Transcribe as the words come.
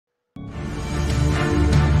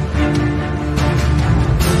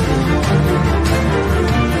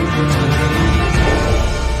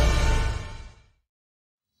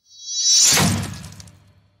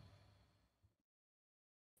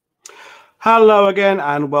Hello again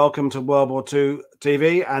and welcome to World War II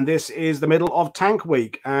TV, and this is the middle of Tank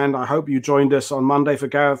Week, and I hope you joined us on Monday for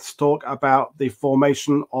Gareth's talk about the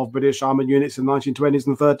formation of British armoured units in the 1920s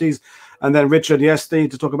and 30s, and then Richard yesterday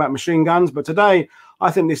to talk about machine guns. But today I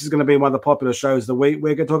think this is going to be one of the popular shows of the week.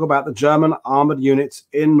 We're going to talk about the German armoured units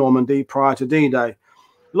in Normandy prior to D-Day.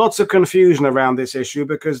 Lots of confusion around this issue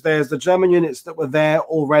because there's the German units that were there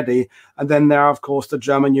already, and then there are of course the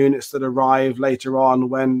German units that arrived later on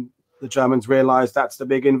when the Germans realized that's the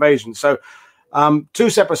big invasion. So two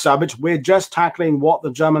separate subjects. We're just tackling what the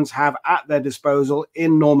Germans have at their disposal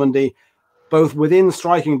in Normandy, both within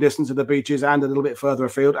striking distance of the beaches and a little bit further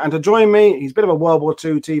afield. And to join me, he's a bit of a World War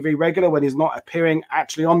II TV regular when he's not appearing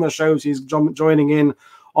actually on the shows. He's joining in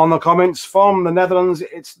on the comments from the Netherlands.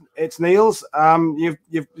 It's Niels.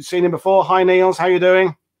 You've seen him before. Hi, Niels. How you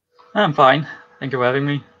doing? I'm fine. Thank you for having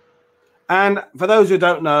me. And for those who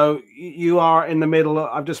don't know, you are in the middle.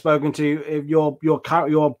 I've just spoken to you.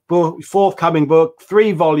 Your forthcoming book,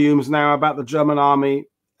 3 volumes now about the German army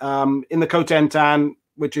in the Cotentin,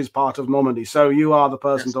 which is part of Normandy. So you are the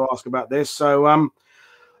person to ask about this. So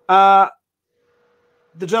the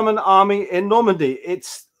German army in Normandy.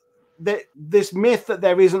 It's this myth that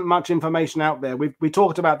there isn't much information out there. We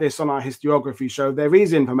talked about this on our historiography show. There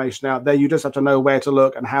is information out there. You just have to know where to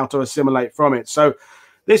look and how to assimilate from it. So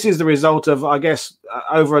this is the result of, I guess,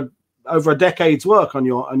 over a decade's work on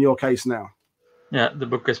your case now. Yeah, the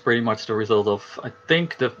book is pretty much the result of, I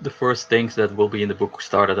think, the first things that will be in the book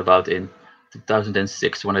started about in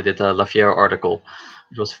 2006 when I did a Lafayette article.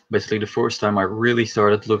 It was basically the first time I really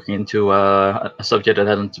started looking into a subject that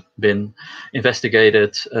hadn't been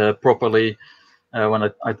investigated properly. At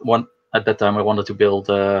that time, I wanted to build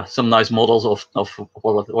some nice models of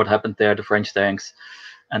what happened there, the French tanks.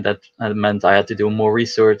 And that meant I had to do more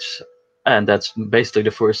research, and that's basically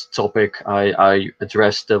the first topic I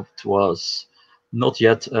addressed that was not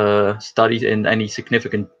yet studied in any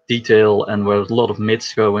significant detail, and there was a lot of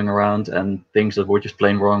myths going around and things that were just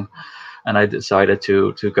plain wrong. And I decided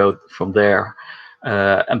to go from there,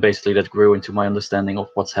 and basically that grew into my understanding of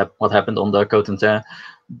what happened on the Cotentin.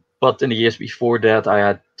 But in the years before that, I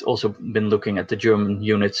had also been looking at the German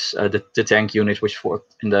units, the tank units, which fought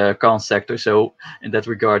in the Caen sector. So in that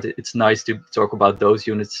regard, it's nice to talk about those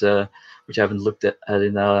units, which I haven't looked at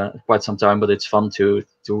in quite some time. But it's fun to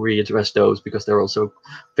readdress those because they're also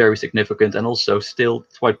very significant and also still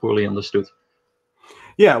quite poorly understood.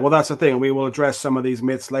 Yeah, well, that's the thing. We will address some of these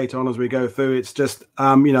myths later on as we go through. It's just,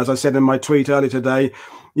 as I said in my tweet earlier today,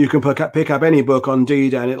 you can pick up any book on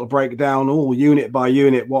D-Day and it'll break down all unit by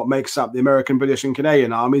unit what makes up the American, British, and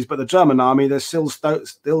Canadian armies. But the German army, there's still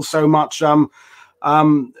so much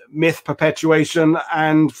myth perpetuation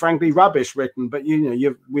and, frankly, rubbish written. But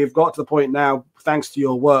we've got to the point now, thanks to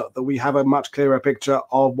your work, that we have a much clearer picture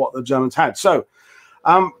of what the Germans had. So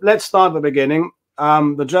let's start at the beginning.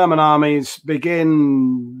 The German armies begin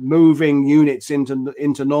moving units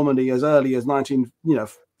into Normandy as early as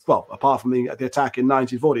apart from the attack in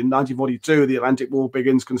 1940. In 1942, the Atlantic Wall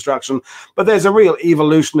begins construction, but there's a real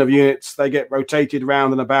evolution of units. They get rotated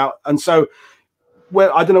round and about, and so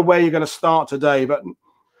I don't know where you're going to start today, but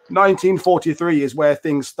 1943 is where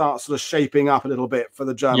things start sort of shaping up a little bit for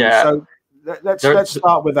the Germans. Yeah. So let's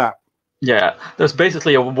start with that. Yeah, there's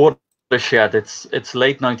basically a watershed. It's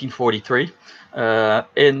late 1943.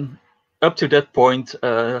 Up to that point,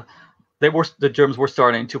 the Germans were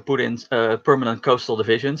starting to put in permanent coastal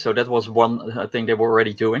divisions, so that was one thing they were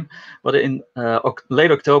already doing. But in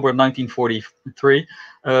late October 1943,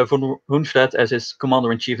 von Rundstedt, as his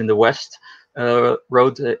commander-in-chief in the West,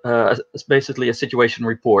 wrote basically a situation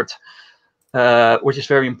report, which is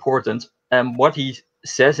very important. And what he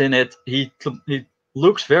says in it, he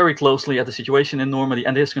looks very closely at the situation in Normandy,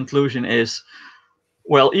 and his conclusion is,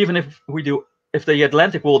 well, even if the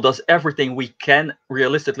Atlantic Wall does everything we can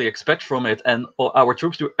realistically expect from it, and our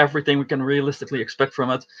troops do everything we can realistically expect from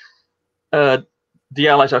it, the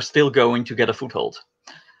Allies are still going to get a foothold.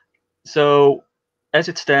 So, as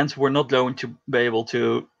it stands, we're not going to be able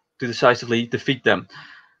to decisively defeat them.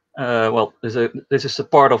 Well, this is a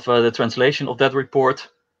part of the translation of that report.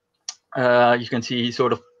 You can see he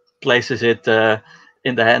sort of places it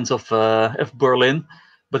in the hands of Berlin,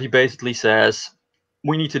 but he basically says,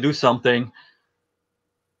 we need to do something.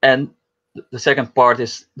 And the second part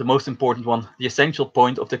is the most important one. The essential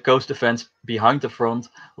point of the coast defense behind the front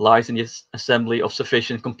lies in the assembly of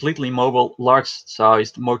sufficient, completely mobile,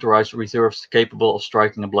 large-sized motorized reserves capable of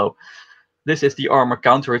striking a blow. This is the armor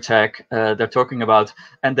counterattack they're talking about.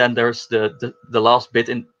 And then there's the last bit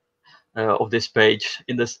of this page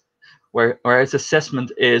in this, where his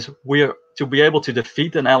assessment is, to be able to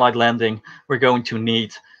defeat an Allied landing, we're going to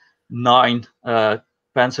need 9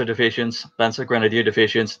 Panzer divisions, Panzer Grenadier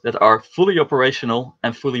divisions that are fully operational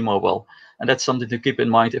and fully mobile. And that's something to keep in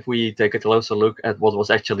mind if we take a closer look at what was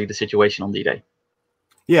actually the situation on D-Day.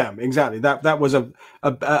 Yeah, exactly. That was a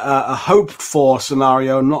hoped for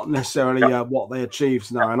scenario, not necessarily what they achieved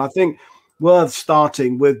scenario. And I think worth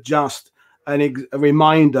starting with just a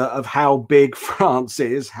reminder of how big France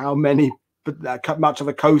is, how much of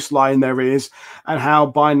a coastline there is, and how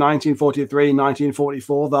by 1943,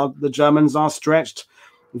 1944, the Germans are stretched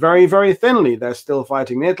very, very thinly. They're still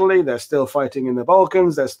fighting in Italy. They're still fighting in the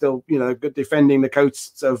Balkans. They're still, defending the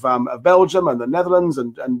coasts of Belgium and the Netherlands,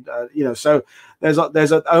 and so there's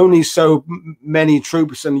only so many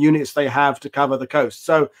troops and units they have to cover the coast.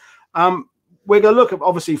 So we're going to look at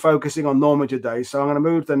obviously focusing on Normandy today. So I'm going to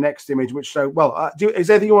move to the next image, which show. Well, is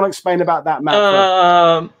there anything you want to explain about that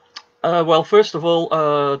map? Well, first of all,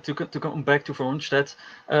 to come back to von Rundstedt,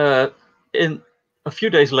 in a few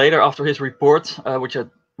days later, after his report,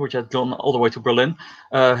 which had gone all the way to Berlin,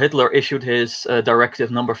 Hitler issued his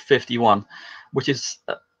directive number 51, which is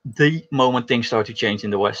the moment things start to change in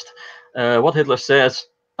the West. What Hitler says,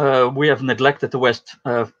 we have neglected the West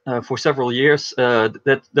for several years.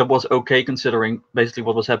 That was okay considering basically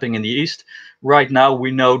what was happening in the East. Right now, we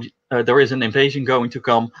know there is an invasion going to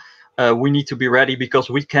come. We need to be ready because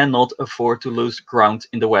we cannot afford to lose ground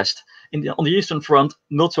in the West. On the Eastern Front,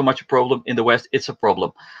 not so much a problem. In the West, it's a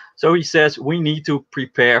problem. So he says we need to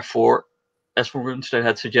prepare for, as von Rundstedt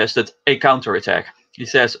had suggested, a counterattack. He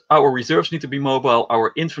says our reserves need to be mobile.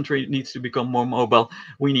 Our infantry needs to become more mobile.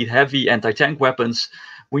 We need heavy anti-tank weapons.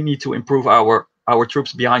 We need to improve our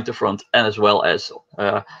troops behind the front, and as well as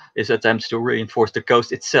his attempts to reinforce the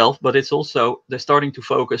coast itself. But it's also, they're starting to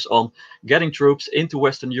focus on getting troops into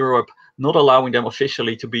Western Europe, not allowing them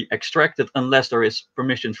officially to be extracted unless there is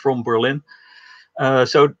permission from Berlin.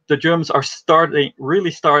 So the Germans are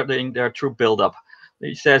really starting their troop buildup.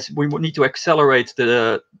 He says we need to accelerate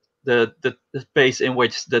the pace in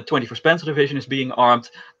which the 21st Panzer Division is being armed,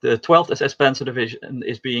 the 12th SS Panzer Division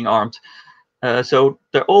is being armed. So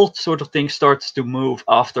all sort of things starts to move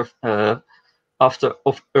after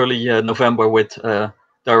early November with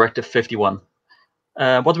Directive 51.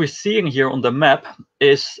 What we're seeing here on the map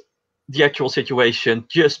is the actual situation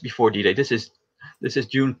just before D-Day. This is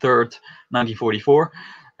June 3rd, 1944.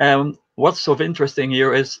 What's so interesting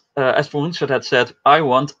here is, as von Rundstedt had said, I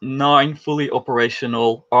want 9 fully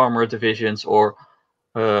operational armor divisions or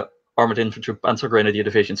armored infantry Panzer Grenadier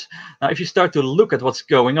divisions. Now, if you start to look at what's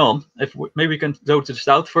going on, maybe we can go to the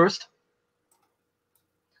south first.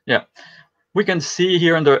 Yeah, we can see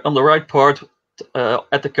here on the right part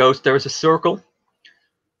at the coast there is a circle.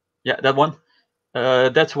 Yeah, that one.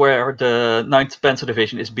 That's where the 9th Panzer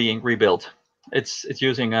Division is being rebuilt. It's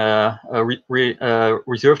using a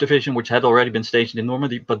reserve division which had already been stationed in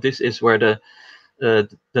Normandy, but this is where the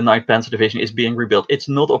 9th Panzer Division is being rebuilt. It's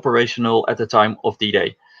not operational at the time of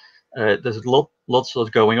D-Day. There's lots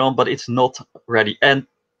of going on, but it's not ready. And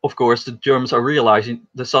of course, the Germans are realizing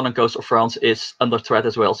the southern coast of France is under threat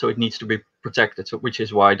as well, so it needs to be protected. So, which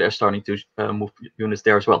is why they're starting to move units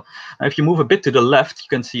there as well. And if you move a bit to the left, you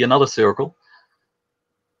can see another circle.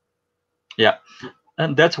 Yeah,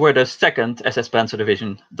 and that's where the 2nd SS Panzer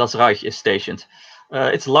Division, Das Reich, is stationed.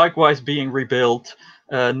 It's likewise being rebuilt,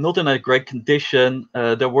 not in a great condition.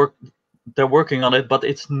 They're working on it, but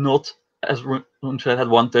it's not, as Rundstedt had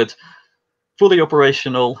wanted, fully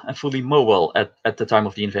operational and fully mobile at the time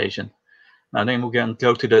of the invasion. Now then we can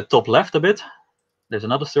go to the top left a bit. There's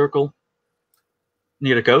another circle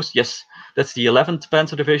near the coast. Yes, that's the 11th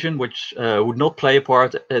Panzer Division, which would not play a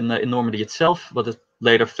part in Normandy itself, but it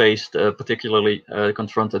later faced, particularly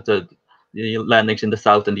confronted the landings in the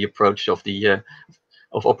south and the approach of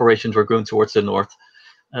Operation Dragoon towards the north.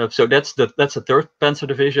 So that's the 3rd Panzer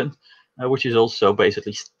Division, which is also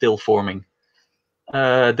basically still forming.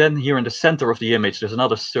 Then here in the center of the image, there's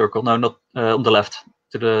another circle. No, not on the left.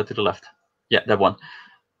 To the left. Yeah, that one.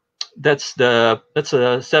 That's a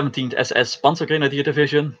 17th SS Panzer Grenadier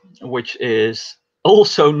Division, which is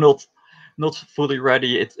also not fully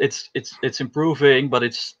ready. It's improving, but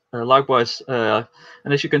it's likewise. And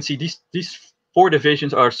as you can see, these 4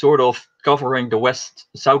 divisions are sort of covering the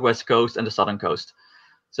southwest coast and the southern coast.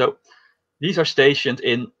 So these are stationed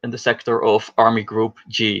in the sector of Army Group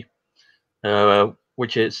G.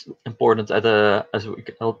 Which is important as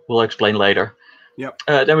we'll explain later. Yep.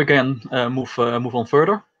 Then we can move on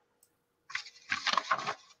further.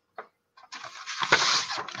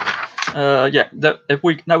 Yeah.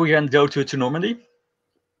 Now we can go to Normandy.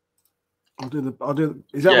 I'll do.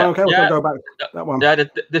 Is that one okay? Yeah. We'll go back that one. Yeah.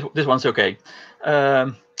 This one's okay.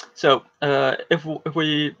 So if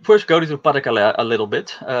we first go to Pas-de-Calais a little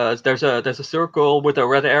bit, there's a circle with a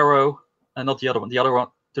red arrow, and not the other one. The other one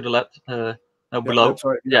to the left, no, below.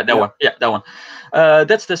 Sorry. Yeah, that one. Yeah, that one.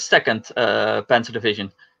 That's the 2nd Panzer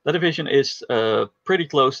Division. That division is pretty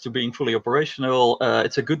close to being fully operational.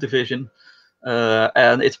 It's a good division,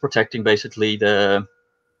 and it's protecting basically the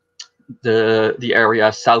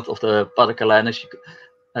area south of the Pas-de-Calais,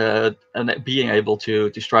 and being able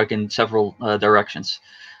to strike in several directions.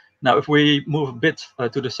 Now, if we move a bit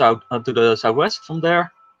to the southwest from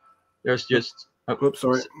there, there's just Oops,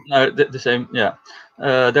 sorry. the same. Yeah,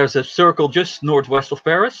 there's a circle just northwest of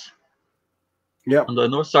Paris. Yeah. On the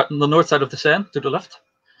north side of the Seine, to the left.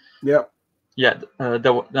 Yeah. Yeah,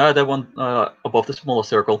 that one above the smaller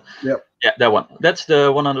circle. Yeah. Yeah, that one. That's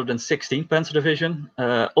the 116th Panzer Division.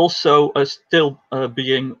 Also still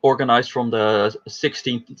being organized from the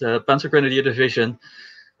 16th Panzer Grenadier Division.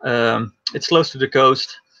 It's close to the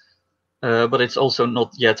coast, but it's also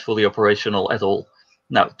not yet fully operational at all.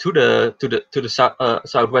 Now, to the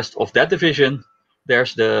southwest of that division,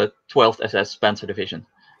 there's the 12th SS Panzer Division,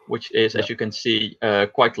 which is, as you can see,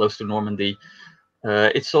 quite close to Normandy.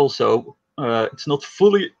 It's also it's not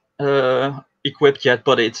fully equipped yet,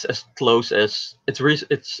 but it's as close as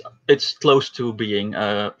it's close to being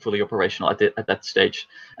fully operational at that stage.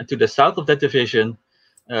 And to the south of that division,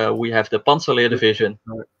 we have the Panzerleer Division.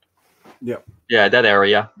 Yeah, that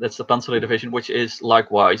area. That's the Panzerleer Division, which is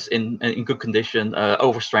likewise in good condition,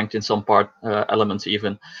 overstrength in some elements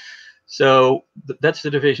even. So that's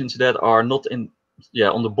the divisions that are not on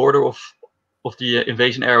the border of the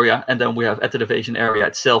invasion area. And then we have at the invasion area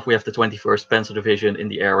itself, we have the 21st Panzer Division in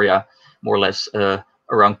the area, more or less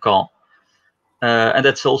around Caen. And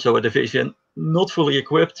that's also a division not fully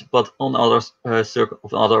equipped, but on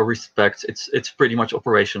other respects, it's pretty much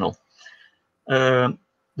operational.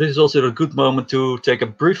 This is also a good moment to take a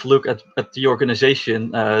brief look at the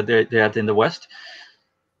organization they had in the West.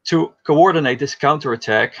 To coordinate this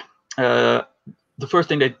counterattack, the first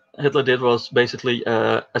thing that Hitler did was basically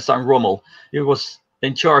assign Rommel. He was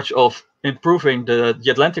in charge of improving the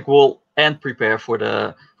Atlantic Wall and prepare for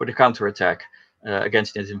the counterattack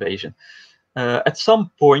against this invasion. At some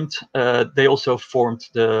point, they also formed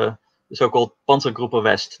the so-called Panzergruppe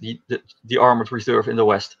West, the armored reserve in the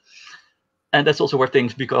West. And that's also where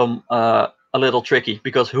things become a little tricky,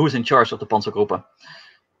 because who's in charge of the Panzergruppe?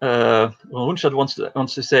 Rundstedt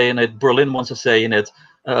wants to say in it, Berlin wants to say in it.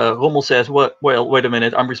 Rommel says, well, wait a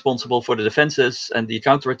minute, I'm responsible for the defenses and the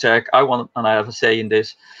counterattack. I have a say in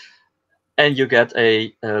this. And you get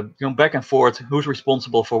back and forth, who's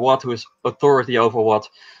responsible for what, who is authority over what.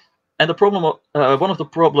 And the problem, one of the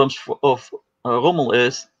problems of Rommel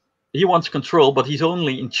is he wants control, but he's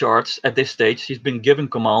only in charge at this stage. He's been given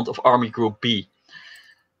command of Army Group B,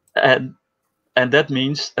 and that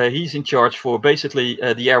means he's in charge for basically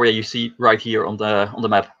the area you see right here on the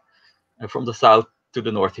map, from the south to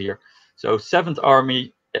the north here. So 7th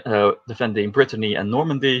Army defending Brittany and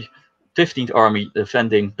Normandy, 15th Army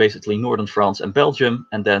defending basically northern France and Belgium,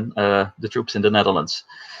 and then the troops in the Netherlands.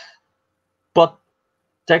 But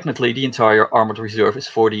technically, the entire armored reserve is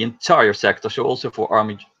for the entire sector, so also for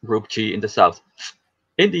Army Group G in the south.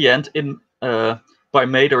 In the end, by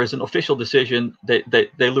May, there is an official decision. They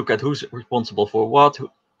look at who's responsible for what,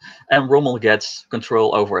 and Rommel gets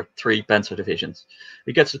control over 3 Panzer divisions.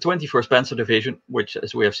 He gets the 21st Panzer Division, which,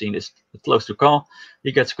 as we have seen, is close to Caen.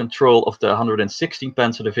 He gets control of the 116th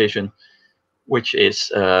Panzer Division, which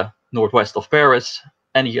is northwest of Paris,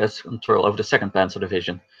 and he has control over the 2nd Panzer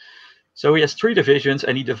Division. So he has 3 divisions,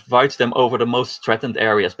 and he divides them over the most threatened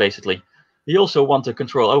areas, basically. He also wanted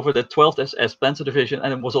control over the 12th SS Panzer Division,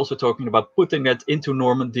 and was also talking about putting it into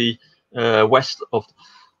Normandy, west of,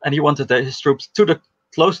 and he wanted his troops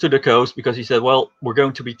close to the coast, because he said, well, we're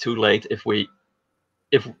going to be too late if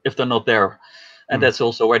they're not there. And that's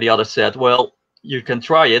also where the others said, well, you can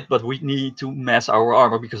try it, but we need to mass our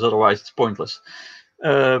armor, because otherwise it's pointless.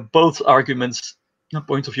 Both arguments,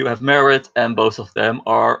 point of view, have merit, and both of them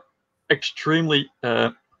are extremely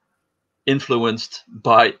influenced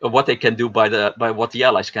by what they can do, by what the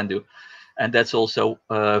Allies can do. And that's also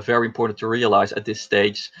very important to realize at this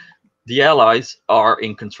stage. The Allies are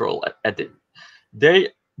in control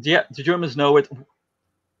the Germans know it.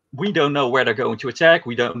 We don't know where they're going to attack.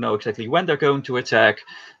 We don't know exactly when they're going to attack.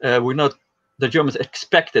 The Germans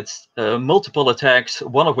expected multiple attacks,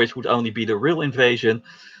 one of which would only be the real invasion.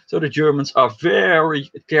 So the Germans are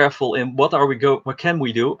very careful in what can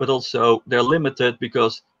we do, but also they're limited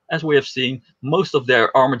because, as we have seen, most of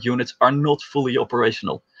their armored units are not fully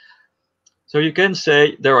operational. So you can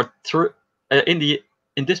say there are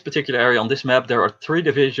in this particular area on this map, there are 3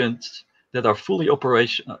 divisions that are fully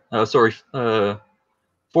operational.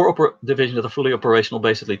 Four divisions that are fully operational,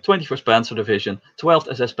 basically 21st Panzer Division, 12th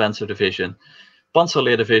SS Panzer Division,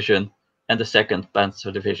 Panzerlehr Division, and the 2nd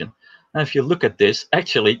Panzer Division. And if you look at this,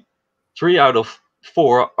 actually 3 out of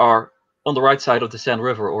 4 are on the right side of the Seine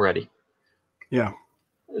River already. Yeah.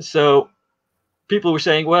 So people were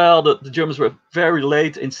saying, well, the Germans were very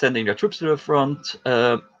late in sending their troops to the front.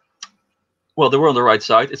 Well, they were on the right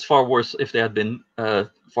side. It's far worse if they had been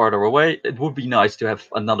farther away. It would be nice to have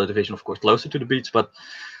another division, of course, closer to the beach, but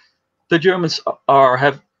the Germans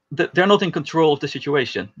they're not in control of the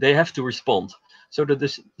situation. They have to respond. So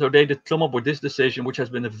they did come up with this decision, which has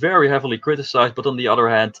been very heavily criticized. But on the other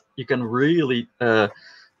hand, you really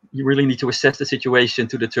need to assess the situation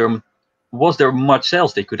to determine, was there much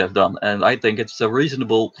else they could have done? And I think it's a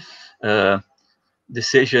reasonable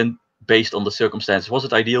decision based on the circumstances. Was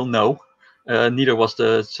it ideal? No. Neither was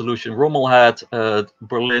the solution Rommel had.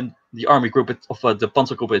 Berlin, the army group of the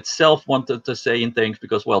Panzer group itself wanted to say in things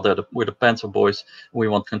because, well, we're the Panzer boys. We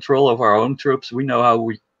want control over our own troops. We know how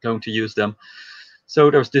we're going to use them. So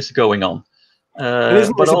there's this going on. And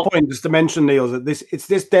isn't this a point, just to mention, Niels, that it's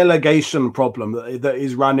this delegation problem that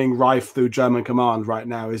is running rife through German command right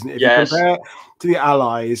now, isn't it? If you compare to the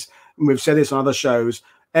Allies, and we've said this on other shows,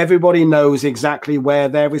 everybody knows exactly where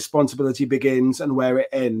their responsibility begins and where it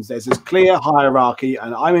ends. There's this clear hierarchy,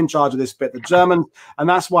 and I'm in charge of this bit. The Germans, and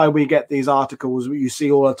that's why we get these articles you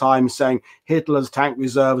see all the time saying Hitler's tank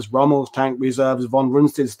reserves, Rommel's tank reserves, von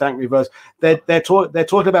Rundstedt's tank reserves. They're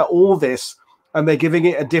talking about all this, and they're giving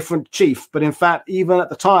it a different chief. But in fact, even at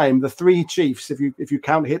the time, the 3 chiefs, if you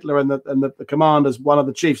count Hitler and the command as one of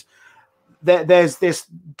the chiefs, there's this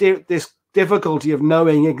difficulty of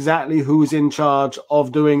knowing exactly who's in charge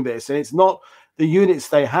of doing this. And it's not the units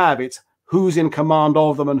they have, it's who's in command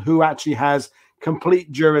of them and who actually has complete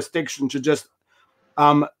jurisdiction to just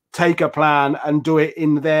take a plan and do it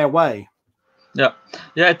in their way. Yeah,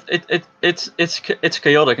 it's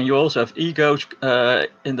chaotic, and you also have egos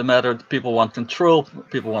in the matter. People want control,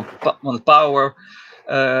 people want power.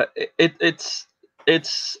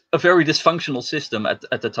 It's a very dysfunctional system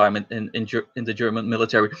at the time in the German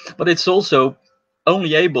military, but it's also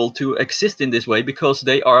only able to exist in this way because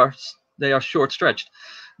they are short stretched.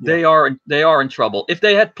 Yeah. They are in trouble. If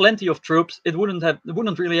they had plenty of troops, it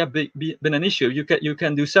wouldn't really have been an issue. You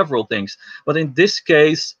can do several things, but in this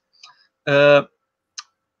case,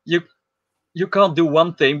 you can't do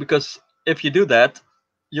one thing, because if you do that,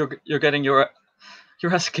 you're getting your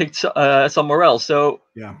ass kicked somewhere else. So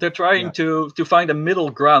they're trying to find a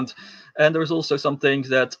middle ground. And there's also some things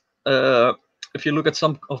that if you look at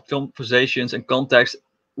some of conversations and contacts,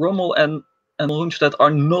 Rommel and Rundstedt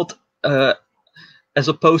are not as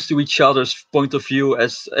opposed to each other's point of view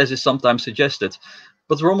as is sometimes suggested.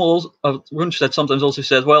 But Rundstedt sometimes also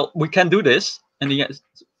says, well, we can do this, and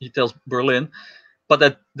he tells Berlin,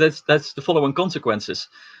 but that's the following consequences.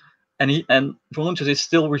 And Rundstedt is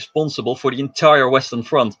still responsible for the entire Western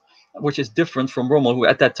Front, which is different from Rommel, who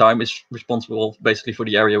at that time is responsible basically for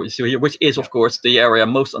the area we see here, which is of course the area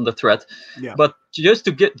most under threat. Yeah. But just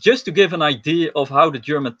to give an idea of how the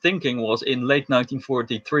German thinking was in late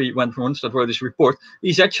 1943, when Rundstedt wrote his report,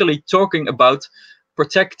 he's actually talking about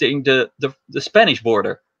protecting the Spanish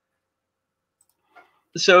border.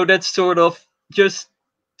 So that's sort of just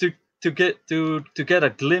to get a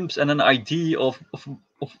glimpse and an idea of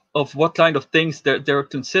what kind of things they're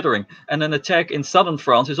considering. And an attack in southern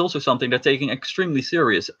France is also something they're taking extremely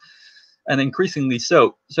serious, and increasingly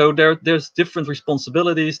so. So there's different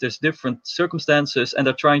responsibilities, there's different circumstances, and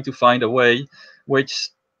they're trying to find a way which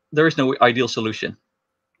there is no ideal solution.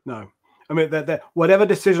 No. I mean, whatever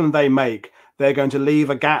decision they make, they're going to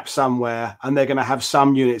leave a gap somewhere, and they're going to have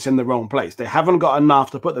some units in the wrong place. They haven't got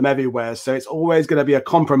enough to put them everywhere, so it's always going to be a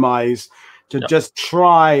compromise to just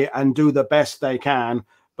try and do the best they can.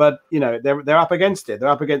 But they're up against it. They're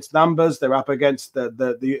up against numbers. They're up against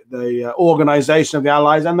the organization of the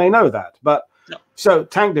Allies, and they know that. But so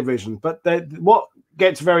tank division. But what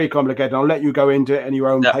gets very complicated, I'll let you go into it in your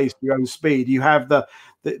own pace, your own speed. You have the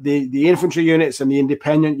infantry units and the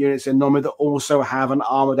independent units in Normandy that also have an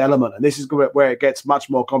armored element, and this is where it gets much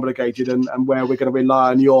more complicated, and where we're going to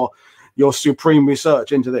rely on your supreme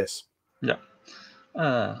research into this. Yeah,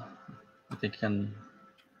 I think you can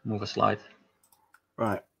move a slide.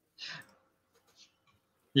 Right.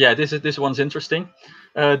 Yeah, this one's interesting.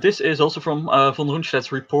 This is also from von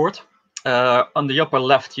Rundstedt's report. On the upper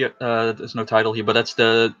left here, there's no title here, but that's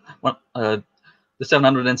the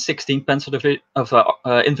 716th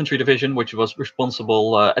Panzer Infantry Division, which was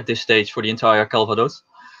responsible at this stage for the entire Calvados.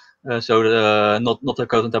 So not the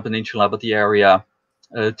Cotentin Peninsula, but the area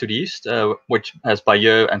to the east, which has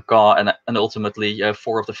Bayeux and Caen, and ultimately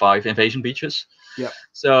 4 of the 5 invasion beaches. Yeah.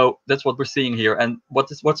 So that's what we're seeing here. And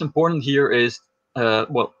what's important here is,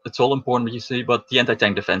 well, it's all important what you see, but the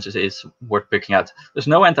anti-tank defenses is worth picking out. There's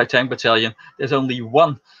no anti-tank battalion. There's only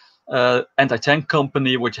one anti-tank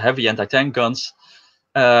company with heavy anti-tank guns.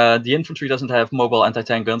 The infantry doesn't have mobile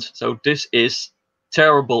anti-tank guns. So this is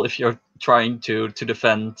terrible if you're trying to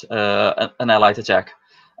defend an allied attack.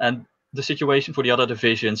 And the situation for the other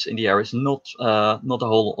divisions in the area is not a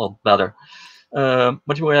whole lot better.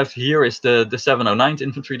 What we have here is the 709th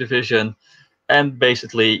Infantry Division, and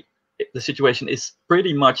basically the situation is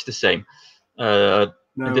pretty much the same.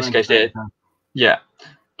 In this case,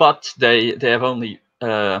 but they have only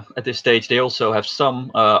at this stage they also have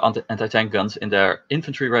some anti-tank guns in their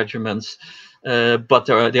infantry regiments, but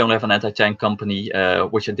they only have an anti-tank company,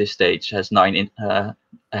 which at this stage has 9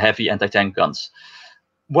 heavy anti-tank guns.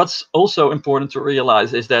 What's also important to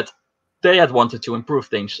realize is that they had wanted to improve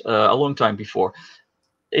things a long time before.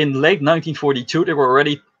 In late 1942, they were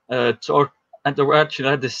already actually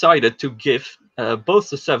had decided to give both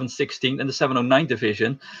the 716 and the 709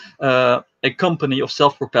 Division a company of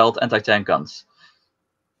self-propelled anti-tank guns,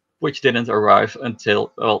 which didn't arrive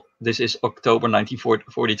until, well, this is October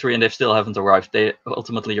 1943, and they still haven't arrived. They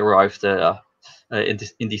ultimately arrived in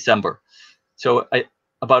December. So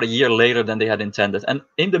about a year later than they had intended. And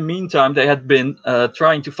in the meantime, they had been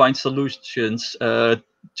trying to find solutions to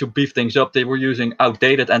beef things up. They were using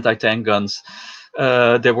outdated anti-tank guns.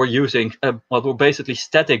 They were using what were basically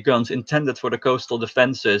static guns intended for the coastal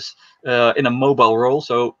defenses in a mobile role.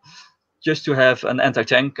 So just to have an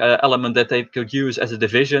anti-tank element that they could use as a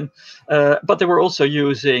division. But they were also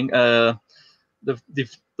using the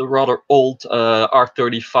rather old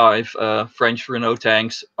R-35 French Renault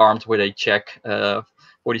tanks armed with a Czech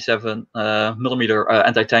 47 millimeter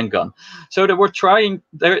anti-tank gun. So they were trying.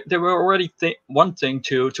 They were already wanting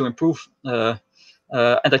to improve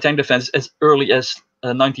anti-tank defense as early as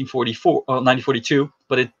 1944 or 1942,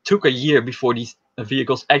 but it took a year before these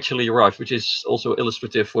vehicles actually arrived, which is also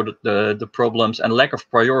illustrative for the problems and lack of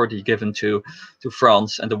priority given to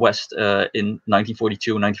France and the West in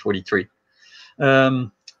 1942 and 1943.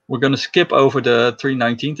 We're going to skip over the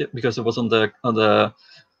 319th because it was on the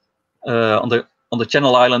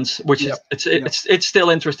Channel Islands, which it's still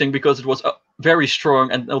interesting because it was very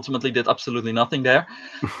strong and ultimately did absolutely nothing there.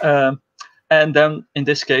 And then in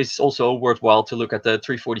this case, it's also worthwhile to look at the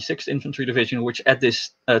 346th Infantry Division, which at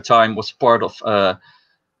this time was part of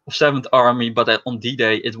 7th Army, but on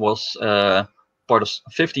D-Day it was part of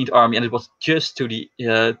 15th Army, and it was just to the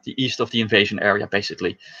east of the invasion area,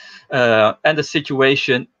 basically. And the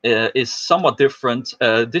situation is somewhat different.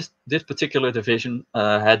 This particular division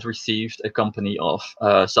had received a company of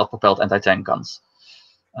self-propelled anti-tank guns.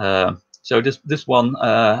 So this one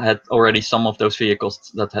had already some of those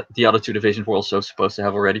vehicles that the other 2 divisions were also supposed to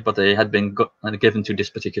have already, but they had been given to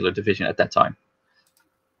this particular division at that time.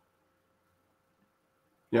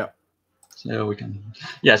 Yeah. So we can,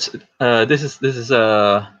 yes, this is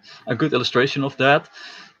a good illustration of that.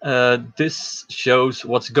 This shows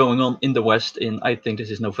what's going on in the West in, I think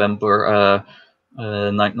this is November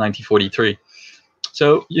 1943.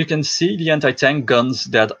 So you can see the anti-tank guns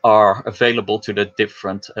that are available to the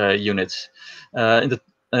different units. In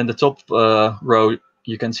the top row,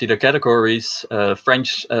 you can see the categories.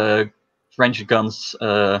 French guns,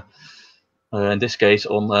 in this case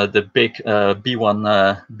on the big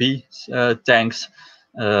B1B tanks,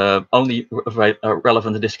 only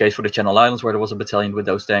relevant in this case for the Channel Islands, where there was a battalion with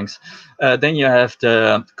those tanks. Then you have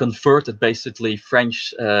the converted, basically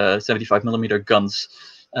French 75 millimeter guns,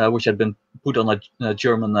 which had been put on a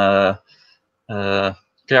German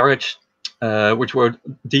carriage, which were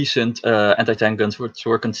decent anti-tank guns, which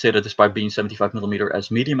were considered, despite being 75 millimeter,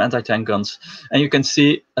 as medium anti-tank guns. And you can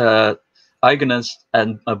see Eigenes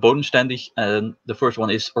and Bodenständig, and the first one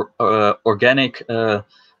is organic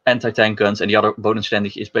anti-tank guns, and the other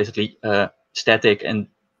Bodenständig is basically static, and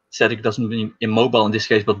static doesn't mean immobile in this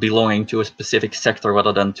case, but belonging to a specific sector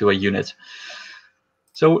rather than to a unit.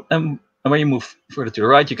 So and when you move further to the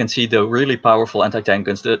right, you can see the really powerful anti-tank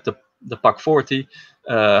guns, the PaK 40,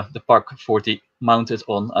 the PaK 40 mounted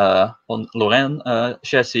on Lorraine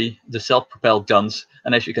chassis, the self-propelled guns,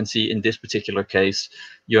 and as you can see in this particular case,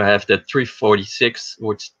 you have the 346,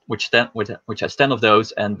 which has 10 of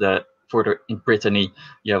those, and further in Brittany,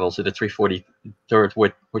 you have also the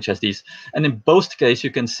 343rd, which has these. And in both cases,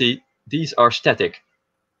 you can see these are static.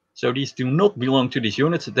 So these do not belong to these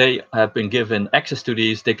units. They have been given access to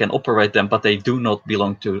these. They can operate them, but they do not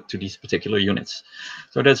belong to these particular units.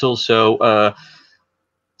 So that's also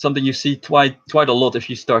something you see quite a lot if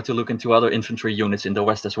you start to look into other infantry units in the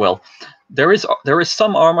West as well. There is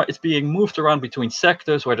some armor. It's being moved around between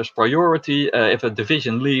sectors where there's priority. If a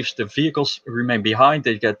division leaves, the vehicles remain behind.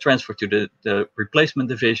 They get transferred to the replacement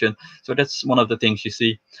division. So that's one of the things you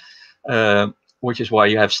see, which is why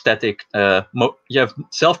you have static. You have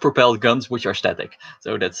self-propelled guns which are static.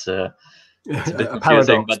 So that's a bit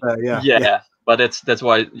confusing. Paradox But there, yeah. But that's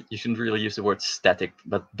why you shouldn't really use the word static.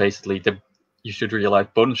 But basically, you should realize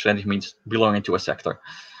Bodenständig means belonging to a sector.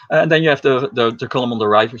 And then you have the column on the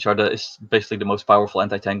right, which is basically the most powerful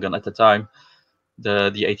anti-tank gun at the time,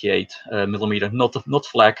 the 88 millimeter, not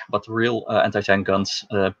flak, but real anti-tank guns.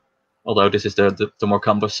 Although this is the more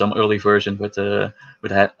cumbersome early version with the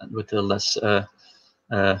less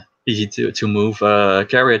easy to move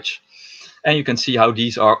carriage. And you can see how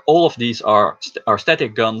all of these are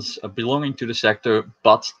static guns belonging to the sector,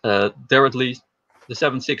 but they're at least. The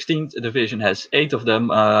 716th Division has 8 of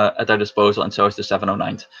them at their disposal, and so is the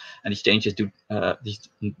 709th. And these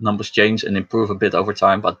numbers change and improve a bit over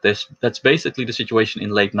time, but that's basically the situation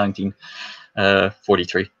in late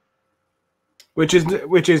 1943. Which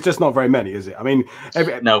is just not very many, is it? I mean,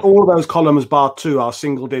 no. All those columns bar 2 are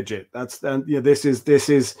single digit. This is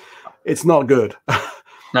it's not good.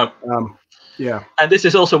 No. Yeah. And this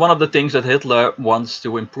is also one of the things that Hitler wants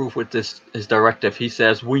to improve with his directive. He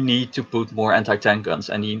says we need to put more anti-tank guns,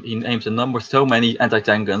 and he names a number. So many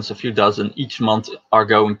anti-tank guns, a few dozen each month, are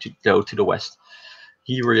going to go to the West.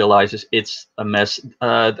 He realizes it's a mess.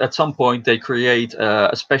 At some point, they create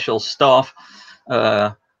a special staff.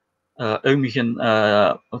 Eumingen,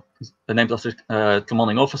 named after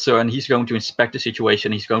commanding officer, and he's going to inspect the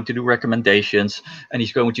situation. He's going to do recommendations, and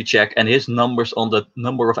he's going to check. And his numbers on the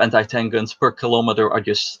number of anti-tank guns per kilometer are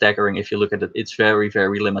just staggering. If you look at it, it's very,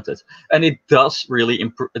 very limited. And it does really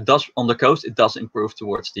improve. It does on the coast. It does improve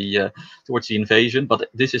towards the invasion. But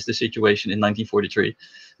this is the situation in 1943,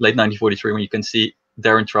 late 1943, when you can see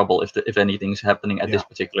they're in trouble if anything's happening at this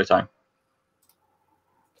particular time.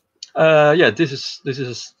 This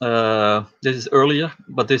is earlier,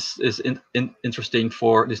 but this is interesting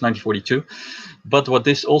for this 1942. But what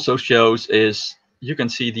this also shows is you can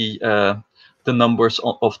see the numbers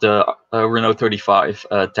of the Renault 35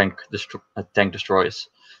 tank destroyers.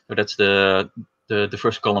 So that's the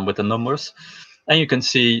first column with the numbers, and you can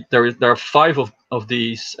see there are 5 of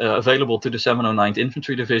these available to the 709th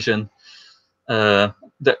Infantry Division. There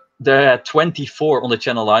are 24 on the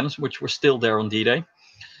Channel Islands, which were still there on D-Day.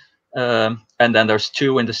 And then there's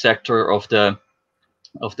 2 in the sector of the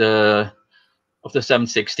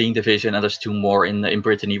 716 Division, and there's 2 more in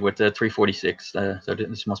Brittany with the 346. So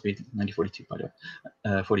this must be 1942, by the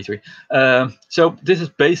way, 43. So this is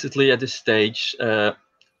basically at this stage,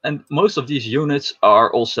 and most of these units are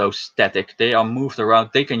also static. They are moved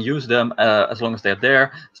around. They can use them as long as they're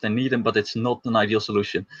there, as they need them, but it's not an ideal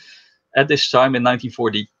solution. At this time in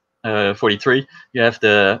 1943, you have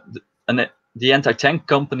the anti-tank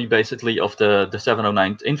company, basically, of the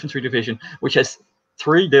 709th Infantry Division, which has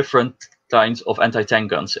 3 different kinds of anti-tank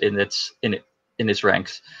guns in its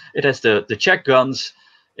ranks. It has the Czech guns,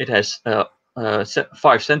 it has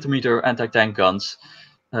 5-centimeter anti-tank guns,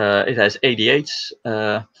 it has 88s,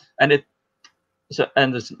 and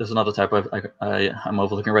there's another type I'm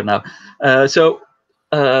overlooking right now.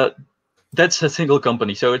 That's a single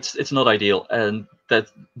company, so it's not ideal, and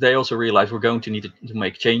that they also realize we're going to need to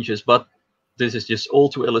make changes, but this is just all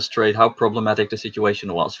to illustrate how problematic the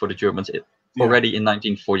situation was for the Germans already in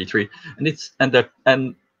 1943, and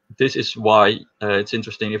this is why it's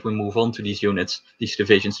interesting if we move on to these units, these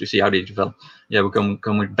divisions, to see how they develop. Yeah, we're going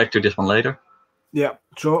back to this one later. Yeah,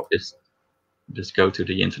 sure. Just go to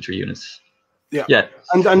the infantry units. Yeah.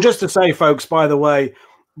 And just to say, folks, by the way,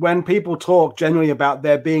 when people talk generally about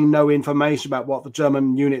there being no information about what the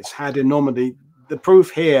German units had in Normandy, the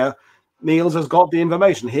proof here, Niels has got the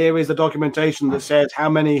information. Here is the documentation that says how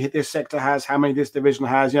many this sector has, how many this division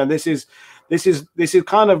has. You know, this is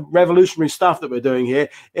kind of revolutionary stuff that we're doing here.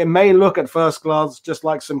 It may look at first glance just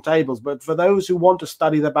like some tables, but for those who want to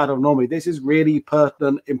study the Battle of Normandy, this is really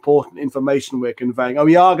pertinent, important information we're conveying. And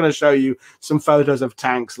we are going to show you some photos of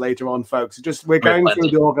tanks later on, folks. We're going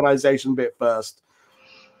through the organization bit first.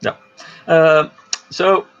 Yeah.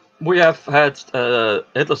 So we have had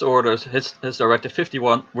Hitler's orders, his Directive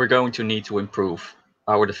 51. We're going to need to improve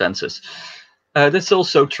our defenses. That's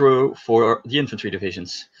also true for the infantry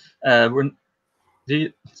divisions. So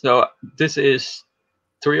this is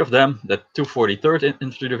 3 of them, the 243rd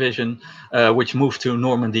Infantry Division, which moved to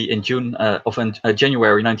Normandy in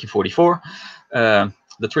January 1944.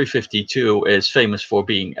 The 352 is famous for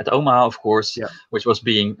being at Omaha, of course, which was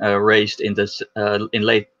being raised in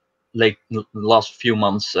late last few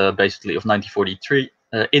months, basically, of 1943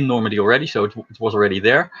 in Normandy already, so it was already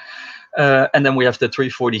there. And then we have the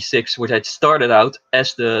 346, which had started out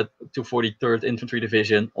as the 243rd Infantry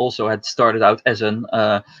Division, also had started out as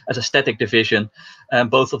a static division, and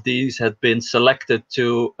both of these had been selected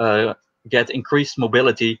to get increased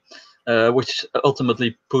mobility, which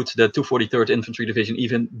ultimately put the 243rd Infantry Division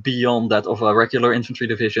even beyond that of a regular infantry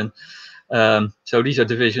division. So these are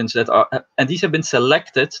divisions that are, and these have been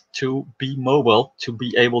selected to be mobile, to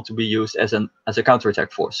be able to be used as a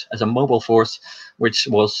counterattack force, as a mobile force, which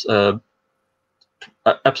was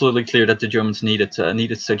absolutely clear that the Germans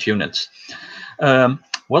needed such units.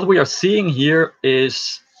 What we are seeing here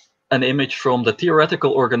is an image from the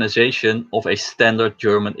theoretical organization of a standard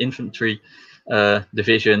German infantry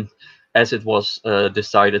division, as it was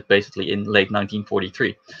decided basically in late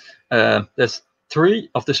 1943. There's 3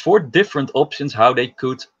 of these 4 different options how they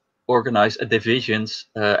could organize a division's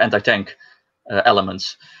anti-tank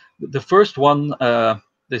elements. The first one,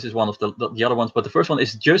 this is one of the other ones, but the first one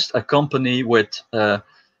is just a company with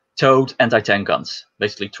towed anti-tank guns,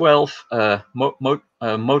 basically 12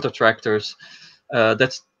 motor tractors.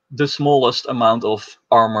 That's the smallest amount of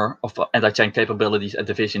armor, of anti-tank capabilities a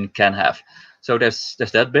division can have. So there's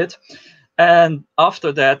that bit. And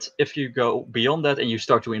after that, if you go beyond that and you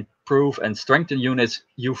start to improve and strengthen units,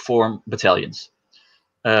 you form battalions.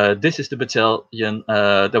 This is the battalion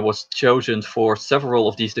that was chosen for several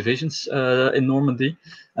of these divisions in Normandy,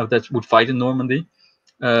 that would fight in Normandy.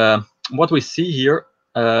 What we see here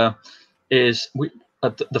is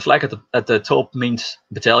the flag at the top means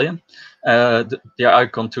battalion. The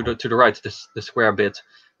icon to the right, the square bit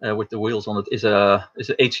with the wheels on it, is a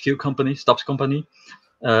HQ company, Stabs company,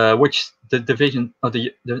 which the division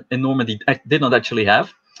in Normandy did not actually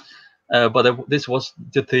have. But this was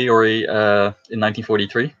the theory in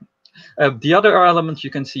 1943. The other elements you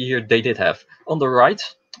can see here, they did have. On the right,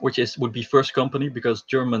 which would be first company, because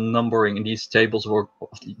German numbering in these tables or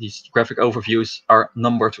these graphic overviews are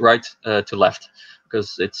numbered right to left,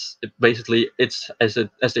 because it's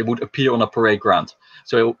as they would appear on a parade ground.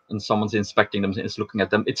 So when someone's inspecting them, is looking at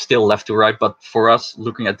them, it's still left to right, but for us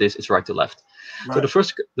looking at this, it's right to left. Right. So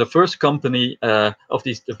the first company of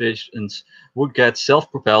these divisions would get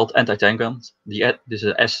self-propelled anti-tank guns. This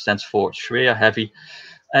S stands for schwer, heavy,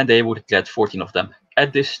 and they would get 14 of them.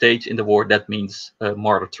 At this stage in the war, that means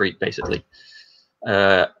Marder 3, basically.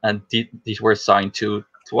 And these were assigned to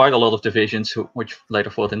quite a lot of divisions which later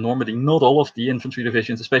fought in Normandy. Not all of the infantry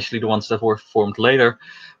divisions, especially the ones that were formed later,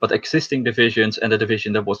 but existing divisions and the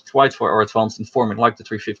division that was quite far advanced in forming, like the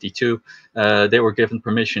 352, they were given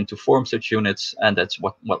permission to form such units, and that's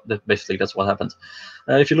what happened.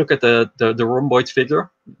 If you look at the rhomboid figure,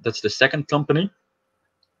 that's the second company.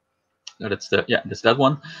 No, that's that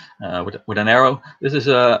one with an arrow. This is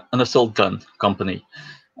an assault gun company.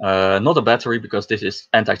 Not a battery, because this is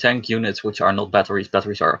anti-tank units, which are not batteries.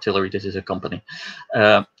 Batteries are artillery. This is a company.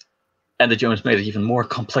 And the Germans made it even more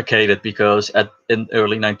complicated, because in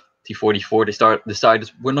early 1944, they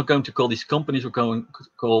decided, we're not going to call these companies, we're going to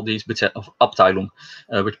call these Abteilung,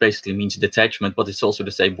 which basically means detachment, but it's also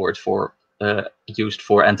the same word for used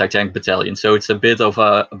for anti-tank battalion. So it's a bit of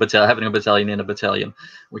having a battalion in a battalion,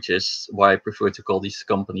 which is why I prefer to call these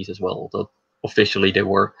companies as well, although officially they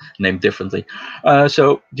were named differently.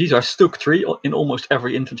 So these are Stuk 3 in almost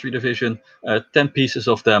every infantry division, 10 pieces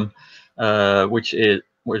of them, which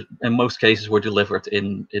were in most cases were delivered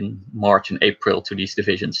in March and April to these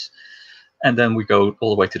divisions. And then we go all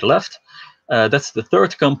the way to the left. That's the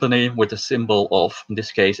third company, with a symbol of, in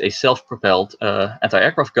this case, a self-propelled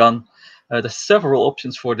anti-aircraft gun. There's several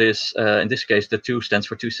options for this. In this case, the 2 stands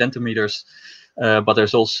for 2 centimeters. But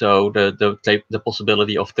there's also the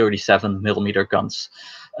possibility of 37mm guns.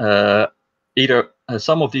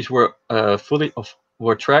 Some of these were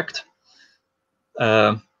were tracked,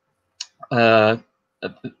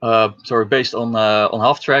 based on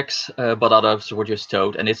half tracks, but others were just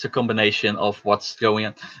towed, and it's a combination of what's going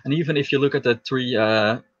on. And even if you look at the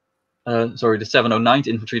 709th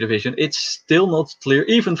Infantry Division, it's still not clear,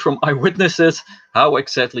 even from eyewitnesses, how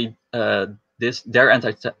exactly their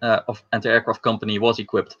anti-aircraft company was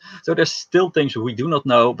equipped. So there's still things we do not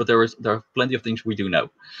know, but there are plenty of things we do know.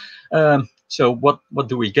 So what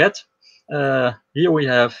do we get? Here we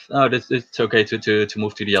have. It's okay to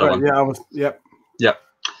move to the other one. Yeah.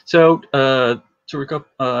 So to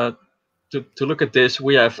look at this,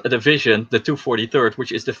 we have a division, the 243rd,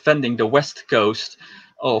 which is defending the west coast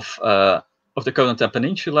of the Cotentin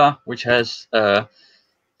Peninsula, which has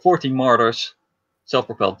 14 Marders,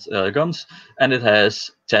 self-propelled guns, and it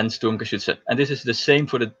has 10 Sturmgeschütze. And this is the same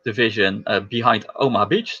for the division behind Omaha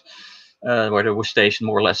Beach. where they were stationed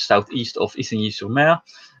more or less southeast of Isigny-sur-Mer.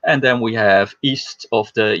 And then we have east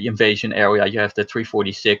of the invasion area, you have the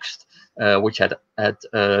 346th, which had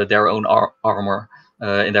their own armor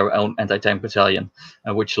in their own anti-tank battalion,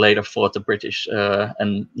 which later fought the British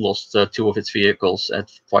and lost 2 of its vehicles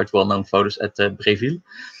at quite well-known photos at Bréville.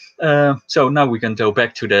 So now we can go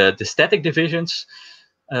back to the static divisions.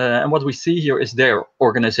 And what we see here is their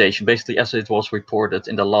organization, basically as it was reported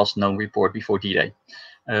in the last known report before D-Day.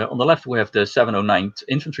 On the left, we have the 709th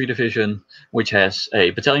Infantry Division, which has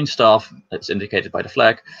a battalion staff, that's indicated by the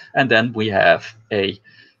flag. And then we have a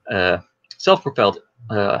self-propelled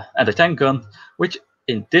anti-tank gun, which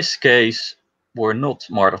in this case were not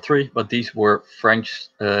Marder 3, but these were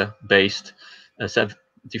French-based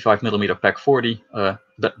 75mm Pak 40,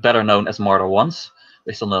 better known as Marder 1s,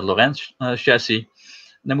 based on the Lorraine chassis.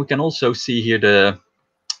 And then we can also see here the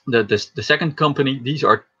second company. These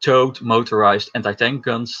are towed motorized anti-tank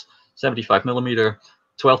guns, 75mm,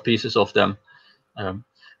 12 pieces of them. And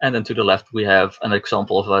then to the left we have an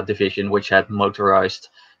example of a division which had motorized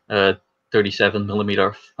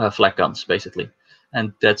 37mm flak guns, basically.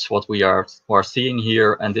 And that's what we are seeing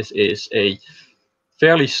here. And this is a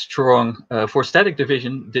fairly strong, for static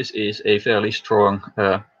division, this is a fairly strong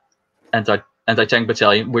anti-tank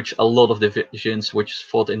battalion, which a lot of divisions which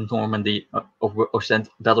fought in Normandy or sent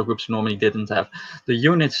battle groups to Normandy didn't have. The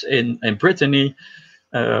units in Brittany,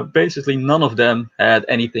 basically none of them had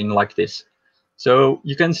anything like this. So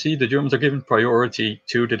you can see the Germans are giving priority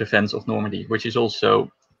to the defense of Normandy, which is also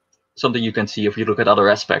something you can see if you look at other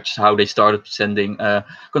aspects, how they started sending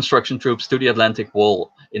construction troops to the Atlantic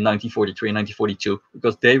Wall in 1943 and 1942,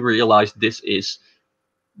 because they realized this is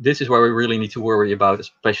where we really need to worry about,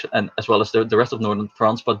 especially, and as well as the rest of northern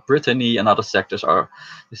France. But Brittany and other sectors are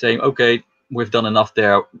saying, okay, we've done enough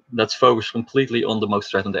there. Let's focus completely on the most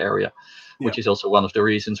threatened area, which is also one of the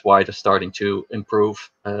reasons why they're starting to improve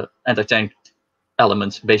anti-tank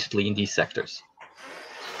elements, basically in these sectors.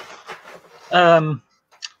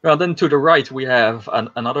 Well, then to the right we have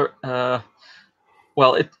another.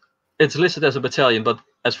 Well, it's listed as a battalion, but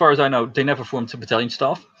as far as I know, they never formed a battalion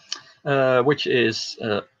staff. Which is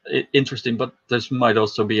interesting, but this might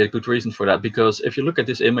also be a good reason for that, because if you look at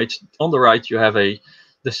this image on the right, you have the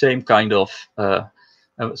same kind of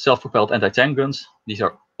self-propelled anti-tank guns. These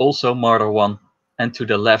are also Marder 1, and to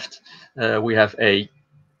the left we have a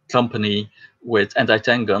company with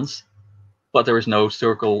anti-tank guns, but there is no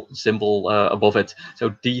circle symbol above it.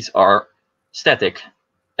 So these are static,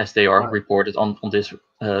 as they are reported on this.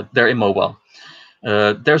 They're immobile.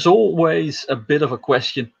 There's always a bit of a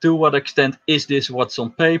question: to what extent is this what's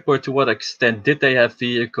on paper? To what extent did they have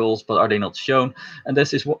vehicles, but are they not shown? And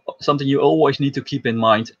this is something you always need to keep in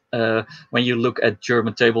mind when you look at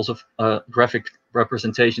German tables of graphic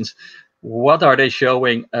representations. What are they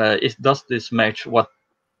showing? Does this match what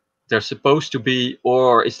they're supposed to be,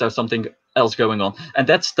 or is there something else going on? And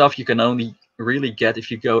that stuff you can only really get if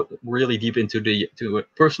you go really deep into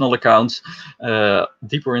personal accounts,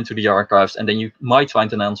 deeper into the archives, and then you might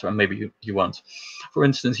find an answer, and maybe you won't. For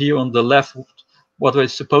instance, here on the left, what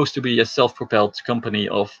was supposed to be a self-propelled company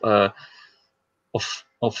of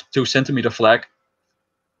 2cm flag.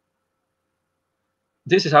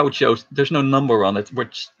 This is how it shows. There's no number on it,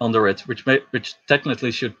 which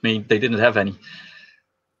technically should mean they didn't have any,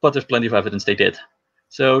 but there's plenty of evidence they did.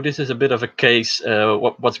 So this is a bit of a case.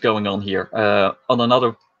 What's going on here? On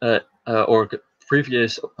another or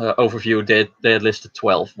previous overview, they had listed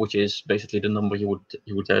 12, which is basically the number you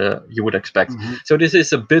would expect. Mm-hmm. So this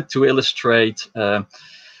is a bit to illustrate.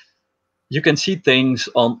 You can see things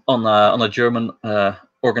on a German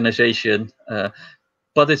organization,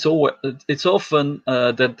 but it's often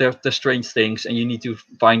that there's strange things, and you need to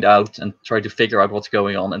find out and try to figure out what's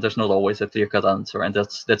going on. And there's not always a clear-cut answer, and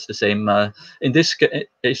that's the same in this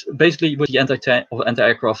case, basically with the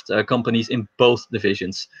anti-aircraft companies in both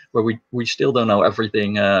divisions, where we still don't know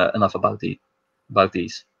everything enough about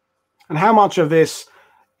these. And how much of this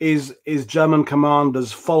is German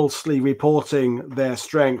commanders falsely reporting their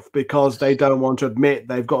strength because they don't want to admit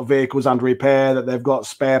they've got vehicles under repair, that they've got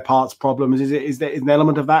spare parts problems? Is there an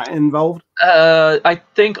element of that involved? I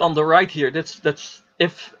think on the right here, that's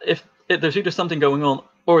if there's either something going on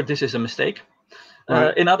or this is a mistake.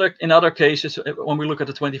 Right. In other cases, when we look at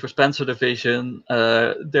the 21st Panzer Division,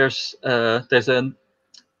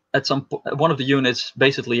 one of the units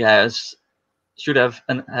basically should have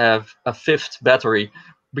a 5th battery,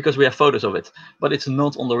 because we have photos of it, but it's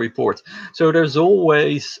not on the report. So there's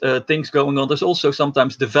always things going on. There's also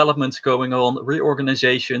sometimes developments going on,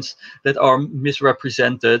 reorganizations that are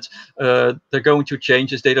misrepresented. They're going through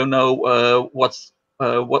changes. They don't know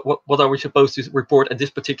what are we supposed to report at this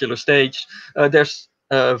particular stage? There's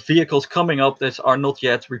vehicles coming up that are not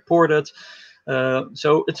yet reported.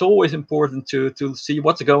 So it's always important to see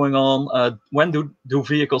what's going on. When do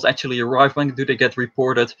vehicles actually arrive? When do they get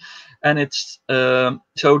reported? And it's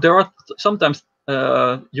so there are sometimes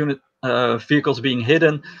vehicles being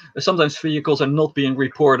hidden. Sometimes vehicles are not being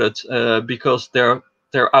reported because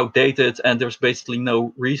they're outdated and there's basically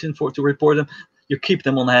no reason to report them. You keep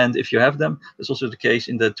them on hand if you have them. That's also the case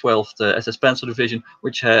in the 12th SS Panzer Division,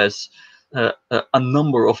 which has a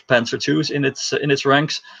number of Panzer Shows in its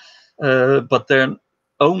ranks. But then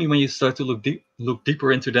only when you start to look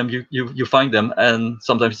deeper into them, you find them, and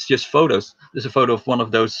sometimes it's just photos. There's a photo of one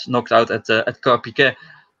of those knocked out at Car Piquet,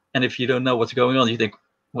 and if you don't know what's going on, you think,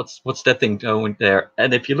 what's that thing going there?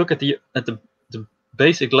 And if you look at the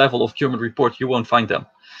basic level of German report, you won't find them.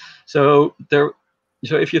 So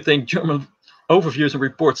if you think German overviews and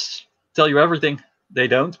reports tell you everything, they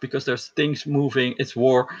don't, because there's things moving. It's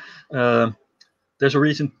war. There's a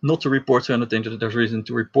reason not to report certain things. There's a reason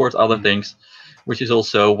to report other things, which is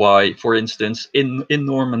also why, for instance, in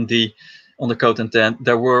Normandy on the Cotentin,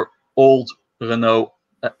 there were old Renault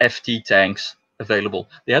FT tanks available.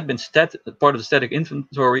 They had been part of the static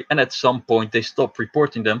inventory, and at some point they stopped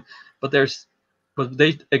reporting them. But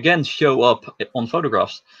they again show up on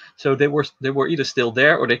photographs. So they were either still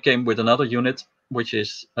there or they came with another unit, which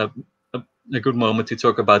is a good moment to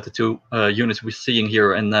talk about the two units we're seeing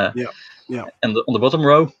here and on the bottom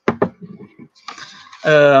row.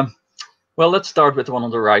 Well, let's start with the one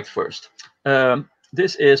on the right first.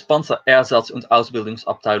 This is Panzer Ersatz und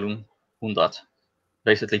Ausbildungsabteilung 100,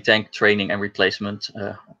 basically tank training and replacement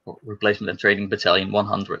and training battalion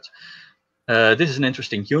 100. This is an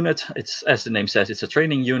interesting unit. It's, as the name says, it's a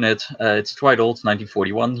training unit. It's quite old,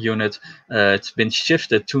 1941 unit. It's been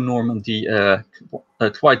shifted to Normandy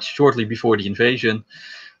quite shortly before the invasion,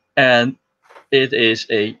 and it is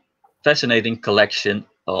a fascinating collection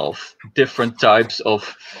of different types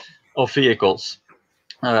of vehicles.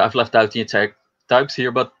 I've left out the entire types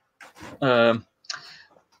here, but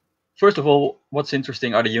first of all, what's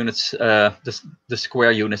interesting are the units, the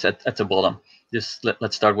square units at the bottom.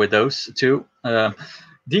 Let's start with those two.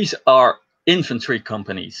 These are infantry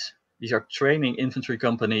companies. These are training infantry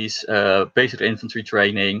companies, basic infantry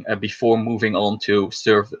training before moving on to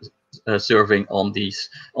serving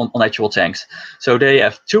on actual tanks. So they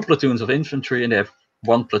have 2 platoons of infantry and they have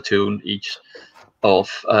 1 platoon each of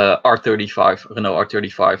R35, Renault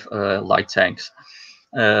R35 light tanks.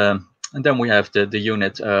 And then we have the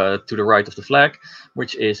unit to the right of the flag,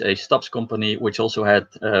 which is a Stabs company, which also had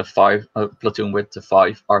 5 platoon with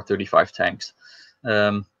 5 R35 tanks.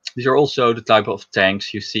 These are also the type of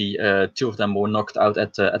tanks you see. 2 of them were knocked out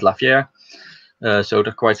at La Fière, so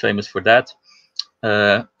they're quite famous for that.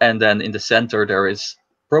 And then in the center there is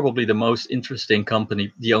probably the most interesting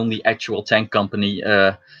company, the only actual tank company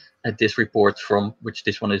at this report, from which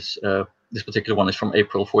this particular one is from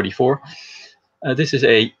April 44. This is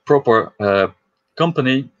a proper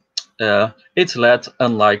company. It's led,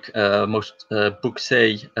 unlike most books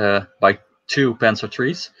say, by 2 Panzer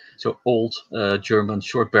IIIs, so old German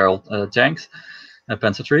short barrel tanks,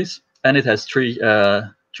 Panzer IIIs, and it has 3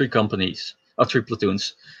 companies, or 3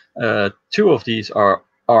 platoons. 2 of these are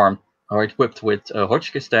armed, are equipped with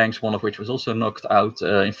Hotchkiss tanks, one of which was also knocked out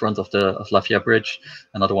in front of La Fière Bridge,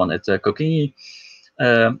 another one at Coquigny.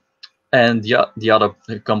 And the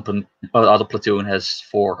other platoon has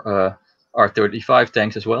 4 R35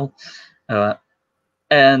 tanks as well.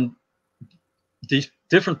 And these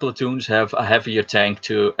different platoons have a heavier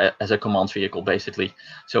tank as a command vehicle, basically.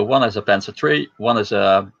 So one has a Panzer III, one has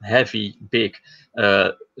a heavy, big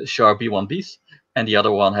Char B1Bs, and the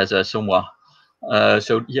other one has a Somois.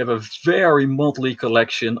 So you have a very motley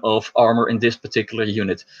collection of armor in this particular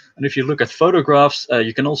unit. And if you look at photographs,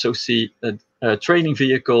 you can also see training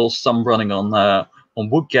vehicles, some running on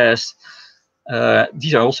wood gas.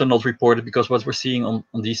 These are also not reported because what we're seeing on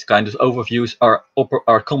these kind of overviews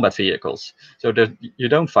are combat vehicles. So you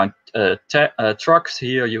don't find trucks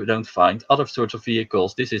here, you don't find other sorts of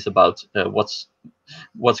vehicles. This is about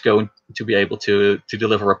what's going to be able to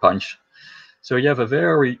deliver a punch. So you have a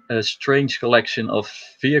very strange collection of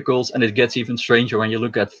vehicles, and it gets even stranger when you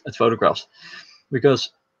look at photographs.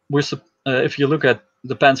 Because if you look at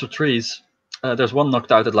the Panzer IIIs, there's 1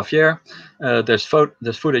 knocked out at La Fière. There's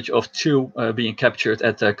footage of 2 being captured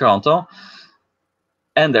at Cotentin.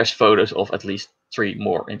 And there's photos of at least 3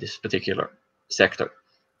 more in this particular sector.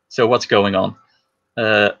 So what's going on?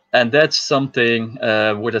 And that's something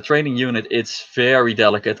with a training unit, it's very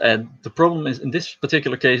delicate. And the problem is, in this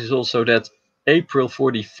particular case, is also that April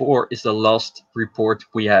 44 is the last report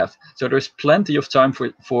we have. So there's plenty of time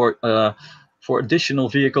for additional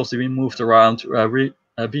vehicles to be moved around,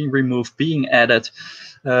 being removed, being added.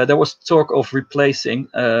 There was talk of replacing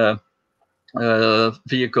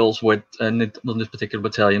vehicles with not this particular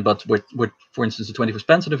battalion, but with for instance the 21st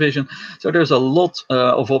Panzer Division. So there's a lot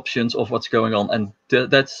of options of what's going on, and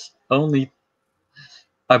that's only.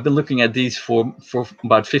 I've been looking at these for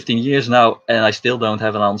about 15 years now, and I still don't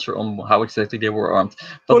have an answer on how exactly they were armed.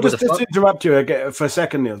 But well, just to interrupt you again for a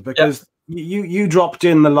second, Niels, because you dropped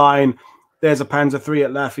in the line, "There's a Panzer III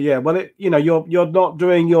at Lafayette." Well, you're not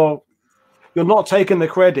doing you're not taking the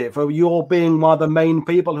credit for your being one of the main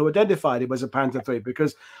people who identified it as a Panzer III,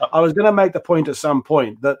 because I was going to make the point at some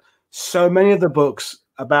point that so many of the books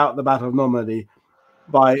about the Battle of Normandy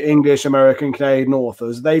by English, American, Canadian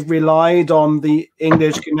authors, they've relied on the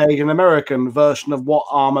English, Canadian, American version of what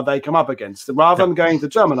armor they come up against. Rather than going to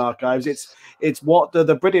German archives, it's what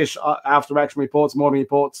the British after-action reports, modern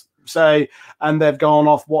reports say, and they've gone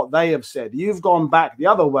off what they have said. You've gone back the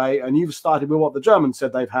other way, and you've started with what the Germans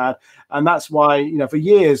said they've had, and that's why, for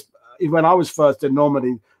years, even when I was first in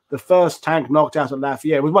Normandy, the first tank knocked out at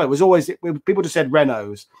Lafayette was always, people just said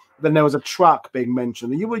Renaults. Then there was a truck being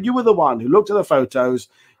mentioned. You were the one who looked at the photos.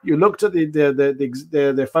 You looked at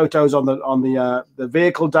the photos on the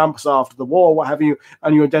vehicle dumps after the war, what have you,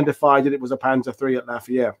 and you identified that it was a Panzer III at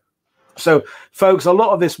Lafayette. So, folks, a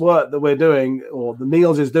lot of this work that we're doing, or the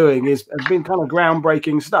Niels is doing, has been kind of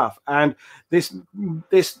groundbreaking stuff. And this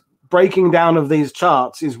breaking down of these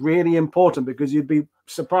charts is really important, because you'd be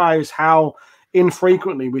surprised how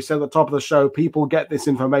infrequently, we said at the top of the show, people get this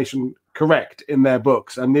information correct in their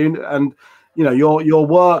books, and your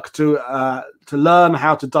work to learn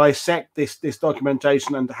how to dissect this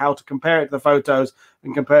documentation and how to compare it to the photos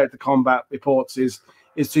and compare it to combat reports is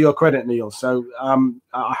to your credit, Niels. So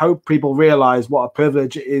I hope people realize what a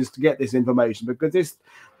privilege it is to get this information, because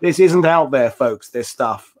this isn't out there, folks, this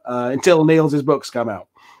stuff, until Niels's books come out.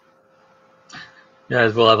 Yeah,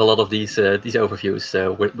 we'll have a lot of these overviews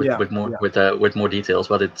with more details,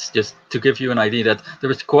 but it's just to give you an idea that there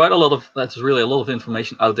is quite a lot of really a lot of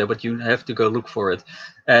information out there, but you have to go look for it.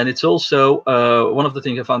 And it's also one of the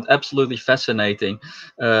things I found absolutely fascinating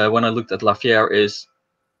when I looked at Lafayette is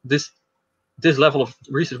this level of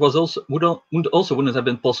research wouldn't have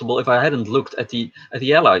been possible if I hadn't looked at the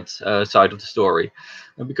Allied side of the story,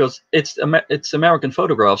 because it's American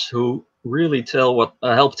photographs who really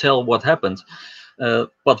help tell what happened.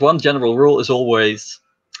 But one general rule is always: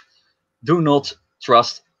 do not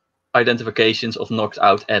trust identifications of knocked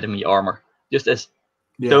out enemy armor.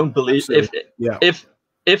 Don't believe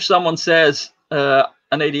if someone says an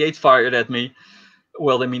 88 fired at me,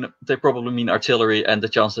 well, they probably mean artillery, and the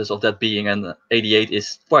chances of that being an 88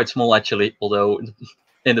 is quite small, actually. Although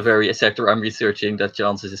in the very sector I'm researching, that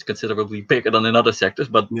chances is considerably bigger than in other sectors.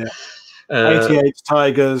 But 88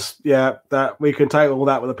 Tigers, that we can take all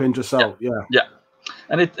that with a pinch of salt. Yeah.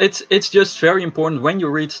 And it's just very important when you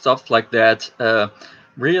read stuff like that,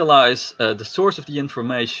 realize the source of the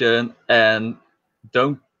information, and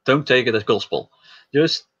don't take it as gospel.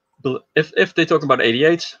 Just if they talk about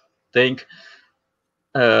 88s, think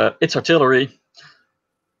it's artillery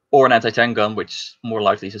or an anti-tank gun, which more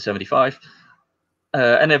likely is a 75.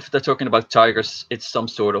 And if they're talking about Tigers, it's some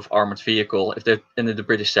sort of armored vehicle. If they're in the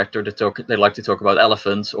British sector, they like to talk about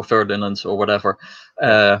elephants or Ferdinands or whatever,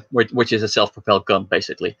 which is a self-propelled gun,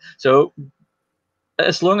 basically. So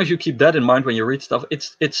as long as you keep that in mind when you read stuff,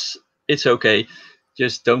 it's okay.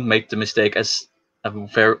 Just don't make the mistake, as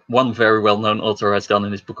one very well-known author has done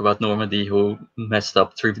in his book about Normandy, who messed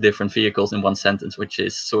up 3 different vehicles in one sentence, which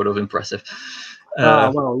is sort of impressive.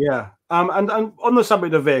 And on the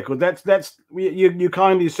subject of vehicle, you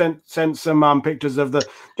kindly sent some pictures of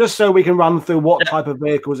just so we can run through what type of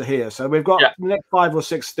vehicles are here. So we've got the next 5 or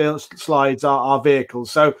 6 slides are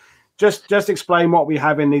vehicles. So just explain what we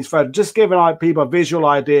have in these photos. Just giving people a visual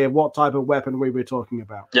idea of what type of weapon we were talking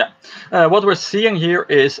about. What we're seeing here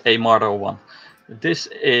is a Marder 1. This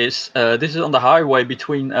is on the highway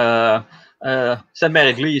between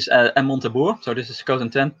Saint-Mary-Église and Montebourg. So this is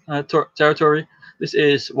Cotentin territory. This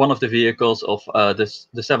is one of the vehicles of the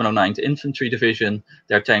 709th Infantry Division,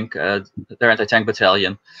 their anti-tank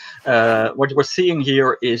battalion. What we're seeing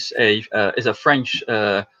here is a French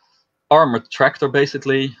armored tractor,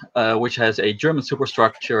 basically, which has a German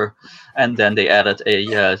superstructure, and then they added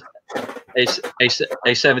a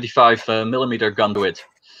 75 millimeter gun to it.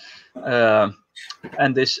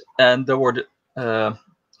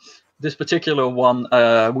 This particular one,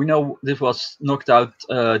 we know this was knocked out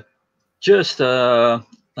just at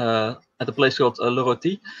a place called Le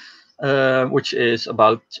Rôti. which is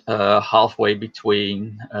about halfway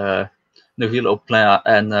between Neuville-au-Plain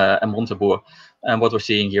and Montebourg. And what we're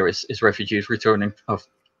seeing here is refugees returning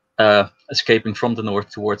escaping from the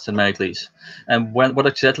north towards the Maeglis. And what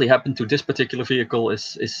exactly happened to this particular vehicle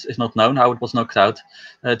is not known. How it was knocked out,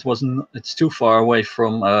 it's too far away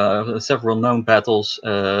from several known battles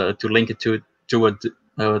to link it to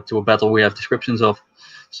a battle we have descriptions of.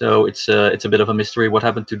 So it's a bit of a mystery what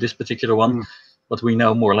happened to this particular one, but we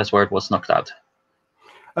know more or less where it was knocked out.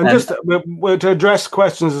 And just to address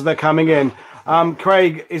questions as they're coming in,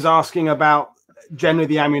 Craig is asking about generally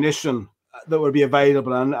the ammunition that would be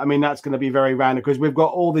available, and I mean that's going to be very random because we've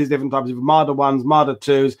got all these different types of Marder 1s, Marder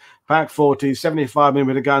 2s, Pak 40s,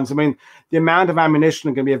 75mm guns. I mean, the amount of ammunition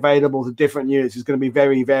that can be available to different units is going to be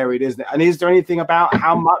very varied, isn't it? And is there anything about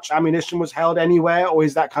how much ammunition was held anywhere, or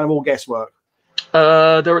is that kind of all guesswork?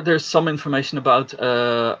 There's some information about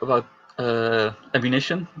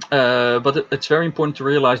ammunition, but it's very important to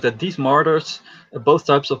realize that these Marders, both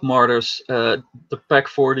types of Marders, the Pak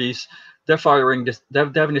 40s, they're firing this.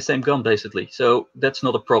 They're having the same gun basically, so that's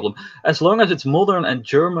not a problem. As long as it's modern and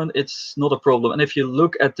German, it's not a problem. And if you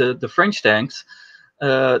look at the French tanks,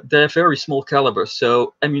 they're very small calibers,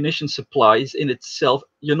 so ammunition supplies in itself.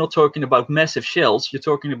 You're not talking about massive shells. You're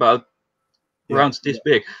talking about rounds this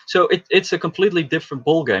big. So it's a completely different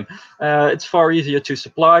ball game. It's far easier to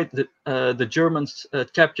supply. The Germans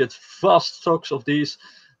captured vast stocks of these.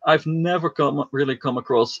 I've never really come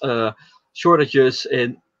across shortages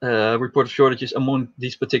in reported shortages among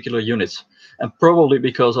these particular units, and probably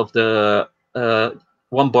because of the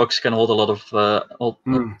one box can hold a lot of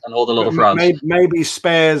rounds. Maybe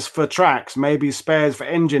spares for tracks, maybe spares for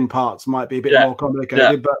engine parts might be a bit more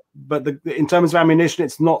complicated. But in terms of ammunition,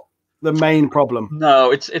 it's not the main problem. No,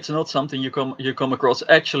 it's not something you come across.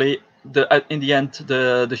 Actually, in the end,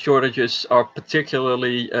 the shortages are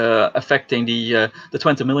particularly affecting the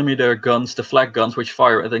 20mm guns, the flak guns, which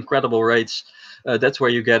fire at incredible rates. That's where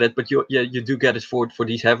you get it, but you do get it for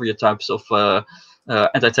these heavier types of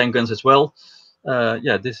anti-tank guns as well.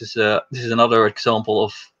 This is another example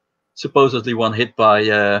of supposedly one hit by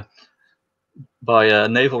a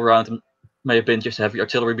naval round. May have been just heavy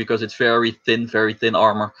artillery because it's very thin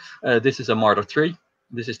armor. This is a Marder 3.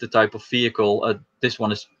 This is the type of vehicle. This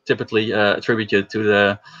one is typically attributed to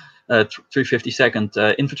the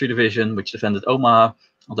 352nd Infantry Division, which defended Omaha,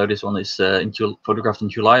 although this one is photographed in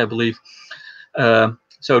July, I believe.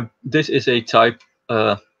 So this is a type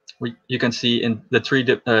you can see in the three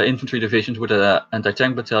infantry divisions with an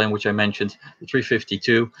anti-tank battalion, which I mentioned, the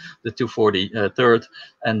 352, the 243rd,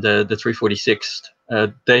 and the 346th.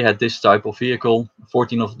 They had this type of vehicle,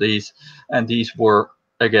 14 of these, and these were,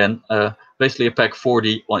 again, basically a Pak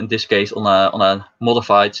 40, in this case on a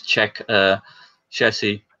modified Czech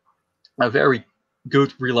chassis. A very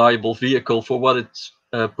good, reliable vehicle for what its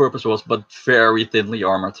purpose was, but very thinly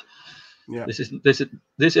armored. Yeah. This is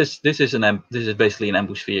basically an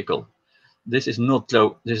ambush vehicle. This is not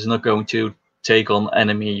going to take on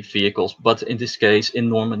enemy vehicles, but in this case, in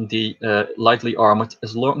Normandy, lightly armored.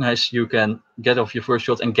 As long as you can get off your first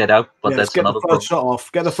shot and get out, but that's another problem.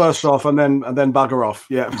 Get the first shot off, and then bugger off.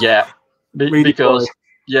 Yeah. Yeah. Because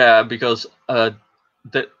the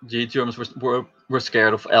Germans were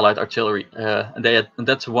scared of Allied artillery, and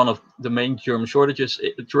that's one of the main German shortages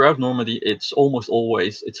throughout Normandy. It's almost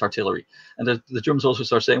always artillery, and the Germans also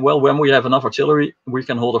start saying, well, when we have enough artillery, we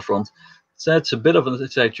can hold a front. So it's a bit of an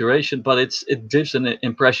exaggeration, but it gives an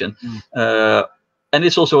impression, and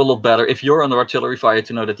it's also a lot better if you're under artillery fire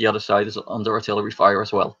to know that the other side is under artillery fire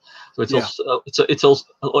as well. So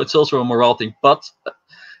it's also a morale thing, but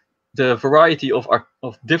the variety of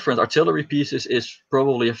different artillery pieces is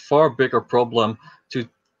probably a far bigger problem to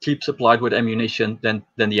keep supplied with ammunition than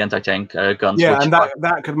the anti-tank guns. Yeah, and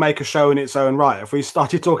that could make a show in its own right. If we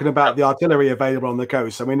started talking about the artillery available on the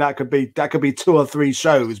coast, I mean, that could be 2 or 3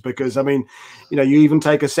 shows, because I mean, you even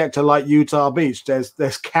take a sector like Utah Beach.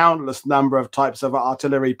 There's countless number of types of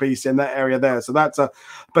artillery piece in that area there. So that's a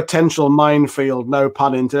potential minefield, no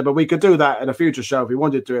pun intended. But we could do that in a future show if we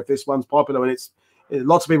wanted to. If this one's popular, and it's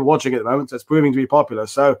lots of people watching it at the moment, so it's proving to be popular.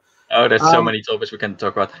 So there's so many topics we can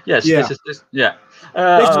talk about. Yes, this is this is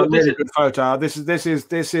a really good photo. This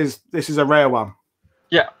is a rare one.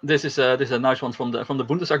 Yeah, this is a nice one from the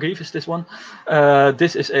Bundesarchiv. Is this one?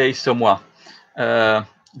 This is a Somois.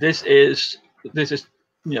 This is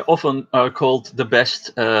often called the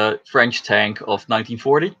best French tank of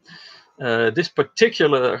 1940. This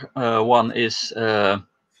particular one is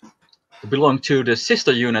belonged to the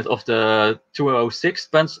sister unit of the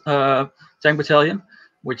 206th tank battalion.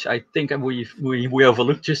 which I think we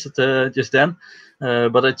overlooked just then,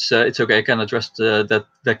 but it's okay. I can address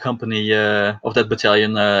that company of that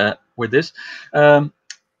battalion with this.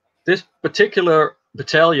 This particular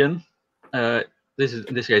battalion, this is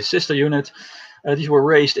in this case sister unit. These were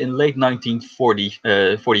raised in late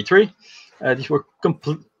 1943. These were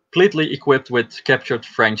completely equipped with captured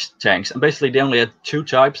French tanks, and basically they only had two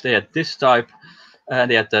types. They had this type, and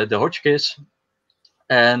they had the Hotchkiss,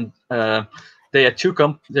 and they had two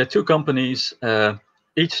companies.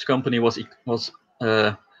 Each company was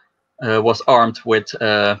armed with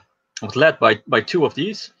was led by two of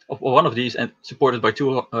these, one of these, and supported by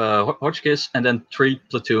two Hotchkiss, and then 3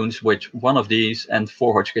 platoons with one of these and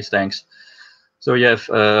 4 Hotchkiss tanks. So you have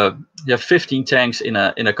 15 tanks in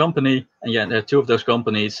a company, and there are 2 of those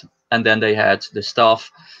companies, and then they had the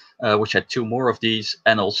staff, which had 2 more of these,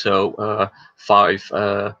 and also 5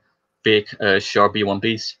 big sharp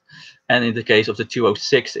B1Bs. And in the case of the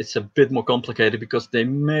 206, it's a bit more complicated because they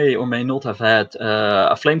may or may not have had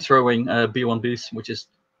a flame-throwing B1Bs, which is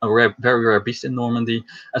a very rare beast in Normandy,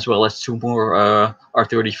 as well as 2 more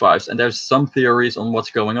R35s. And there's some theories on what's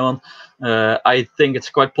going on. I think it's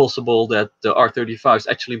quite possible that the R35s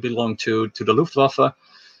actually belong to the Luftwaffe,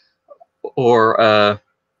 or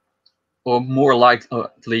more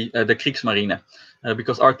likely the Kriegsmarine,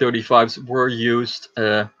 because R35s were used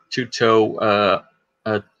to tow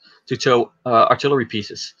artillery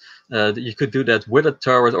pieces. You could do that with a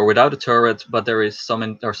turret or without a turret, but there are some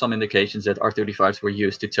indications that R35s were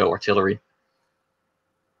used to tow artillery.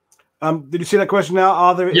 Did you see that question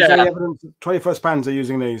now? Is there any evidence that 21st Panzer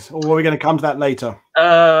using these, or are we going to come to that later?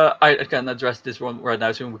 I can address this one right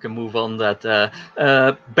now, so we can move on. That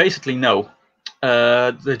basically no.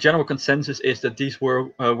 The general consensus is that these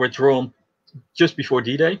were drawn just before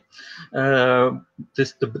D-Day.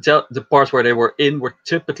 The parts where they were in were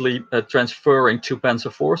typically transferring to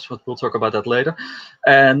Panzer IVs, but we'll talk about that later.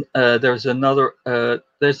 And there's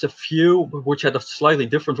a few which had a slightly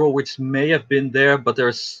different role, which may have been there, but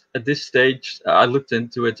there's, at this stage, I looked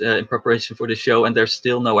into it in preparation for the show, and there's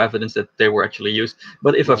still no evidence that they were actually used.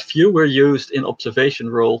 But if a few were used in observation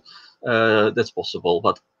role, that's possible,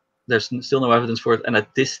 but there's still no evidence for it. And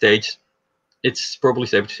at this stage, it's probably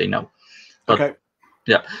safe to say no. But, okay.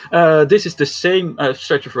 Yeah, this is the same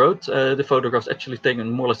stretch of road. The photographs actually taken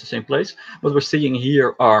more or less the same place. What we're seeing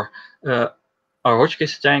here are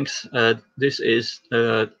Hotchkiss tanks. This is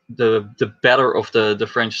the better of the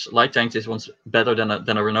French light tanks. This one's better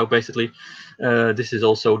than a Renault, basically. This is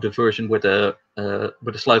also the version with a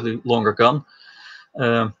slightly longer gun.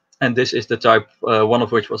 And this is the type, one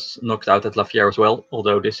of which was knocked out at Lafayette as well,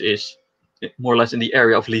 although this is more or less in the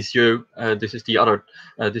area of Lisieux. This is the other,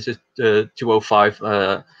 this is the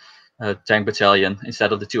 205 tank battalion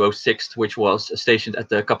instead of the 206, which was stationed at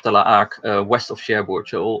the Cap de la Hague, west of Cherbourg,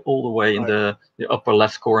 so all the way in the upper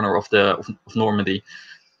left corner of Normandy.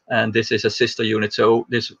 And this is a sister unit. So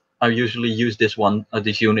I usually use this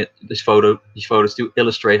photos to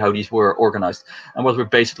illustrate how these were organized. And what we're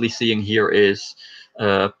basically seeing here is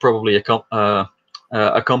probably a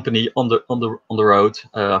company on the road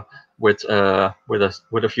with a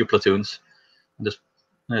few platoons. Just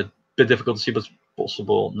a bit difficult to see, but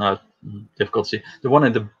possible. Not difficult to see. The one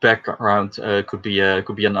in the background could be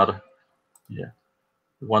another. Yeah,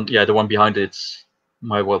 the one behind it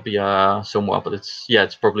might well be somewhere, but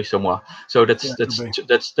it's probably somewhere. So that's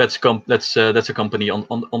a company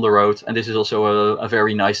on the road, and this is also a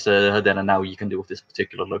very nice then and now you can do with this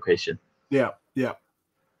particular location. Yeah.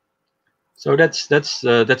 So that's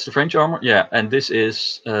the French armor. Yeah, and this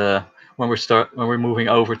is when we're moving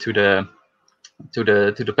over to the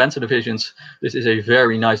Panzer divisions. This is a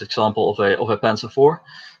very nice example of a Panzer IV.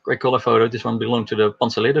 Great color photo. This one belonged to the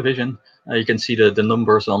Panzer division. You can see the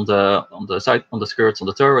numbers on the side, on the skirts, on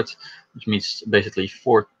the turret, which means basically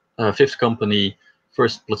 5th company,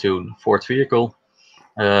 1st platoon, 4th vehicle.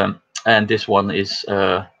 And this one is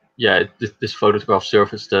this photograph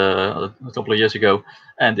surfaced a couple of years ago,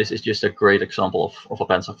 and this is just a great example of a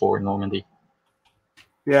Panzer IV in Normandy.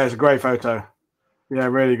 Yeah, it's a great photo. Yeah,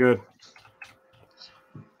 really good.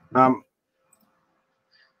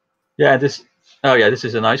 This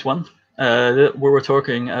is a nice one. We were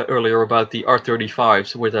talking earlier about the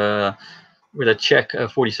R35s with a Czech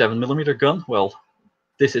 47mm gun. Well,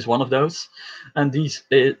 this is one of those, and these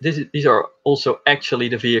are also actually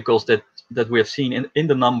the vehicles that we have seen in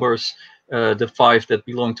the numbers. The 5 that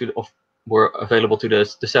belong to were available to the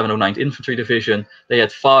 709th Infantry Division. They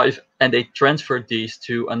had 5, and they transferred these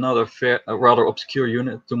to another rather obscure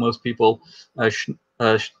unit to most people,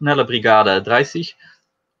 Schnelle Brigade 30.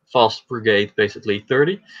 fast brigade, basically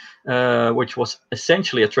 30, which was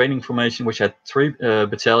essentially a training formation which had 3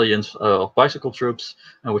 battalions of bicycle troops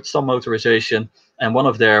with some motorization, and one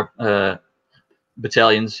of their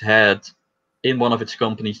battalions had in one of its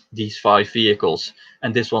companies these 5 vehicles,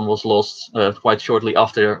 and this one was lost quite shortly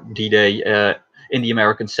after D-Day in the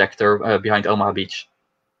American sector behind Omaha Beach.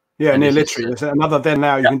 Yeah, near Littery. There's another then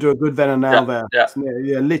now. You can do a good then and now there. Yeah, it's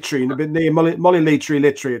near, Littery, a bit near Molly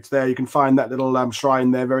Littery. It's there. You can find that little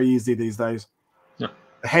shrine there very easily these days. Yeah.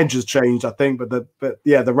 The hedge has changed, I think, but the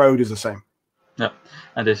road is the same. Yeah,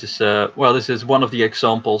 and this is this is one of the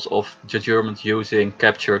examples of the Germans using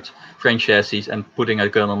captured French chassis and putting a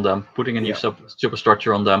gun on them, putting a new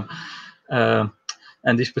superstructure on them.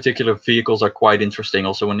 And these particular vehicles are quite interesting.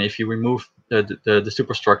 Also, if you remove the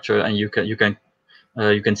superstructure, and you can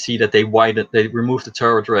see that they remove the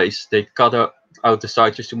turret race, they cut out the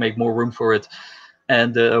side just to make more room for it.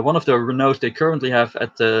 And one of the Renaults they currently have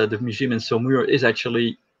at the museum in Saumur is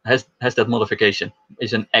actually has that modification.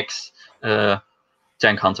 Is an X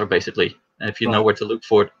tank hunter, basically. And if you know where to look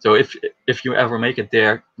for it, so if you ever make it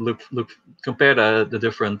there, compare the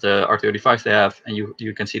different R35s they have, and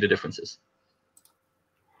you can see the differences.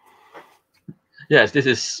 Yes, this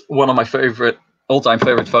is one of my all-time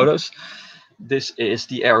favorite photos. This is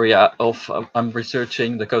the area of I'm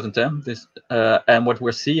researching the Cotentin. And what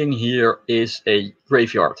we're seeing here is a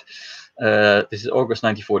graveyard. This is August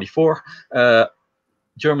 1944.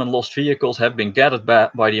 German lost vehicles have been gathered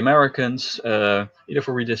by the Americans, either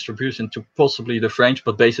for redistribution to possibly the French,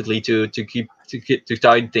 but basically to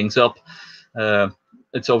tidy things up.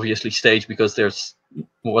 It's obviously staged because there's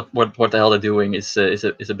what the hell they're doing is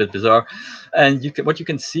a bit bizarre. And what you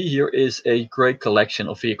can see here is a great collection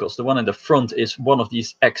of vehicles. The one in the front is one of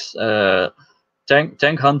these ex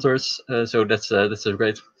tank hunters. So that's a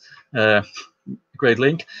great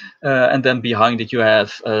link. And then behind it you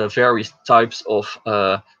have various types of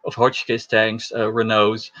Hotchkiss tanks,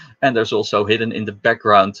 Renaults, and there's also hidden in the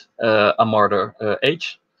background a Marder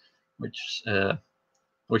H, which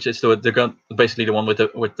is the gun, basically the one with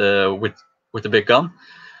the big gun.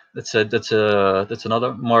 That's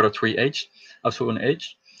another Marder 3H, also an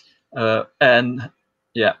H, and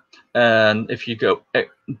if you go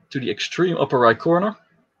to the extreme upper right corner,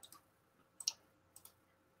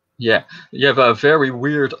 you have a very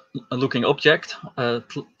weird looking object to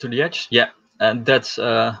the edge, and that's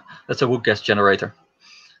a wood gas generator.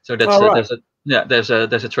 So that's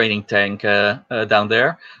there's a training tank down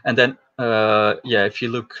there, and then if you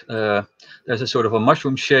look, there's a sort of a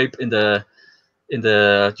mushroom shape in the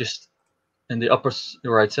upper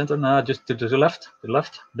right center now, just to the left,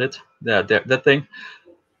 that thing.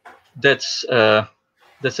 That's a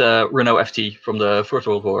Renault FT from the First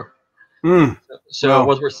World War. So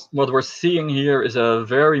what we're seeing here is a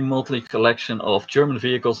very motley collection of German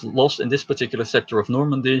vehicles lost in this particular sector of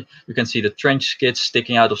Normandy. You can see the trench skids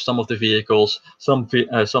sticking out of some of the vehicles. Some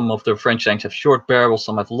of the French tanks have short barrels,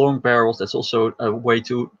 some have long barrels. That's also a way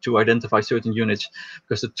to identify certain units,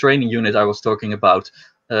 because the training unit I was talking about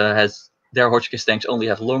has their Hotchkiss tanks only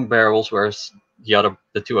have long barrels, whereas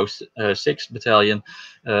the 206 battalion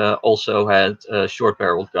also had short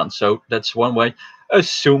barreled guns. So that's one way,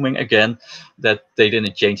 assuming again that they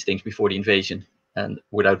didn't change things before the invasion, and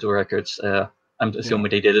without the records, I'm assuming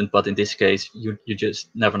they didn't, but in this case you just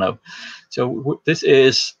never know. So this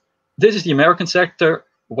is the American sector,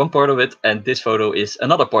 one part of it, and this photo is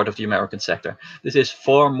another part of the American sector. This is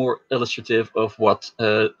far more illustrative of what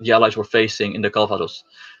the Allies were facing in the Calvados.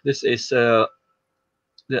 This is the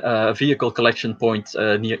vehicle collection point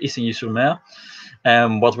near Isigny-sur-Mer,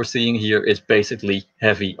 and what we're seeing here is basically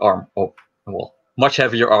heavy armor. Much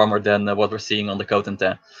heavier armor than what we're seeing on the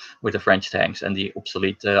Cotentin with the French tanks and the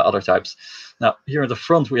obsolete other types. Now, here in the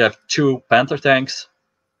front we have 2 Panther tanks.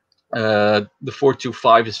 The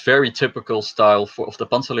 425 is very typical style of the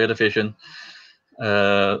Panzerlehr-Division.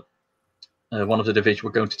 One of the divisions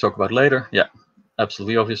we're going to talk about later. Yeah,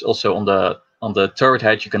 absolutely obvious. Also on the turret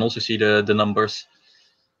head you can also see the numbers.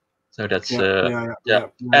 So that's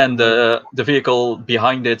and the vehicle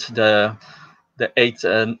behind it, the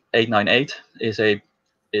 898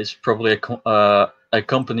 is probably a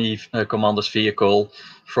company commander's vehicle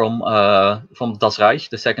from Das Reich,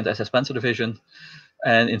 the 2nd SS Panzer Division,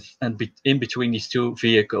 and in between these 2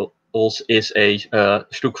 vehicles is a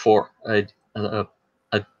Stuck 4, a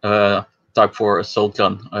Type 4 assault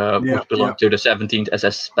gun, which belonged to the 17th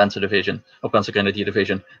SS Panzer Division, or Panzer Grenadier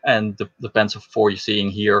Division, and the Panzer 4 you're seeing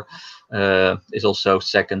here is also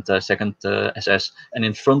 2nd SS, and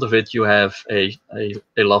in front of it you have a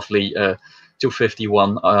lovely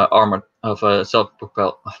 251 armored of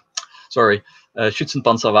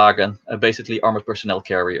Schützenpanzerwagen, basically armored personnel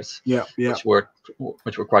carriers. Yeah, yeah.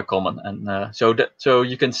 Which were quite common, and so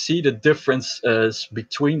you can see the difference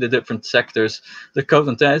between the different sectors. The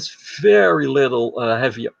Cotentin has very little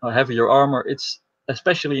heavier armor. It's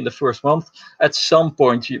especially in the first month. At some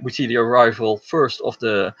point, we see the arrival first of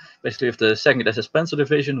the 2nd SS Panzer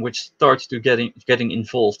Division, which starts to getting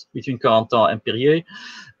involved between Cotentin and Perrier.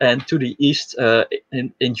 And to the east,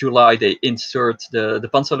 in July, they insert the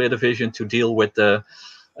Panzer Division to deal with the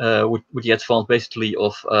advance, basically,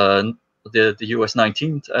 of the US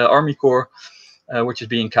 19th Army Corps, which is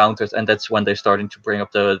being countered, and that's when they're starting to bring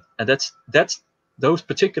up those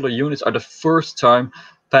particular units are the first time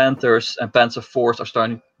Panthers and Panzer IVs are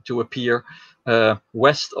starting to appear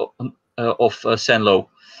west of Saint-Lô,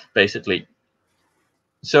 basically.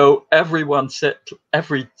 So every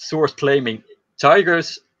source claiming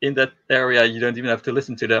Tigers in that area, you don't even have to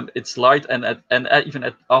listen to them. It's light, and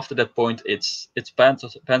even after that point, it's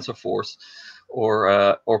Panzer IVs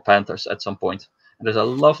or Panthers at some point. And there's a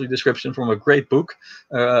lovely description from a great book,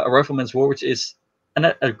 A Rifleman's War, which is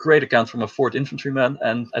a great account from a 4th infantryman.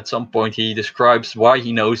 And at some point, he describes why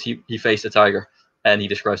he knows he faced a Tiger, and he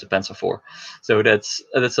describes a Panzer IV. So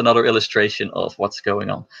that's another illustration of what's going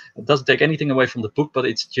on. It doesn't take anything away from the book, but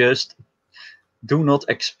it's just, do not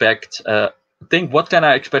expect. Think, what can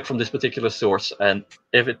I expect from this particular source, and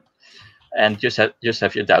just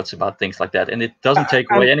have your doubts about things like that, and it doesn't take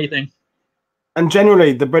away anything. And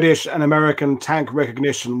generally, the British and American tank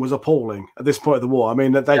recognition was appalling at this point of the war. I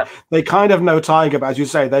mean, that they kind of know Tiger, but as you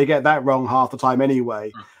say, they get that wrong half the time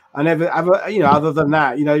anyway. And other than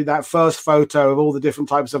that, that first photo of all the different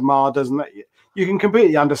types of Marders, and you can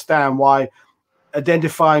completely understand why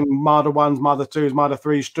identifying Marder 1s, Marder 2s, Marder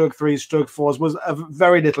 3s, Stug 3s, Stug 4s was of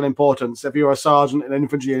very little importance. If you're a sergeant in an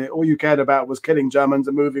infantry unit, all you cared about was killing Germans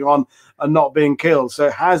and moving on and not being killed. So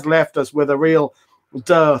it has left us with a real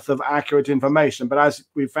dearth of accurate information. But as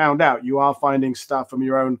we found out, you are finding stuff from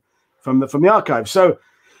your own, from the archive. So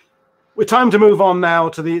we're time to move on now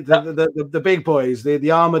to the big boys,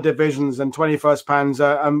 the armored divisions and 21st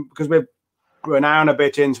Panzer, because we're an hour and a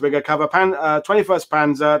bit in, so we're going to cover 21st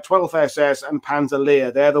Panzer, 12th SS, and Panzer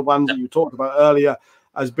Lehr. They're the ones that you talked about earlier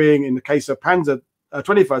as being, in the case of 21st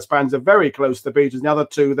Panzer, very close to the beaches. And the other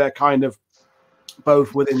two, they're kind of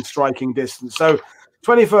both within striking distance. So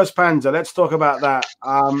 21st Panzer, let's talk about that.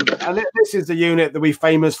 And this is the unit that we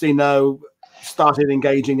famously know started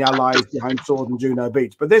engaging the Allies behind Sword and Juno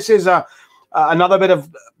Beach. But this is another bit of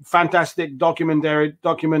fantastic document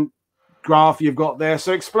graph you've got there.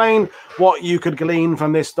 So explain what you could glean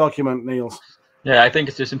from this document, Niels. Yeah, I think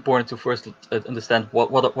it's just important to first understand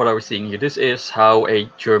what are we seeing here. This is how a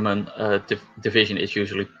German division is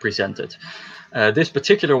usually presented. This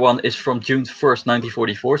particular one is from June 1st,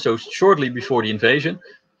 1944, so shortly before the invasion.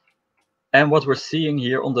 And what we're seeing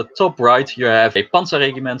here on the top right, you have a Panzer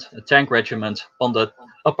regiment, a tank regiment. On the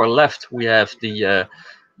upper left, we have the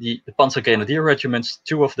Panzer Grenadier regiments,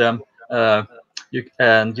 two of them. You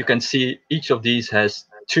can see each of these has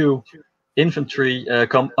two infantry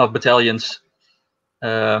battalions.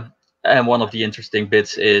 And one of the interesting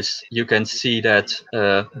bits is you can see that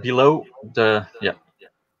below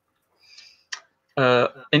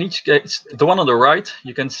in each case, the one on the right,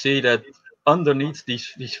 you can see that underneath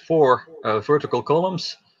these four vertical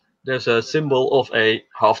columns, there's a symbol of a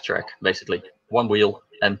half track, basically one wheel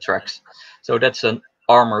and tracks. So that's an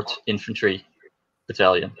armored infantry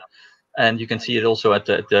battalion. And you can see it also at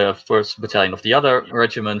the first battalion of the other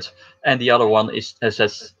regiment, and the other one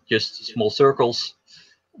has just small circles,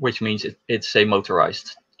 which means it's a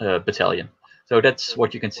motorized battalion. So that's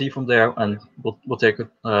what you can see from there, and we'll take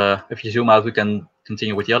if you zoom out, we can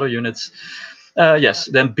continue with the other units. Yes,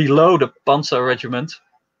 then below the Panzer regiment,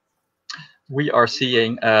 we are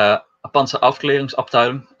seeing a Panzer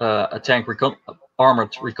Aufklärungsabteilung, a tank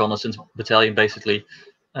armored reconnaissance battalion, basically.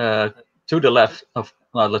 To the left of,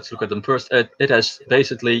 let's look at them first. It has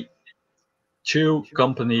basically two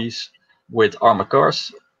companies with armored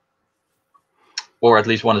cars, or at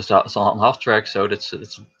least one is on half track, so it's a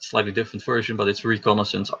slightly different version, but it's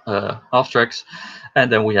reconnaissance half tracks. And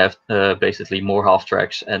then we have basically more half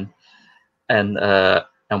tracks and some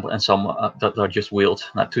that are just wheeled.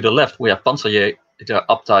 Now, to the left, we have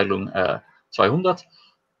Panzerabteilung 200.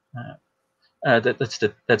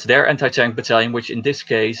 That's their anti-tank battalion, which in this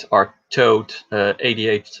case are towed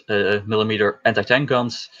 88 millimeter anti-tank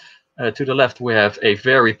guns. To the left, we have a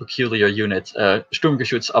very peculiar unit,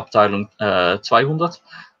 Sturmgeschützabteilung 200,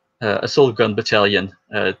 assault gun battalion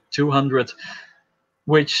 200,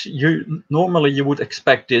 which normally you would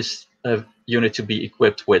expect this unit to be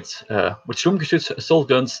equipped with Sturmgeschütz assault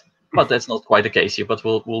guns. but that's not quite the case here. But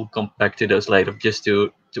we'll come back to those later. Just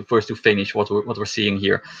to first to finish what we're seeing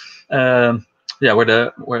here. Yeah, where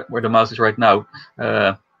the mouse is right now.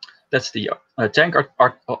 That's the tank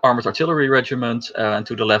armored artillery regiment, and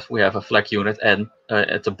to the left we have a flak unit, and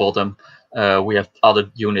at the bottom we have other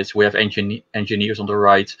units. We have engineers on the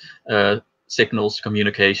right, signals,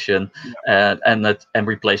 communication, and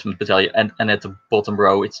replacement battalion, and at the bottom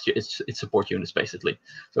row it's support units basically.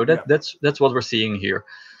 So that's what we're seeing here.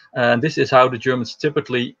 And this is how the Germans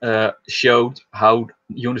typically showed how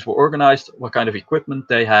units were organized, what kind of equipment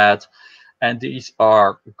they had, and these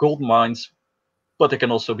are gold mines. But they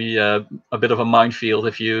can also be a bit of a minefield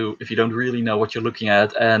if you don't really know what you're looking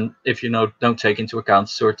at, and if you don't take into account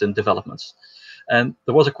certain developments. And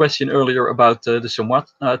there was a question earlier about the Somme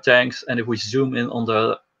tanks, and if we zoom in on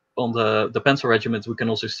the Panzer regiment, we can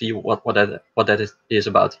also see what that is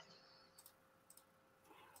about.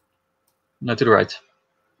 No, to the right.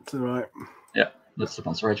 To the right. Yeah, that's the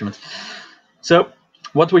Panzer regiment. So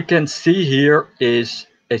what we can see here is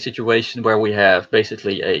a situation where we have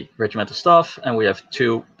basically a regimental staff and we have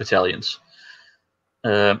 2 battalions.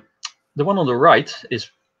 The one on the right is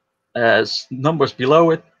as numbers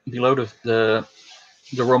below it, below the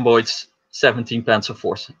rhomboids, 17 Panzer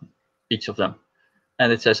force, each of them,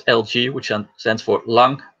 and it says LG, which stands for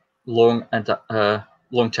long and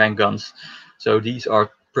long tank guns. So these are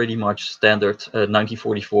pretty much standard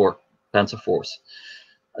 1944 Panzer force.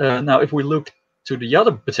 Now, if we look to the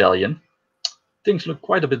other battalion, things look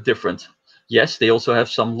quite a bit different. Yes, they also have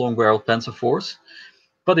some long-barreled Panzer force,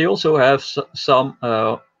 but they also have some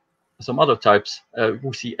other types.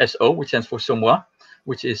 We see SO, which stands for Somme,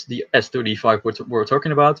 which is the S-35 we're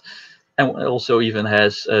talking about, and also even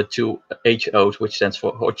has 2 HOs, which stands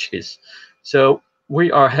for Hotchkiss. So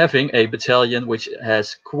we are having a battalion which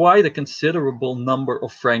has quite a considerable number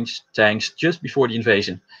of French tanks just before the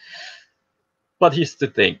invasion. But here's the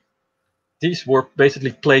thing. These were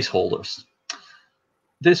basically placeholders.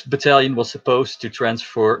 This battalion was supposed to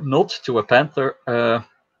transfer not to a Panzer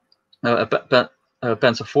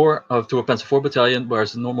Panzer IV to a Panzer IV battalion,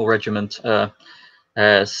 whereas the normal regiment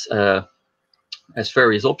has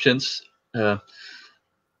various options.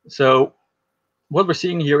 So what we're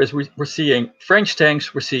seeing here is we're seeing French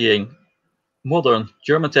tanks, we're seeing modern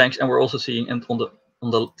German tanks, and we're also seeing, and on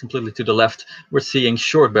the completely to the left, we're seeing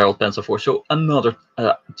short-barreled Panzer IV, so another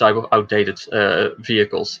type of outdated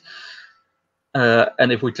vehicles.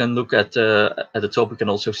 And if we can look at the top, we can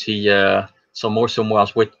also see some more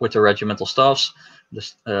Sommois with the regimental staffs,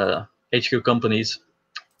 the HQ companies.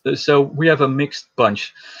 So we have a mixed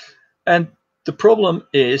bunch. And the problem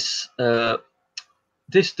is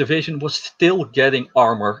this division was still getting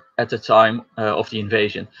armor at the time of the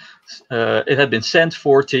invasion. It had been sent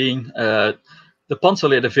 14. The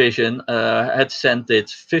Panzerlehr-Division had sent it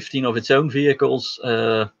 15 of its own vehicles.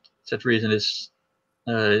 That reason is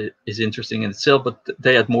interesting in itself, but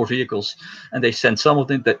they had more vehicles, and they sent some of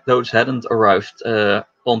them that those hadn't arrived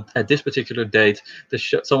at this particular date.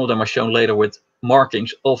 Some of them are shown later with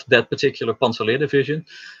markings of that particular Panzerlehr-Division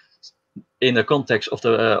in the context of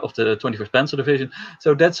the 21st Panzer Division.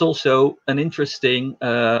 So that's also an interesting.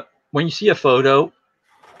 When you see a photo,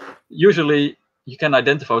 usually you can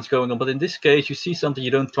identify what's going on, but in this case you see something you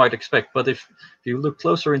don't quite expect. But if you look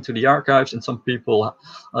closer into the archives, and some people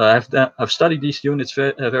have studied these units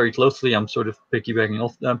very closely, I'm sort of piggybacking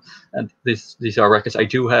off them, and these are records I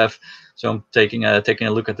do have, so I'm taking a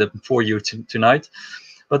look at them for you tonight.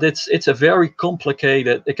 But it's a very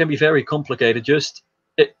complicated. It can be very complicated. Just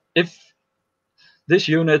if this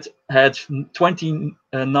unit had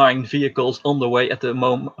 29 vehicles on the way at the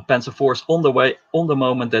moment, Panzer force on the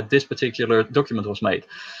moment that this particular document was made.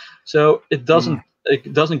 So it doesn't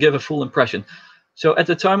give a full impression. So at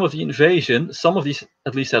the time of the invasion, some of these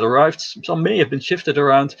at least had arrived. Some may have been shifted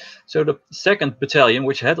around. So the 2nd battalion,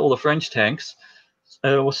 which had all the French tanks,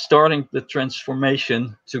 was starting the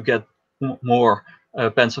transformation to get more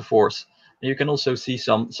Panzer force. And you can also see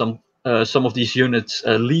some of these units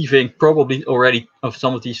leaving, probably already, of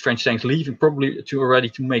some of these French tanks leaving, probably to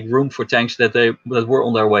make room for tanks that were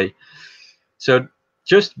on their way. So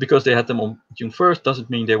just because they had them on June 1st doesn't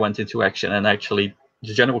mean they went into action. And actually,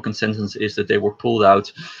 the general consensus is that they were pulled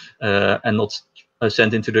out and not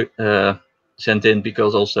sent in,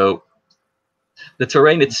 because also the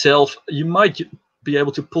terrain itself, you might be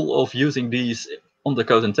able to pull off using these on the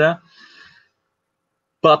Cotentin.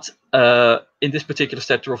 But in this particular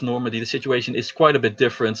sector of Normandy, the situation is quite a bit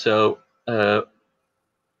different. So,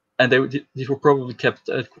 and these were probably kept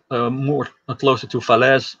more closer to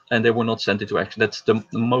Falaise, and they were not sent into action. That's the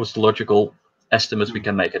most logical estimates we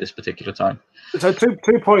can make at this particular time. So two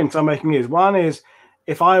points I'm making is, one is,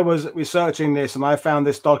 if I was researching this and I found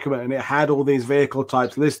this document and it had all these vehicle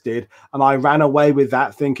types listed, and I ran away with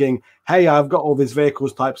that thinking, hey, I've got all these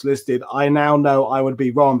vehicles types listed, I now know I would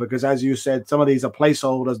be wrong, because as you said, some of these are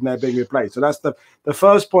placeholders and they're being replaced. So that's the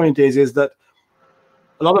first point, is that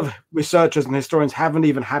a lot of researchers and historians haven't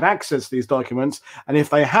even had access to these documents. And if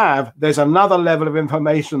they have, there's another level of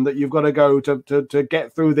information that you've got to go to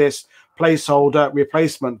get through this placeholder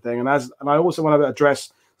replacement thing. And I also want to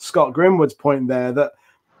address Scott Grimwood's point there, that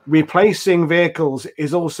replacing vehicles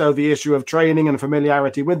is also the issue of training and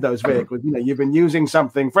familiarity with those vehicles. You know, you've been using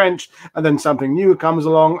something French and then something new comes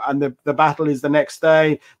along and the battle is the next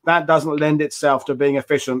day. That doesn't lend itself to being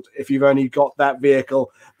efficient if you've only got that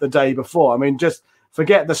vehicle the day before. I mean, just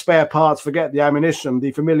forget the spare parts, forget the ammunition.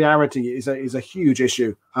 The familiarity is a huge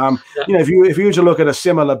issue. You know, if you were to look at a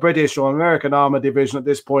similar British or American armor division at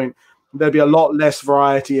this point, there'd be a lot less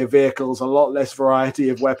variety of vehicles, a lot less variety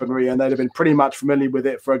of weaponry, and they'd have been pretty much familiar with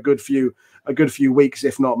it for a good few weeks,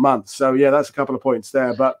 if not months. So yeah, that's a couple of points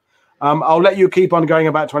there. But I'll let you keep on going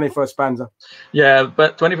about 21st Panzer. Yeah,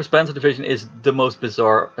 but 21st Panzer Division is the most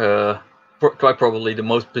bizarre, quite probably the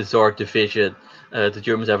most bizarre division the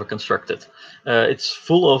Germans ever constructed. It's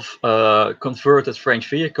full of converted French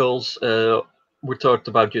vehicles. We talked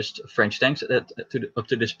about just French tanks up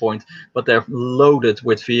to this point, but they're loaded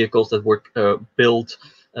with vehicles that were built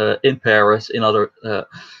in Paris, in other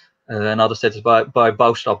cities by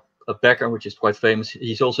Baustab Becker, which is quite famous.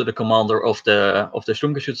 He's also the commander of the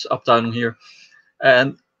Sturmgeschützabteilung here,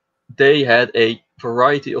 and they had a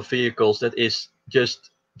variety of vehicles that is just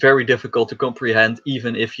very difficult to comprehend,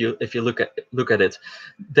 even if you look at it.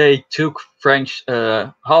 They took French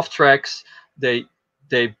half tracks.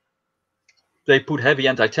 They put heavy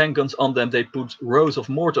anti-tank guns on them. They put rows of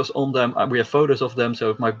mortars on them. We have photos of them,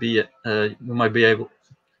 so it might be a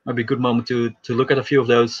good moment to look at a few of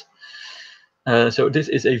those. So this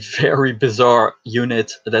is a very bizarre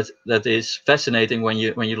unit that is fascinating when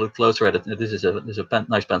you look closer at it. This is a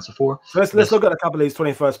nice Panzer IV. So let's look at a couple of these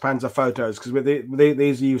 21st Panzer photos, because with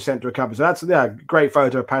these you sent to a couple. So that's great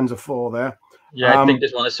photo of Panzer IV there. Yeah, I think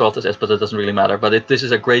this one is Saltus S, but it doesn't really matter. But this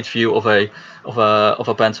is a great view of a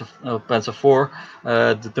Panzer IV,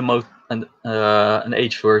 the most an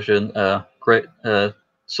H version, great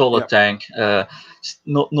solid tank,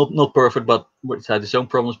 not perfect, but it had its own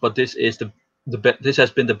problems. But this is this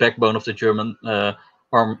has been the backbone of the German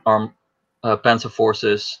Panzer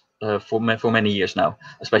forces for many years now,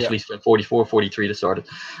 especially from 44, 43 that started.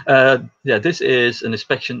 This is an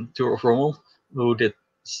inspection tour of Rommel, who did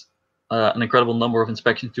an incredible number of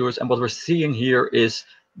inspection tours, and what we're seeing here is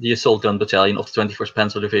the assault gun battalion of the 21st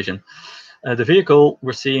Panzer Division. The vehicle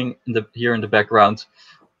we're seeing here in the background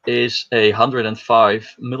is a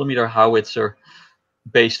 105mm howitzer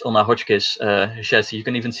based on a Hotchkiss chassis. You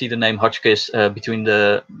can even see the name Hotchkiss between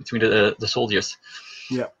the soldiers.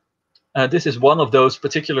 Yeah. This is one of those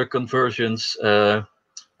particular conversions,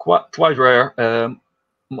 quite rare.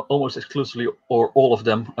 Almost exclusively, or all of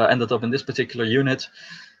them, ended up in this particular unit.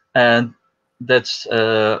 And that's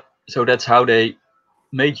how they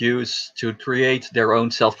made use to create their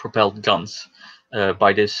own self-propelled guns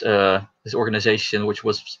by this organization, which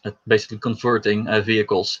was basically converting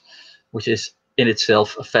vehicles, which is in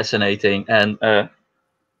itself fascinating. And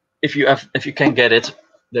if you can get it,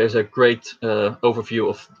 there's a great overview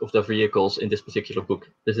of the vehicles in this particular book.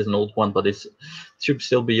 This is an old one, but it should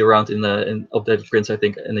still be around in updated prints, I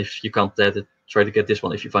think. And if you can't get it, try to get this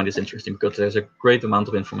one if you find this interesting, because there's a great amount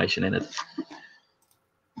of information in it.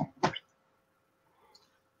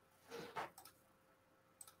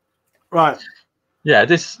 Right. Yeah,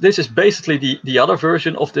 this is basically the other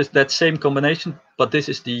version of that same combination, but this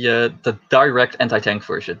is the direct anti-tank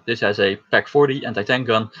version. This has a Pak 40 anti-tank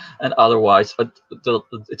gun, and otherwise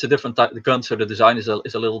it's a different type of gun, so the design is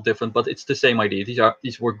a little different, but it's the same idea.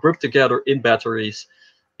 These were grouped together in batteries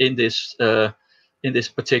in this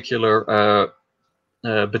particular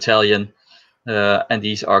battalion, and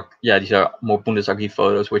these are more Bundesarchiv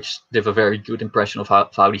photos, which give a very good impression of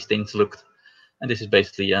how these things looked. And this is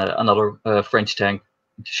basically another French tank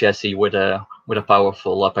chassis with a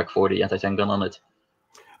powerful Pak 40 anti-tank gun on it.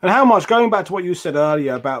 And how much, going back to what you said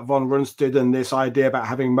earlier about von Rundstedt and this idea about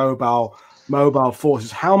having mobile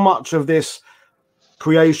forces, how much of this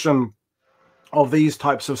creation of these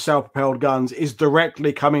types of self-propelled guns is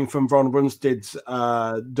directly coming from von Rundstedt's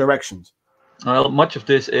directions? Well, much of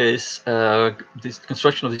this is this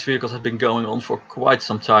construction of these vehicles has been going on for quite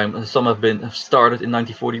some time, and some have started in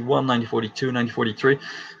 1941, 1942, 1943.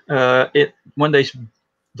 When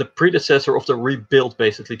the predecessor of the rebuilt,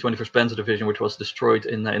 basically 21st Panzer Division, which was destroyed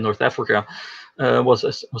in North Africa, was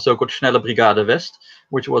a so-called Schnelle Brigade West,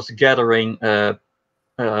 which was gathering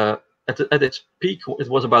at its peak, it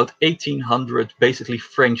was about 1,800 basically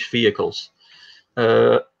French vehicles.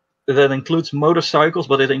 That includes motorcycles,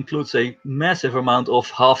 but it includes a massive amount of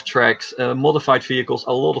half-tracks, modified vehicles,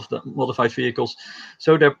 a lot of the modified vehicles.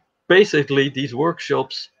 So they're basically, these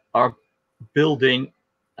workshops are building,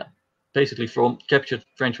 basically from captured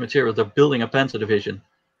French material, they're building a Panzer division.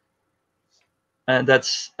 And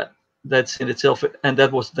that's in itself, and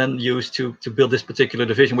that was then used to build this particular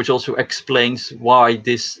division, which also explains why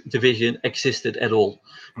this division existed at all,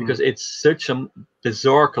 because it's such a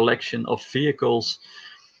bizarre collection of vehicles.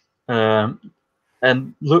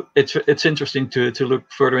 And look, it's interesting to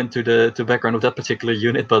look further into the background of that particular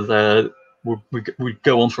unit, but we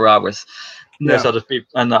go on for hours. Yeah. There's other people,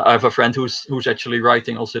 and I have a friend who's actually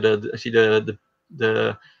writing also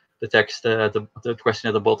the text, the question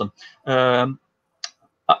at the bottom.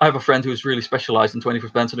 I have a friend who's really specialized in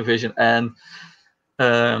 21st Panzer Division, and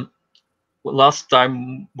last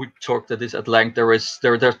time we talked at this at length, there's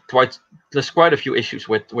quite a few issues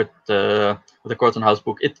with the Cotentin House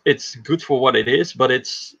book. It's good for what it is, but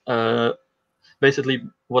it's basically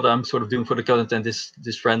what I'm sort of doing for the Cotentin.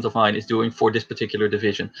 This friend of mine is doing for this particular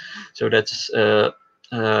division. So that's a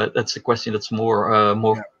question that's more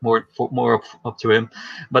up to him.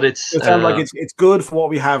 But it sounds like it's good for what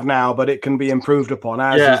we have now, but it can be improved upon,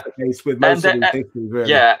 as is the case with most of these issues, really.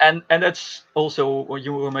 Yeah, and that's also what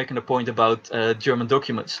you were making a point about German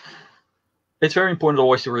documents. It's very important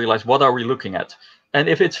always to realize, what are we looking at? And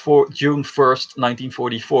if it's for June 1st,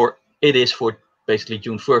 1944, it is for basically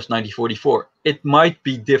June 1st, 1944. It might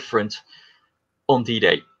be different on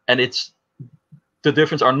D-Day, and the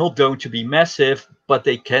difference are not going to be massive, but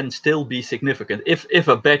they can still be significant. If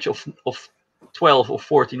a batch of 12 or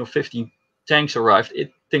 14 or 15 tanks arrived,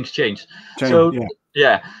 things change. So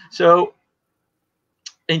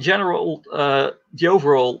in general, the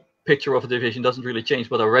overall picture of a division doesn't really change,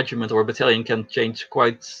 but a regiment or a battalion can change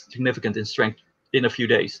quite significant in strength in a few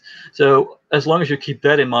days. So as long as you keep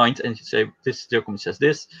that in mind and you say, this document says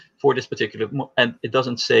this for this particular, and it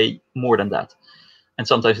doesn't say more than that. And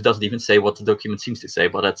sometimes it doesn't even say what the document seems to say,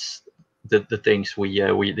 but that's the things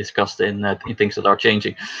we discussed in things that are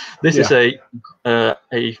changing. This is a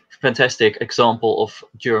fantastic example of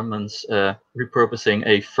Germans repurposing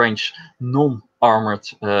a French non-armored.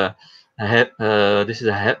 This is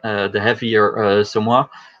the heavier Samoa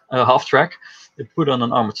half track. They put on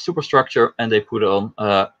an armored superstructure, and they put on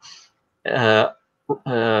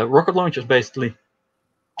rocket launchers, basically.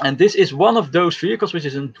 And this is one of those vehicles which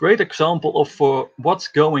is a great example of what's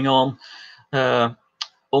going on an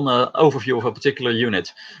overview of a particular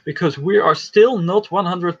unit, because we are still not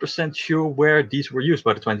 100% sure where these were used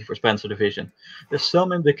by the 21st Panzer Division. There's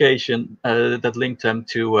some indication that linked them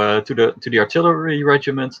to the artillery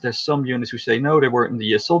regiment. There's some units who say no, they were in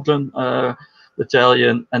the Sodden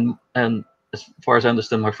battalion, and as far as I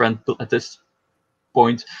understand, my friend at this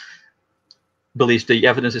point believes the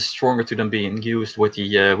evidence is stronger to them being used with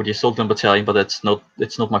the Sultan battalion, but it's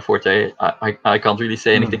not my forte. I can't really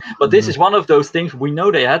say anything. But this is one of those things, we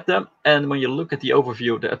know they had them, and when you look at the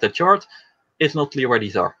overview at the chart, it's not clear where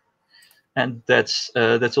these are. And that's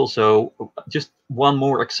also just one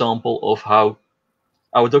more example of how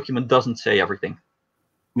our document doesn't say everything.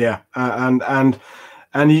 Yeah,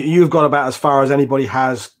 and you've got about as far as anybody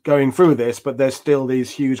has going through this, but there's still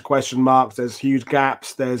these huge question marks. There's huge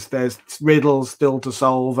gaps. There's riddles still to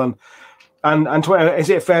solve. And is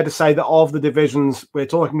it fair to say that of the divisions we're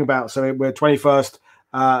talking about, so we're 21st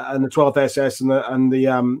and the 12th SS and the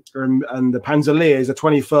Panzer Lehr, the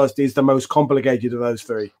 21st is the most complicated of those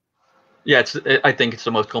three? Yeah, I think it's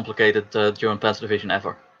the most complicated German Panzer Division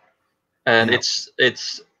ever, and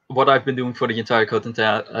it's what I've been doing for the entire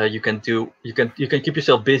Cotentin. You can keep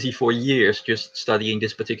yourself busy for years just studying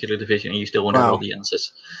this particular division, and you still won't have all the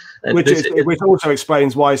answers. Which also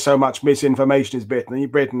explains why so much misinformation is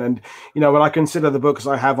Britain. And when I consider the books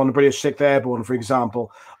I have on the British 6th Airborne, for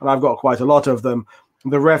example, and I've got quite a lot of them,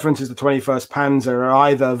 the references to 21st Panzer are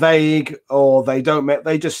either vague or they don't.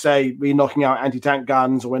 They just say we're knocking out anti-tank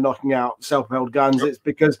guns or we're knocking out self-propelled guns. It's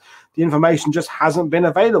because the information just hasn't been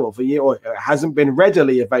available for you, or it hasn't been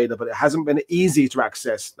readily available. It hasn't been easy to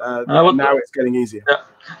access. Now it's getting easier.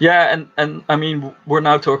 Yeah, and I mean, we're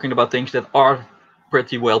now talking about things that are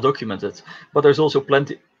pretty well documented, but there's also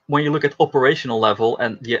plenty. When you look at operational level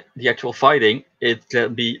and the actual fighting, it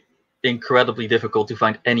can be incredibly difficult to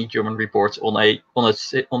find any German reports on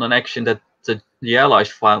an action that the Allies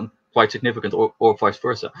found quite significant, or vice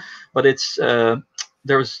versa. But it's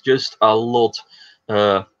there's just a lot.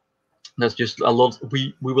 There's just a lot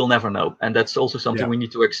we will never know, and that's also something we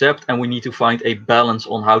need to accept, and we need to find a balance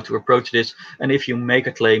on how to approach this. And if you make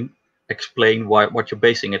a claim, explain what you're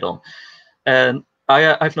basing it on. And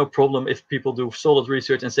I have no problem if people do solid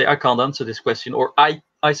research and say, I can't answer this question, or I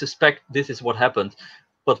suspect this is what happened,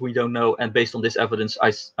 but we don't know, and based on this evidence,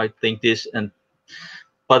 I think this.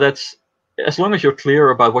 But that's, as long as you're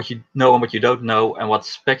clear about what you know and what you don't know, and what's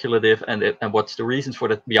speculative and what's the reasons for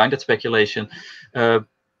that behind that speculation.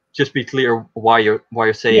 Just be clear why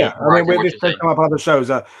you're saying. Yeah, I mean, this does come up other shows.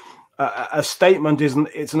 A statement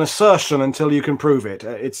it's an assertion until you can prove it.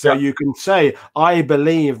 It's you can say, I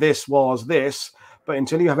believe this was this, but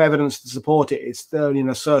until you have evidence to support it, it's still an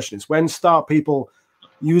assertion. It's when people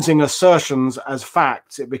using assertions as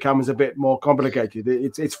facts, it becomes a bit more complicated.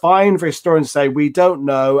 It's fine for historians to say we don't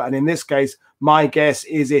know, and in this case, my guess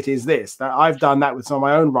is it is this. That I've done that with some of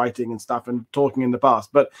my own writing and stuff and talking in the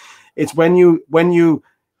past. But it's when you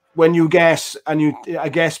guess and a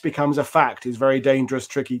guess becomes a fact is very dangerous,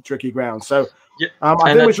 tricky ground. So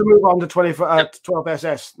I think we should move on to 12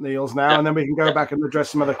 SS, Niels, now, and then we can go back and address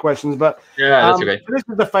some other questions. But that's okay. This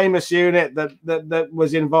is the famous unit that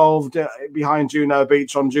was involved behind Juno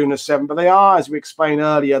Beach on June 7th. But they are, as we explained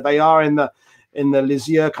earlier, they are in the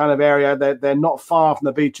Lisieux kind of area. They're not far from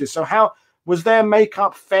the beaches. So how was their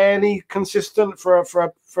makeup fairly consistent for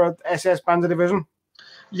SS Panzer Division?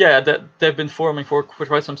 Yeah, they've been forming for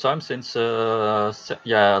quite some time, since a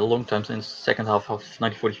long time, since second half of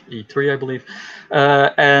 1943, I believe.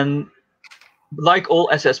 And like all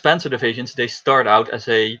SS Panzer divisions, they start out as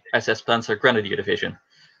a SS Panzer Grenadier division.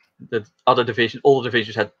 The other division, all the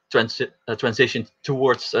divisions had transitioned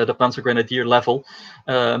towards the Panzer Grenadier level,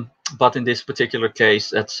 but in this particular case,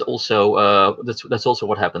 that's also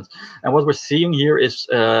what happened. And what we're seeing here is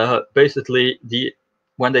basically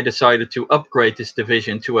when they decided to upgrade this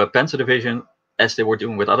division to a Panzer division, as they were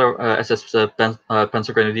doing with other SS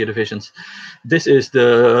Panzer Grenadier divisions. This is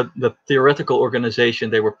the theoretical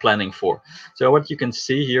organization they were planning for. So what you can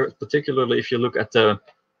see here, particularly if you look at the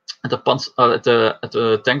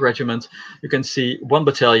tank regiment, you can see one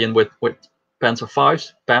battalion with Panzer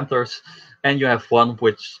 5s, Panthers, and you have one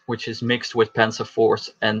which is mixed with Panzer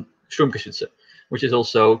 4s and Sturmgeschütze, which is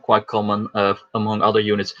also quite common among other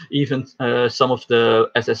units. Even some of the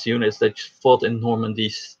SS units that fought in Normandy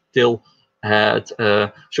still had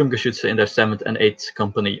Sturmgeschütze in their 7th and 8th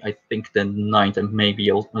company. I think the 9th and maybe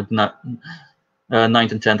 9th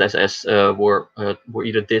and 10th SS were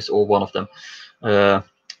either this or one of them.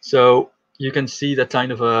 So you can see that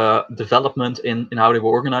kind of a development in how they were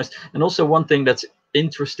organized. And also one thing that's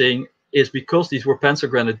interesting is because these were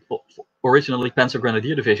originally Panzer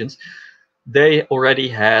Grenadier divisions, they already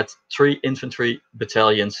had 3 infantry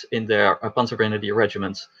battalions in their Panzer Grenadier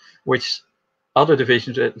regiments, which other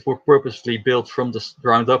divisions that were purposely built from the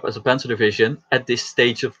ground up as a Panzer division at this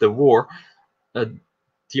stage of the war, the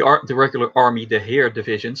regular army, the Heer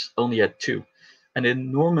divisions, only had 2. And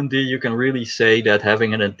in Normandy, you can really say that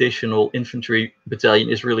having an additional infantry battalion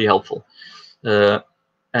is really helpful.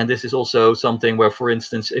 And this is also something where, for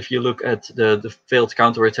instance, if you look at the failed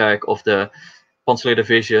counterattack of the Panzer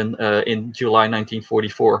Division in July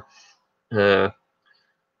 1944 in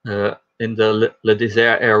the Le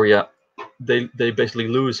Désert area, they basically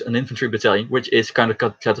lose an infantry battalion, which is kind of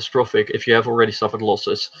catastrophic if you have already suffered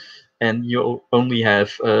losses and you only have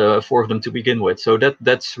 4 of them to begin with. So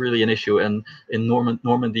that's really an issue. And in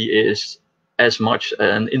Normandy is as much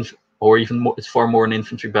or even more, it's far more an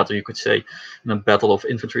infantry battle, you could say, a battle of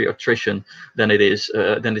infantry attrition than it is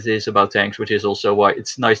about tanks, which is also why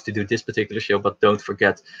it's nice to do this particular show. But don't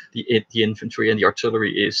forget the infantry and the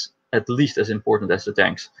artillery is at least as important as the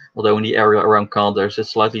tanks. Although in the area around Caen, there's a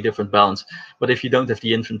slightly different balance. But if you don't have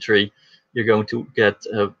the infantry, you're going to get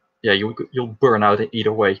you'll burn out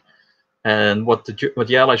either way. And what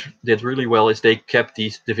the Allies did really well is they kept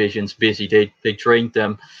these divisions busy. They trained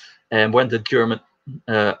them, and when the German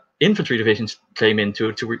infantry divisions came in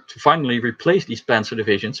to finally replace these Panzer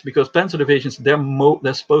divisions, because Panzer divisions,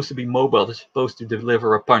 they're supposed to be mobile, they're supposed to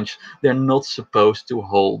deliver a punch, they're not supposed to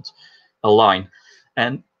hold a line.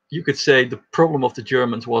 And you could say the problem of the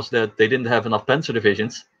Germans was that they didn't have enough Panzer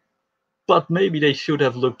divisions, but maybe they should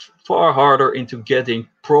have looked far harder into getting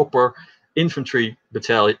proper infantry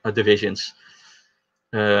divisions,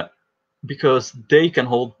 because they can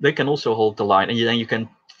also hold the line, and then you can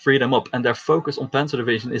free them up. And their focus on Panzer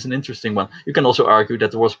division is an interesting one. You can also argue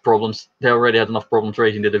that there was problems, they already had enough problems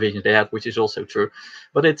raising the divisions they had, which is also true.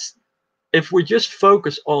 But if we just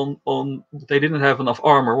focus on they didn't have enough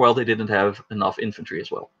armor, well, they didn't have enough infantry as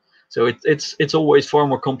well. So it's always far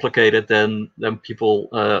more complicated than people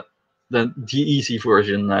than the easy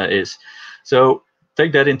version is. So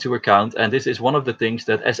take that into account, and this is one of the things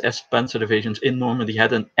that SS Panzer divisions in Normandy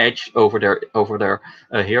had an edge over their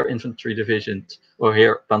here infantry divisions or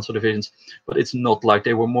here Panzer divisions, but it's not like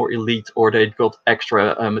they were more elite or they got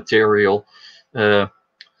extra material.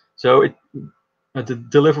 So the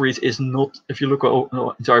deliveries is not, if you look at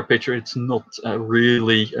the entire picture, it's not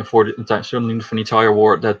really for the entire, certainly for the entire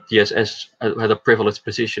war, that the SS had a privileged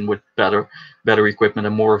position with better equipment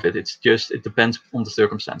and more of it. It's just, it depends on the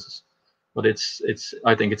circumstances. But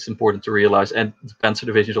I think it's important to realize, and the Panzer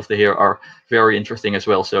divisions of the here are very interesting as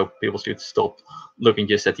well. So people should stop looking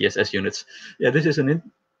just at the SS units. Yeah, this is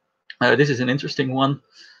an interesting one.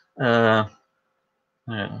 Let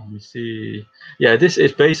me see. Yeah, this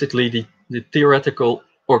is basically the theoretical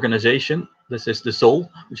organization. This is the Zoll,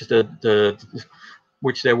 which is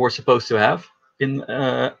which they were supposed to have in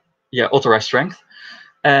authorized strength.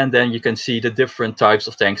 And then you can see the different types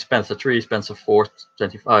of tanks: Panzer 3s, Panzer 4s,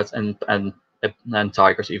 25s, and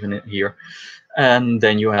Tigers even here. And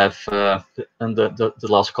then you have the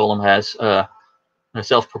last column has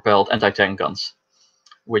self-propelled anti-tank guns,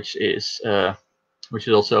 which is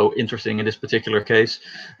also interesting in this particular case.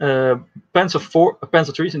 Panzer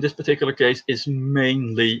 3s in this particular case is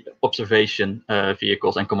mainly observation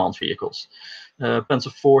vehicles and command vehicles.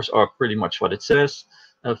 Panzer 4s are pretty much what it says.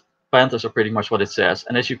 Panthers are pretty much what it says.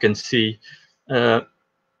 And as you can see, Panzer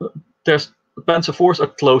 4s are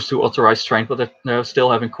close to authorized strength, but they're still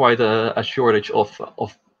having quite a shortage of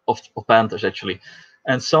Panthers actually.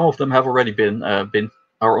 And some of them have already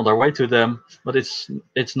are on their way to them, but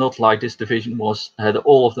it's not like this division had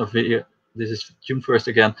all of the this is June 1st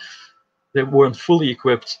again. They weren't fully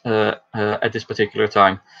equipped at this particular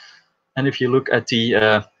time. And if you look at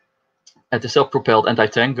the self-propelled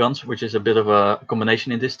anti-tank guns, which is a bit of a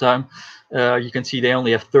combination in this time, you can see they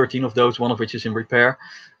only have 13 of those, one of which is in repair,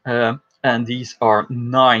 and these are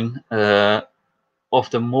 9 of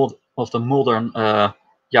the modern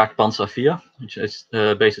Jagdpanzer IV, which is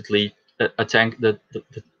basically a tank that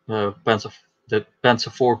the Panzer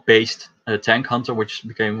IV based tank hunter, which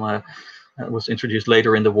became was introduced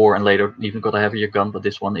later in the war and later even got a heavier gun, but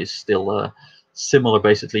this one is still similar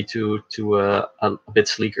basically to a bit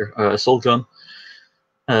sleeker assault gun.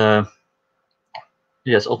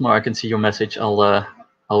 Yes, Otmar, I can see your message. I'll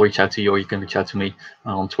reach out to you, or you can reach out to me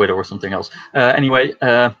on Twitter or something else. Anyway.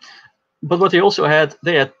 But what they also had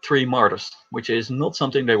 3 Martyrs, which is not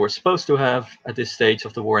something they were supposed to have at this stage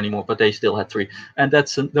of the war anymore, but they still had 3. And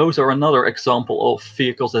those are another example of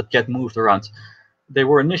vehicles that get moved around. They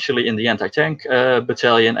were initially in the anti-tank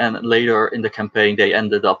battalion, and later in the campaign they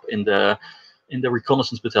ended up in the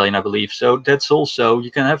reconnaissance battalion, I believe. So that's also,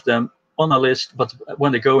 you can have them on a list, but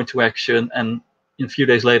when they go into action and a few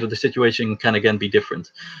days later, the situation can again be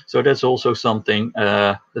different. So that's also something,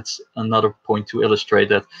 that's another point to illustrate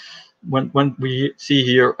that when we see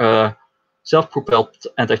here self-propelled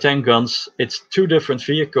anti-tank guns, it's 2 different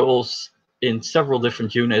vehicles in several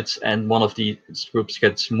different units, and one of these groups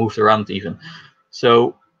gets moved around even.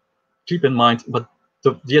 So keep in mind, but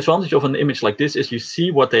the advantage of an image like this is you see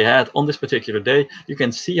what they had on this particular day. You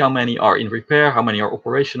can see how many are in repair, how many are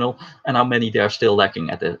operational, and how many they are still lacking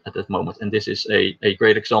at that moment. And this is a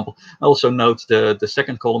great example. Also note the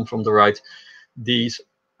second column from the right. These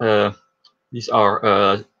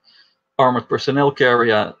are armored personnel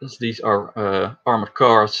carriers. These are armored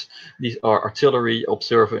cars. These are artillery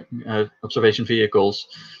observation vehicles.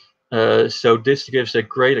 So this gives a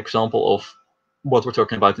great example of what we're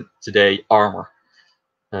talking about today, armor,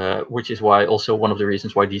 which is why also one of the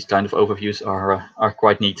reasons why these kind of overviews are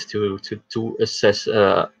quite neat to assess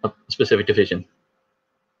a specific division.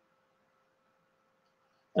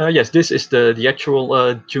 Yes, this is the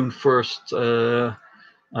actual June 1st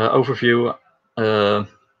overview.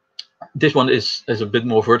 This one is a bit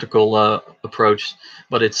more vertical approach,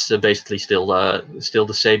 but it's basically still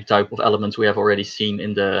the same type of elements we have already seen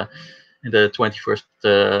in the 21st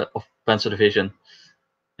of Panzer Division.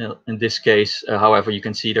 In this case, however, you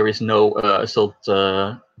can see there is no assault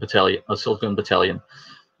gun battalion.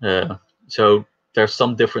 So there's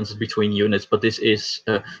some differences between units, but this is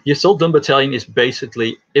the assault gun battalion is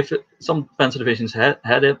basically, some Panzer divisions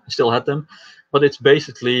still had them, but it's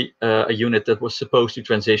basically a unit that was supposed to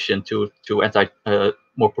transition to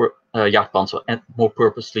Jagdpanzer and more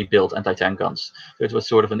purposely built anti-tank guns. So it was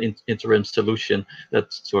sort of an interim solution that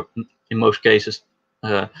in most cases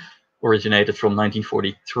originated from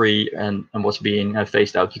 1943 and was being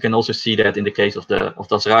phased out. You can also see that in the case of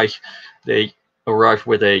Das Reich, they arrived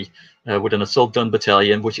with an assault gun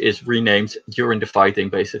battalion, which is renamed during the fighting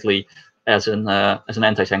basically as an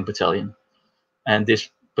anti-tank battalion. And this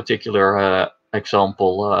particular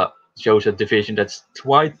example shows a division that's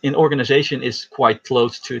quite in organization is quite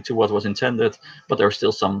close to what was intended, but there are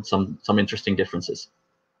still some interesting differences.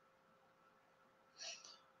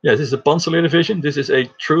 Yeah, this is the Panzerdivision. This is a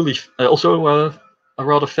truly also a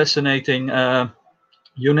rather fascinating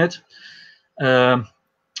unit.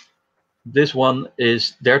 This one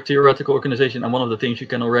is their theoretical organization, and one of the things you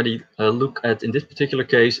can already look at in this particular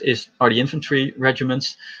case are the infantry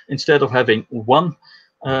regiments. Instead of having one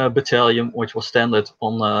battalion, which was standard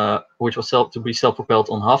on, which was to be self-propelled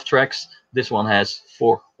on half tracks, this one has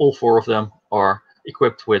four. All four of them are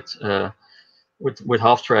equipped with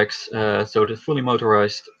half tracks, so they're fully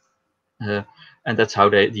motorized. And that's how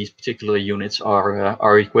these particular units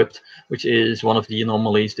are equipped, which is one of the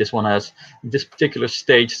anomalies. This one has this particular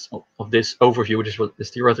stage of this overview, this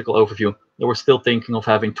theoretical overview. They were still thinking of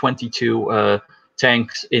having 22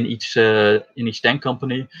 tanks in each tank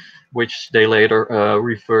company, which they later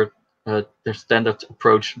referred. Their standard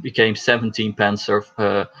approach became 17 Panzers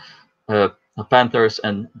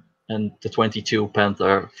and the 22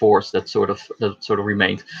 Panther force that sort of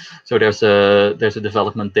remained. So there's a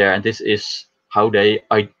development there, and this is how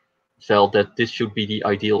I felt that this should be the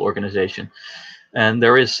ideal organization. And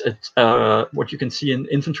there is what you can see in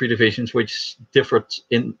infantry divisions, which differed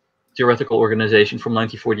in theoretical organization from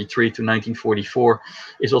 1943 to 1944,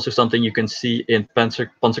 is also something you can see in Panzer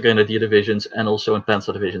Grenadier divisions and also in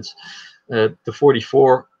Panzer divisions. The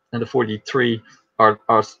 44 and the 43 are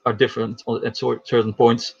different at certain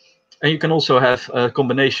points. And you can also have a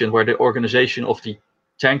combination where the organization of the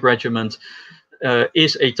tank regiment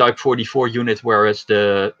is a Type 44 unit, whereas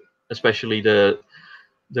especially the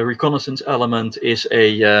reconnaissance element is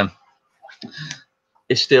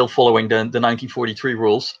still following the 1943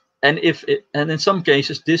 rules. And in some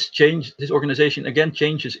cases this organization again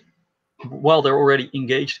changes while they're already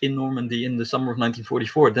engaged in Normandy in the summer of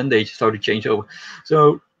 1944. Then they start to change over.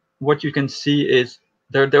 So what you can see is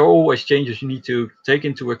there are always changes you need to take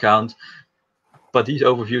into account, but these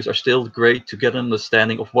overviews are still great to get an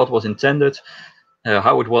understanding of what was intended,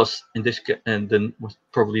 how it was in this, and then was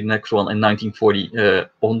probably the next one in 1940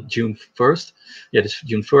 on June 1st. Yeah, this is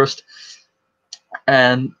June 1st,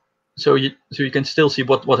 and so you can still see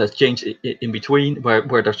what has changed in between,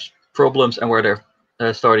 where there's problems and where they're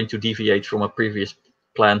starting to deviate from a previous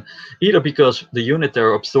plan, either because the unit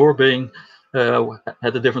they're absorbing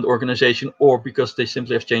had a different organization, or because they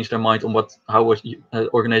simply have changed their mind on how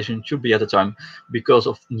organization should be at the time, because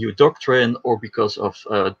of new doctrine or because of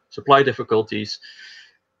supply difficulties.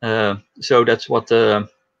 So that's what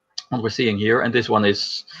we're seeing here. And this one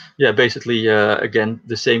is basically again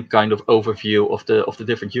the same kind of overview of the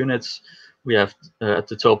different units. We have at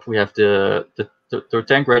the top we have the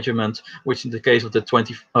tank regiment, which in the case of the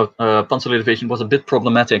 20 Panzer Division was a bit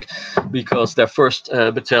problematic because their first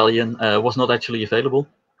battalion was not actually available.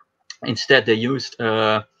 Instead, they used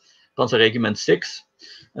Panzer Regiment 6,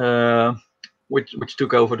 which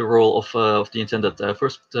took over the role of the intended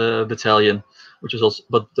first battalion, which was also,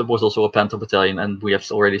 but there was also a Panther battalion, and we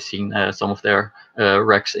have already seen some of their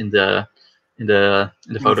wrecks in the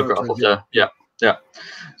photograph of the yeah.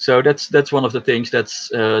 So that's one of the things that's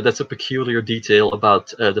a peculiar detail about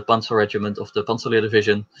the Panzer Regiment of the Panzer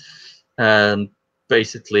Division, and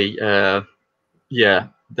basically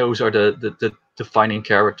those are the defining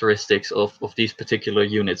characteristics of these particular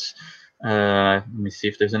units. Let me see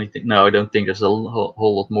if there's anything. No, I don't think there's a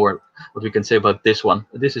whole lot more what we can say about this one.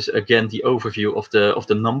 This is again the overview of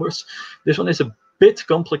the numbers. This one is a bit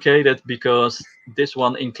complicated because this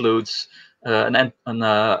one includes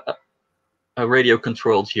a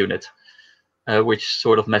radio-controlled unit, which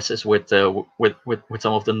sort of messes with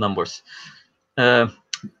some of the numbers.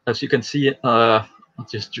 As you can see, I'll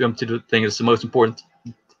just jump to the thing that's the most important.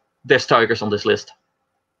 There's Tigers on this list.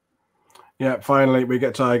 Yeah, finally we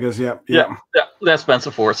get Tigers. Yeah. There's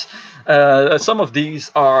Panzer Force. Some of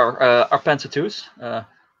these are Panzer IIs,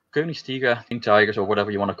 Königstiger, King Tigers, or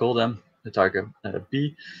whatever you want to call them. The Tiger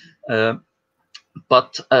B,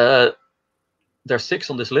 but there's 6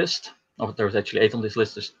 on this list. Oh, there's actually 8 on this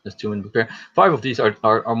list. There's 2 in repair. 5 of these are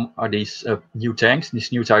these new tanks,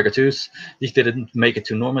 these new Tiger IIs. These didn't make it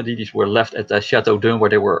to Normandy. These were left at Chateau d'Un,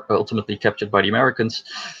 where they were ultimately captured by the Americans.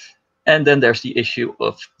 And then there's the issue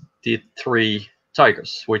of the 3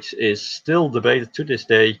 Tigers, which is still debated to this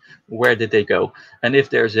day. Where did they go? And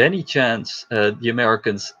if there's any chance the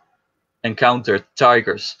Americans encountered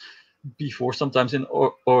Tigers before, sometimes in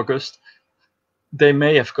August, they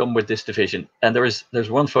may have come with this division. And there's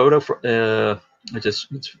one photo which is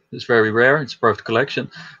very rare. It's part of the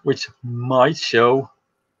collection, which might show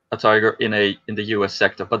a Tiger in the U.S.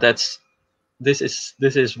 sector. But this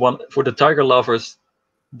is one for the Tiger lovers.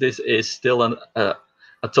 This is still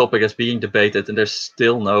a topic that's being debated, and there's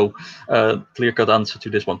still no clear-cut answer to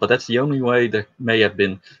this one. But that's the only way there may have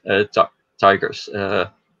been Tigers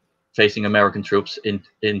facing American troops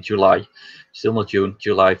in July, still not June,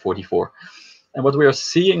 July 44. And what we are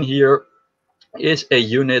seeing here is a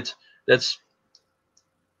unit that's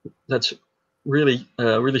really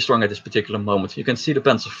really strong at this particular moment. You can see the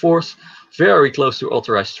Panzer Force very close to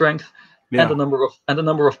authorized strength, and the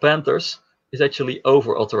number of Panthers is actually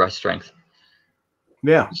over authorized strength.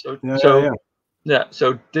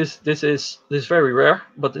 So this is very rare,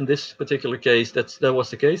 but in this particular case, that was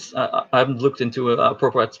the case. I haven't looked into a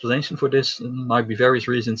proper explanation for this. There might be various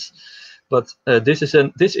reasons, but this is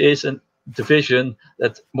a division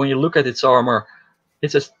that, when you look at its armor,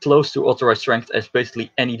 it's as close to authorized strength as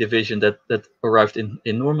basically any division that arrived in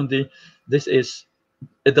Normandy.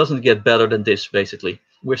 It doesn't get better than this. Basically,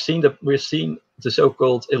 we're seeing the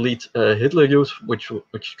so-called elite Hitler Youth, which you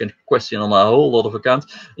can question on a whole lot of accounts.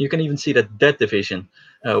 You can even see that division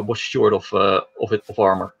was short of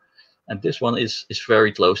armor, and this one is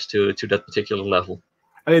very close to that particular level.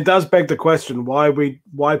 And it does beg the question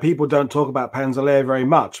why people don't talk about Panzer very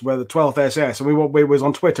much. Where the 12th SS, and we was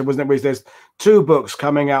on Twitter, wasn't it? There's 2 books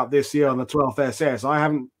coming out this year on the 12th SS.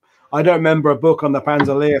 I don't remember a book on the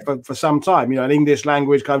Panzer for some time. An English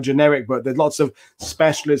language kind of generic book. There's lots of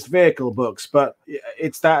specialist vehicle books, but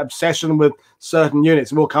it's that obsession with certain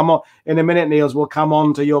units. We'll come on in a minute, Niels. We'll come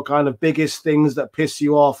on to your kind of biggest things that piss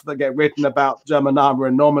you off that get written about German Armour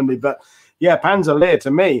and Normandy. But yeah, Panzer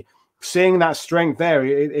to me, seeing that strength there,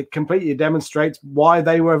 it completely demonstrates why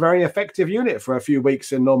they were a very effective unit for a few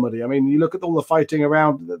weeks in Normandy. I mean, you look at all the fighting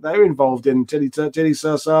around that they're involved in,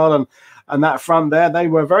 Tilly-sur-Seine and that front there, they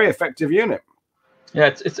were a very effective unit.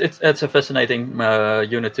 Yeah, it's a fascinating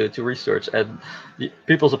unit to research, and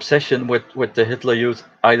people's obsession with the Hitler Youth,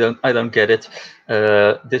 I don't get it.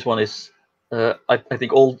 This one is. I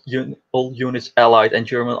think all units, Allied and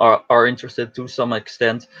German, are interested to some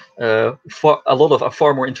extent.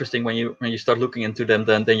 Far more interesting when you start looking into them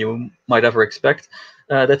than you might ever expect.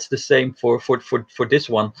 That's the same for this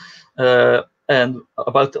one. And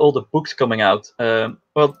about all the books coming out,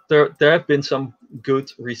 well, there have been some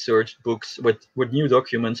good research books with new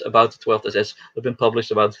documents about the 12th SS. They've been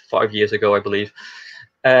published about 5 years ago, I believe,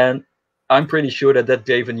 and I'm pretty sure that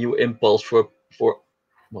gave a new impulse for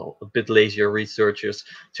a bit lazier researchers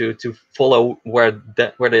to follow where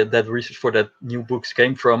that research for that new books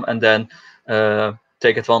came from, and then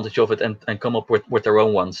take advantage of it and come up with their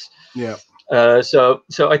own ones. Yeah. So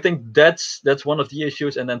I think that's one of the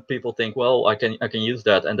issues, and then people think, well, I can use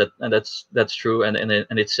that, and that's true, and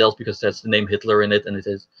it sells because that's the name Hitler in it,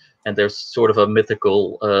 and there's sort of a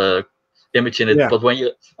mythical image in it. Yeah. But when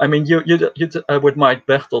you with Mike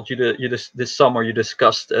Bertolt, this summer you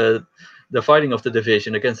discussed the fighting of the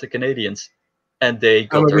division against the Canadians, and they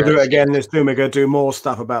got. And we're going to do it again this year. We're going to do more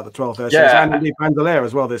stuff about the 12th SS and indeed Panzer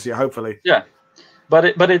as well this year, hopefully. Yeah,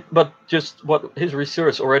 but just what his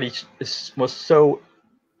research already was so,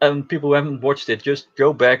 and people who haven't watched it, just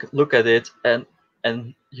go back, look at it, and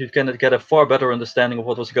you can get a far better understanding of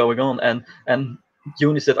what was going on, and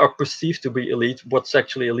units that are perceived to be elite. What's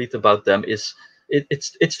actually elite about them is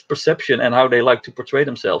it's perception and how they like to portray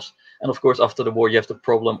themselves. And of course, after the war, you have the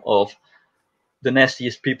problem of the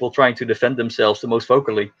nastiest people trying to defend themselves the most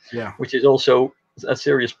vocally, which is also a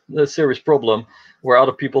serious problem, where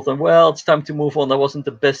other people think, well, it's time to move on. That wasn't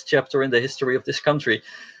the best chapter in the history of this country.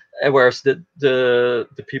 Whereas the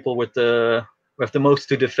people who have the most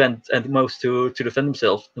to defend and the most to defend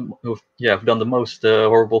themselves, who've done the most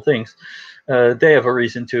horrible things, they have a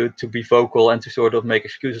reason to be vocal and to sort of make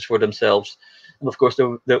excuses for themselves. And of course,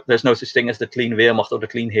 there's no such thing as the clean Wehrmacht or the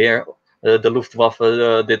clean Heer. The Luftwaffe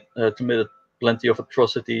committed plenty of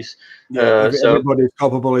atrocities. So everybody's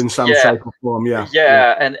culpable in some shape or form.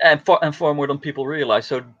 And far more than people realize.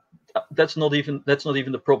 So that's not even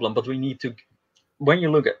the problem. But we need to, when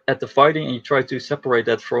you look at the fighting and you try to separate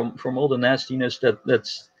that from all the nastiness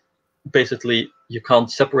that's basically you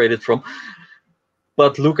can't separate it from.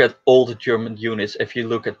 But look at all the German units. If you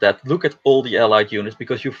look at all the Allied units,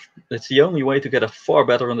 because it's the only way to get a far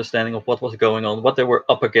better understanding of what was going on, what they were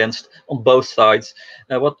up against on both sides,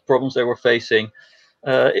 what problems they were facing.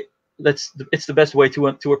 It's the best way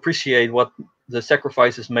to appreciate what the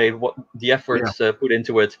sacrifices made, what the efforts put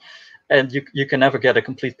into it, and you can never get a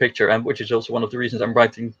complete picture. And which is also one of the reasons I'm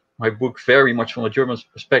writing my book very much from a German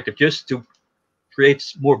perspective, just to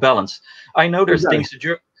create more balance. I know there's things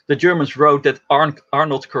the Germans wrote that are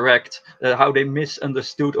not correct, how they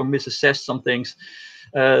misunderstood or misassessed some things.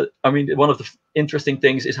 One of the interesting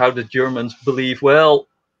things is how the Germans believe, well,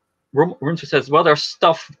 Rumsfeld says, well, there's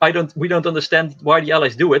stuff we don't understand why the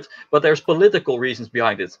Allies do it, but there's political reasons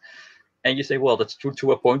behind it. And you say, well, that's true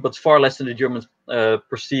to a point, but far less than the Germans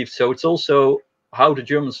perceive. So it's also how the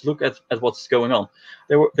Germans look at what's going on.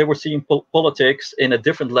 They were seeing politics in a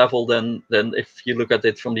different level than if you look at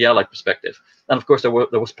it from the Allied perspective. And of course, there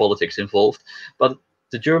was politics involved. But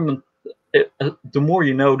the German, the more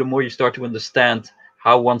you know, the more you start to understand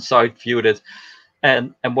how one side viewed it,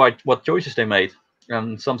 and what choices they made.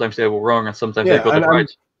 And sometimes they were wrong, and sometimes they got it right.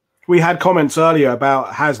 We had comments earlier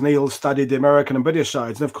about, has Niels studied the American and British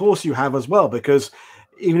sides? And of course you have as well, because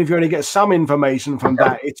even if you only get some information from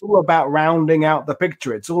that, it's all about rounding out the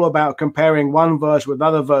picture. It's all about comparing one version with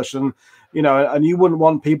another version, you know, and you wouldn't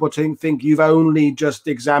want people to think you've only just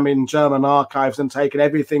examined German archives and taken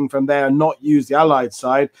everything from there and not used the Allied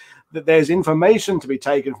side. That there's information to be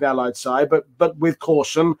taken from the Allied side, but with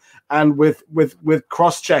caution and with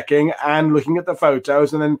cross-checking and looking at the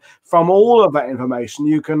photos, and then from all of that information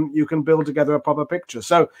you can build together a proper picture.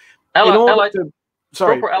 So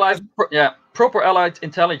proper Allied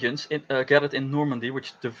intelligence gathered in Normandy,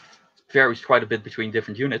 which varies quite a bit between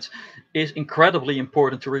different units, is incredibly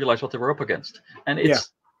important to realize what they were up against. And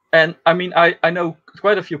it's and I mean, I know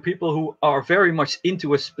quite a few people who are very much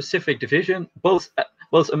into a specific division, both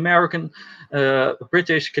American,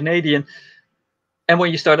 British, Canadian. And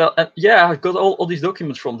when you start out, I've got all these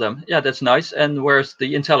documents from them. Yeah, that's nice. And where's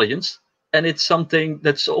the intelligence? And it's something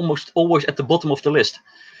that's almost always at the bottom of the list.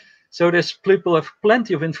 So there's people have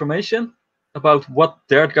plenty of information about what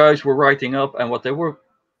their guys were writing up and what they were,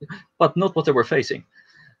 but not what they were facing.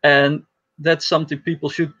 And that's something people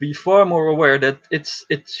should be far more aware that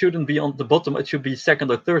it shouldn't be on the bottom. It should be second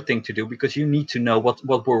or third thing to do, because you need to know what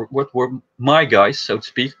were my guys, so to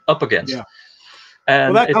speak, up against. Yeah.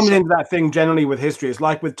 And that comes into that thing generally with history. It's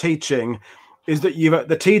like with teaching, is that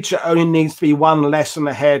the teacher only needs to be one lesson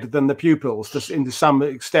ahead than the pupils, to some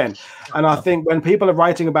extent. And I think when people are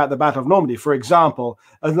writing about the Battle of Normandy, for example,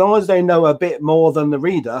 as long as they know a bit more than the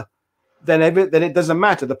reader, then it doesn't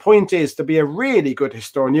matter. The point is, to be a really good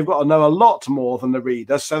historian, you've got to know a lot more than the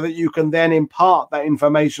reader, so that you can then impart that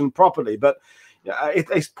information properly. But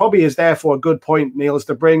it probably is therefore a good point, Niels,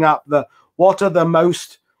 to bring up what are the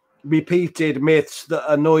most repeated myths that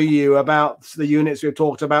annoy you about the units we've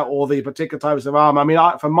talked about, or the particular types of armor. I mean,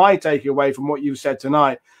 from my takeaway from what you've said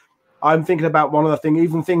tonight, I'm thinking about one of the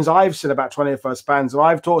things I've said about 21st Panzer.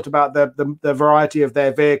 I've talked about the variety of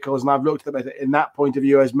their vehicles, and I've looked at it in that point of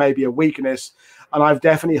view as maybe a weakness. And I've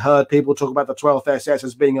definitely heard people talk about the 12th SS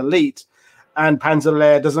as being elite, and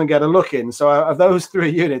Panzerlehr doesn't get a look in. So of those three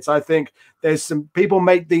units, I think there's some people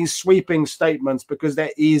make these sweeping statements because they're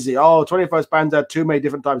easy. Oh, 21st Panzer had too many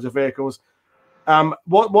different types of vehicles.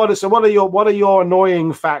 What are your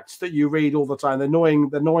annoying facts that you read all the time? The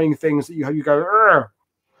annoying things that you go, Urgh.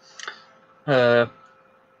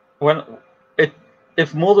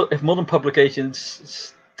 If modern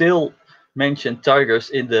publications still mention Tigers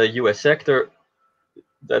in the US sector,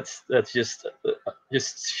 that's just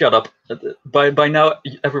shut up. By now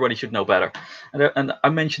everybody should know better. And I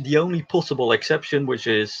mentioned the only possible exception, which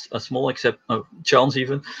is a small chance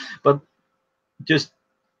even, but just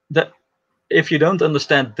that if you don't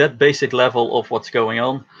understand that basic level of what's going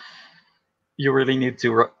on, you really need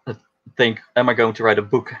to think, am I going to write a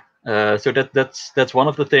book? So that's one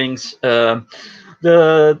of the things. I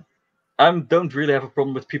don't really have a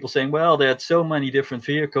problem with people saying, well, they had so many different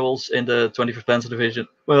vehicles in the 21st Panzer Division.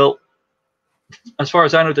 Well, as far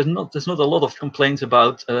as I know, there's not a lot of complaints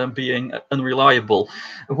about being unreliable.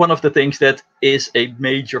 One of the things that is a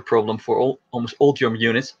major problem for almost all German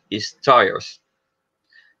units is tires,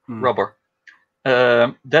 rubber.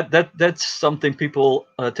 That's something people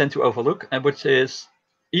tend to overlook, and which is,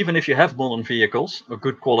 even if you have modern vehicles or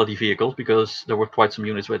good quality vehicles, because there were quite some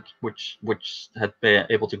units which had been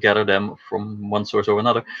able to gather them from one source or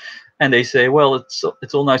another, and they say, well, it's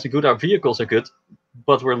all nice and good, our vehicles are good,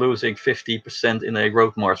 but we're losing 50% in a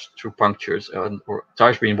road march through punctures or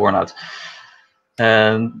tires being worn out,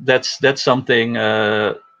 and that's something.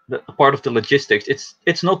 Part of the logistics.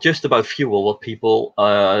 It's not just about fuel. What people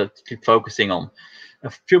keep focusing on.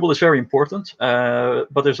 Fuel is very important,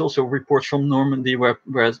 but there's also reports from Normandy where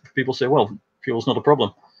people say, well, fuel is not a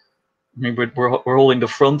problem. I mean, we're holding the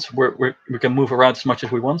front, we can move around as much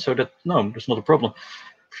as we want, so that, no, there's not a problem.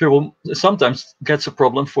 Fuel sometimes gets a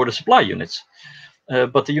problem for the supply units,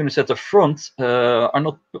 but the units at the front are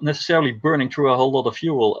not necessarily burning through a whole lot of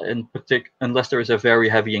fuel, unless there is a very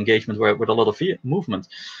heavy engagement with a lot of movement.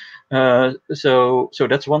 So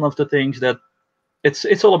that's one of the things that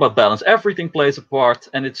it's all about balance. Everything plays a part,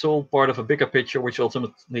 and it's all part of a bigger picture, which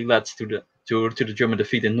ultimately leads to to the German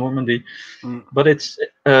defeat in Normandy. But it's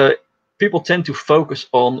people tend to focus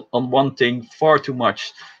on one thing far too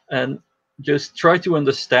much and just try to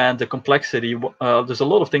understand the complexity. There's a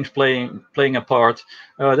lot of things playing a part.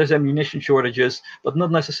 There's ammunition shortages, but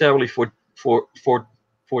not necessarily for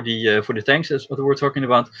the tanks, as what we're talking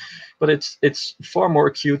about. But it's far more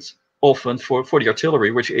acute often for the artillery,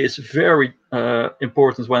 which is very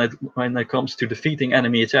important when it comes to defeating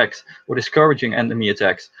enemy attacks or discouraging enemy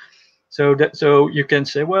attacks. So you can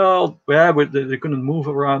say, well, yeah, they couldn't move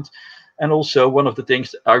around. And also one of the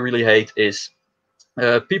things that I really hate is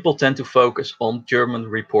people tend to focus on German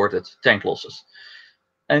reported tank losses.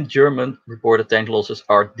 And German reported tank losses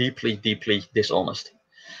are deeply, deeply dishonest.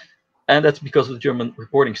 And that's because of the German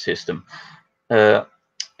reporting system. A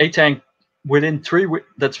tank within 3 weeks,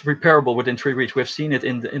 that's repairable within 3 weeks. We've seen it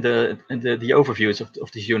in the overviews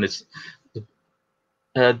of these units.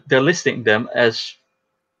 They're listing them as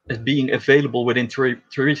being available within 3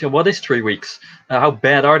 weeks. And what is 3 weeks? How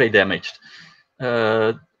bad are they damaged?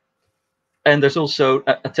 And there's also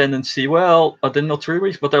a tendency, well, they're not 3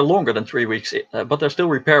 weeks, but they're longer than 3 weeks, but they're still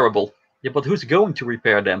repairable. Yeah, but who's going to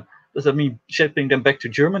repair them? Does that mean shipping them back to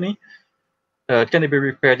Germany? Can they be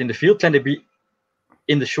repaired in the field? Can they be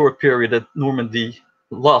in the short period that Normandy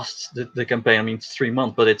lasts the campaign? I mean, it's 3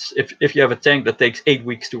 months, but it's if you have a tank that takes 8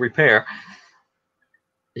 weeks to repair,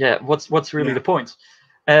 yeah, what's really the point?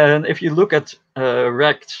 And if you look at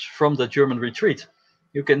wrecks from the German retreat,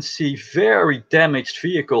 you can see very damaged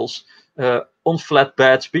vehicles on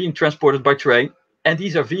flatbeds being transported by train. And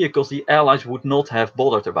these are vehicles the Allies would not have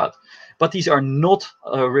bothered about. But these are not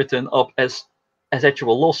written up as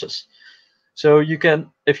actual losses. So you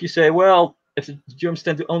can, if you say, well, if the Germans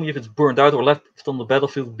tend to only if it's burned out or left on the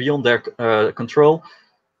battlefield beyond their control,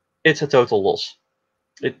 it's a total loss.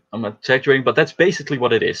 I'm exaggerating, but that's basically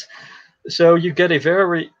what it is. So you get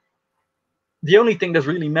the only thing that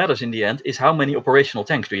really matters in the end is how many operational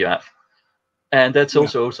tanks do you have. And that's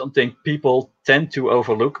also something people tend to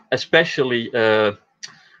overlook, especially the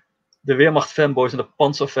Wehrmacht fanboys and the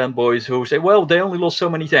Panzer fanboys who say, well, they only lost so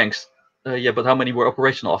many tanks. Yeah, but how many were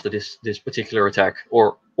operational after this particular attack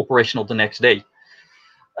or operational the next day?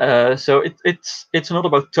 So it's not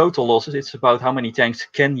about total losses. It's about how many tanks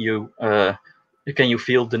can you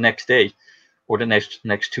field the next day or the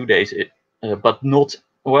next 2 days. But not,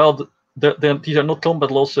 well, these are not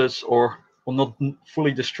combat losses or not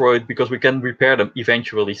fully destroyed because we can repair them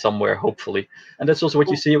eventually somewhere, hopefully. And that's also what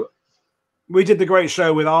you see. We did the great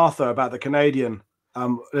show with Arthur about the Canadian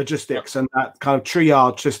logistics and that kind of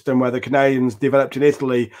triage system where the Canadians developed in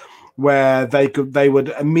Italy, where they would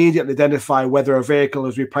immediately identify whether a vehicle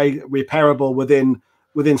is repairable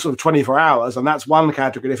within sort of 24 hours, and that's one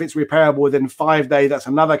category. If it's repairable within 5 days, that's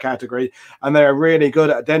another category, and they're really good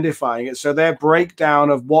at identifying it. So their breakdown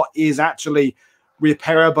of what is actually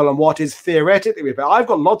repairable and what is theoretically repairable. I've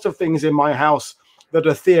got lots of things in my house that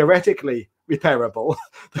are theoretically repairable.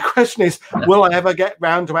 The question is, will I ever get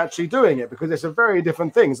round to actually doing it? Because it's a very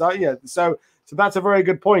different thing. So yeah, so that's a very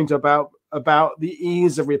good point about the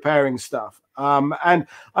ease of repairing stuff. And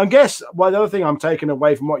I guess the other thing I'm taking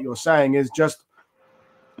away from what you're saying is just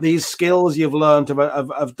these skills you've learned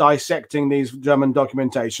of dissecting these German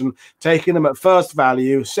documentation, taking them at first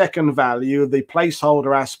value, second value, the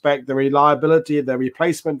placeholder aspect, the reliability, the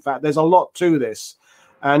replacement fact. There's a lot to this.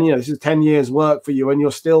 And, this is 10 years work for you and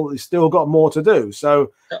you've still got more to do.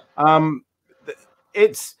 So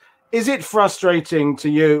is it frustrating to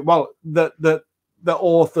you, well, that the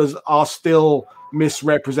authors are still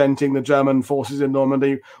misrepresenting the German forces in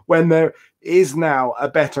Normandy when there is now a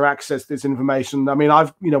better access to this information? I mean,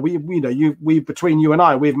 we between you and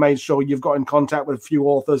I, we've made sure you've got in contact with a few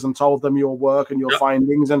authors and told them your work and your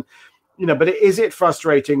findings, and but is it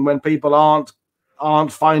frustrating when people aren't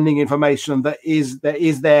finding information that is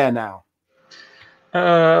there now?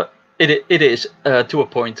 It is to a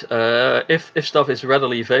point. If stuff is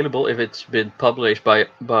readily available, if it's been published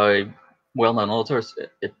by well-known authors,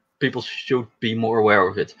 people should be more aware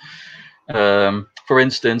of it. For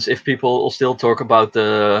instance, if people still talk about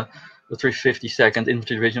the 352nd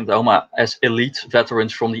Infantry Division of the Armour as elite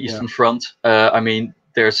veterans from the Eastern Front, I mean,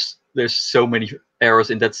 there's so many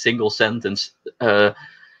errors in that single sentence.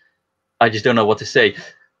 I just don't know what to say.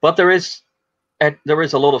 But there is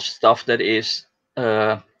a lot of stuff that is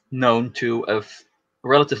known to a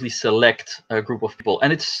relatively select group of people,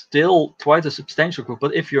 and it's still quite a substantial group.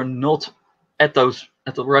 But if you're not at the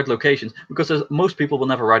right locations, because most people will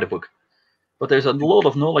never write a book, but there's a lot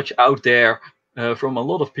of knowledge out there from a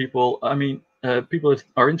lot of people. I mean, people that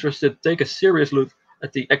are interested, take a serious look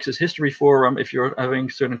at the Axis History Forum if you're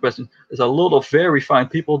having certain questions. There's a lot of very fine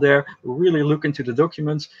people there who really look into the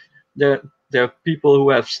documents. There are people who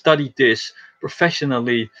have studied this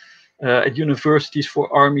professionally at universities,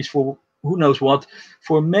 for armies, for who knows what,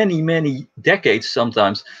 for many decades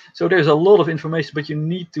sometimes. So there's a lot of information, but you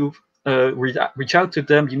need to reach out to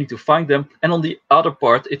them. You need to find them. And on the other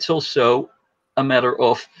part, it's also a matter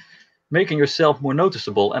of making yourself more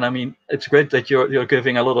noticeable. And I mean, it's great that you're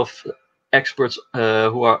giving a lot of experts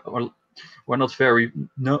who are not very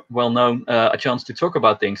well known a chance to talk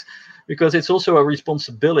about things, because it's also a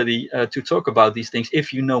responsibility to talk about these things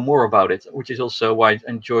if you know more about it, which is also why I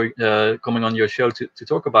enjoy coming on your show to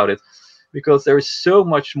talk about it, because there is so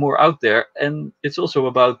much more out there, and it's also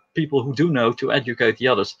about people who do know to educate the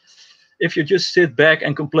others. If you just sit back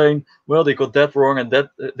and complain, well, they got that wrong and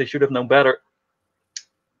that they should have known better,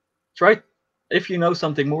 try, if you know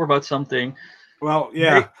something more about something, well,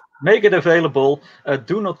 yeah, make it available.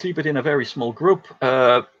 Do not keep it in a very small group.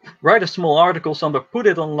 Write a small article somewhere, put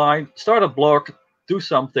it online, start a blog, do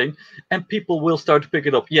something, and people will start to pick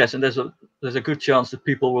it up. Yes, and there's a good chance that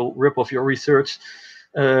people will rip off your research,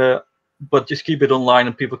 but just keep it online,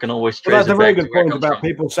 and people can always trace it back. That's a very good point about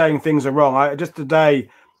people saying things are wrong. Just today,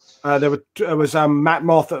 there was Matt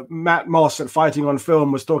Moss at Fighting on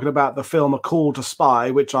Film was talking about the film A Call to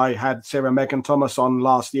Spy, which I had Sarah Megan Thomas on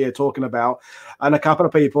last year talking about, and a couple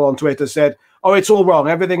of people on Twitter said, "Oh, it's all wrong.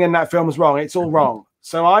 Everything in that film is wrong. It's all wrong."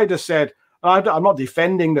 So I just said, I'm not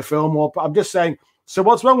defending the film, or I'm just saying, so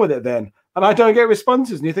what's wrong with it then? And I don't get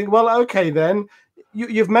responses. And you think, well, okay, then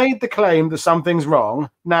you've made the claim that something's wrong.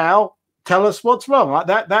 Now tell us what's wrong. Like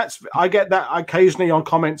that's I get that occasionally on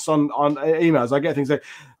comments on emails. I get things like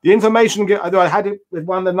the information. I had it with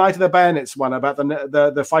one, the Night of the Bayonets one, about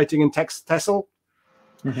the fighting in Texel.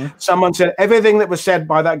 Mm-hmm. Someone said everything that was said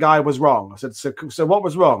by that guy was wrong. I said, so what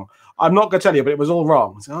was wrong? I'm not going to tell you, but it was all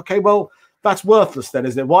wrong. I said, okay, well, that's worthless then,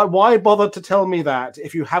 isn't it? Why bother to tell me that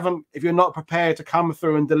if you're not prepared to come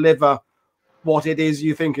through and deliver what it is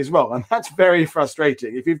you think is wrong? And that's very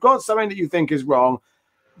frustrating. If you've got something that you think is wrong,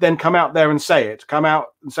 then come out there and say it. Come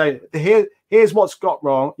out and say, here's what's got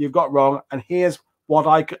wrong, you've got wrong, and here's what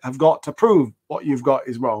I have got to prove what you've got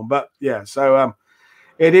is wrong. But yeah, so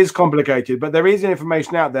it is complicated, but there is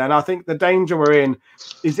information out there. And I think the danger we're in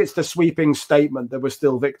is it's the sweeping statement that we're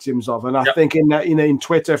still victims of. And I think in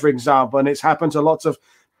Twitter, for example, and it's happened to lots of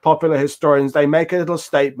popular historians, they make a little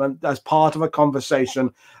statement as part of a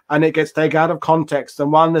conversation and it gets taken out of context,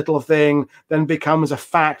 and one little thing then becomes a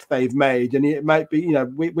fact they've made. And it might be,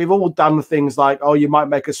 we've all done things like, oh, you might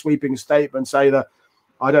make a sweeping statement, say that,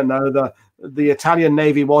 I don't know, the Italian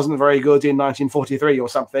Navy wasn't very good in 1943 or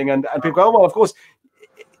something, and people go, oh, well, of course,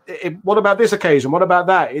 what about this occasion? What about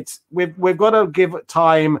that? We've got to give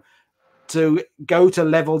time to go to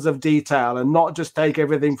levels of detail and not just take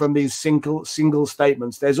everything from these single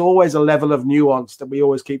statements. There's always a level of nuance that we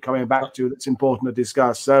always keep coming back to that's important to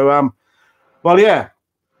discuss. So, well, yeah.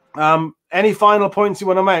 Any final points you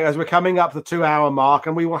want to make as we're coming up the 2-hour mark?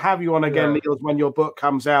 And we will have you on again, Niels, when your book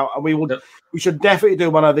comes out. And we should definitely do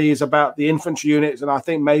one of these about the infantry units, and I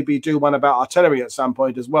think maybe do one about artillery at some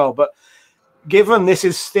point as well. But given this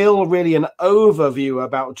is still really an overview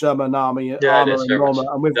about German army, armor and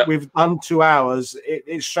Normandy, and we've done 2 hours,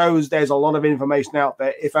 it shows there's a lot of information out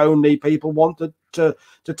there if only people want to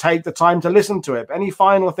take the time to listen to it. Any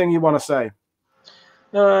final thing you want to say?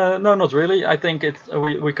 No, not really. I think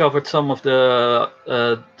we covered some of the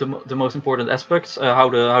most important aspects, how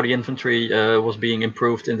the infantry was being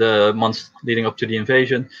improved in the months leading up to the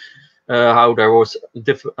invasion, how there was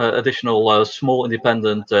additional small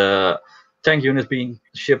independent tank units being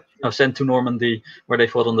sent to Normandy, where they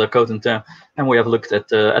fought on the Cotentin, and we have looked at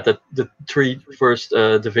the three first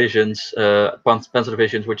divisions, Panzer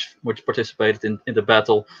divisions, which participated in the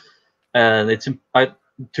battle. And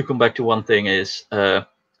to come back to one thing is at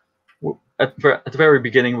the very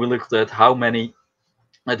beginning we looked at how many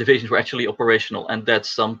divisions were actually operational, and that's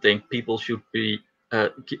something people should be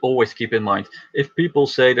always keep in mind. If people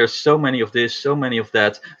say there's so many of this, so many of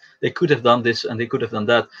that, they could have done this and they could have done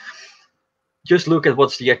that, just look at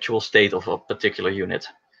what's the actual state of a particular unit.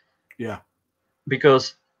 Yeah.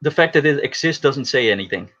 Because the fact that it exists doesn't say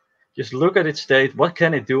anything. Just look at its state. What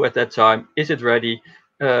can it do at that time? Is it ready?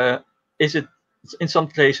 Is it, in some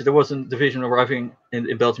cases, there was a division arriving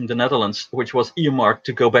in Belgium, the Netherlands, which was earmarked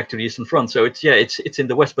to go back to the Eastern Front. So it's in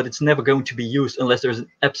the West, but it's never going to be used unless there's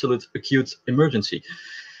an absolute acute emergency.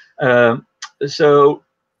 So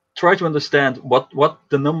try to understand what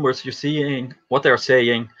the numbers you're seeing, what they're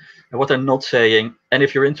saying, and what they're not saying. And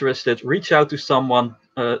if you're interested, reach out to someone,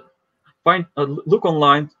 look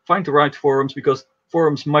online, find the right forums, because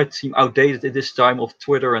forums might seem outdated at this time of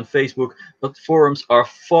Twitter and Facebook, but forums are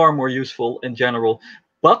far more useful in general.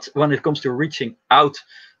 But when it comes to reaching out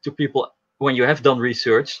to people when you have done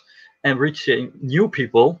research, and reaching new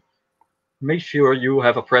people. Make sure you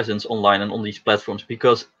have a presence online and on these platforms,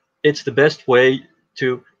 because it's the best way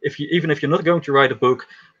to, even if you're not going to write a book,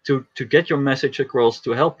 to get your message across,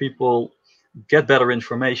 to help people get better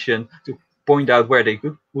information, to point out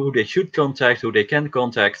who they should contact, who they can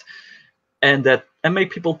contact, and make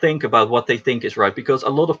people think about what they think is right, because a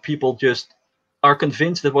lot of people just are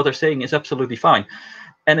convinced that what they're saying is absolutely fine,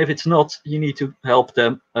 and if it's not, you need to help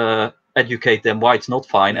them, educate them why it's not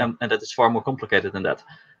fine, and that it's far more complicated than that.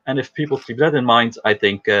 And if people keep that in mind, I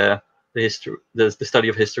think the study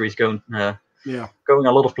of history is going a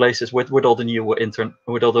lot of places with all the new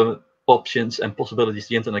with all the options and possibilities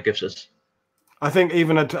the internet gives us. I think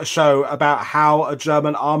even a show about how a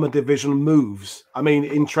German armored division moves. I mean,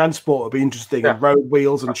 in transport would be interesting. And road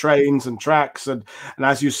wheels and trains and tracks and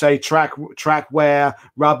as you say, track wear,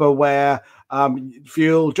 rubber wear,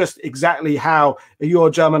 fuel, just exactly how you're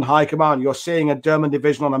German high command. You're seeing a German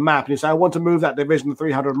division on a map and you say, I want to move that division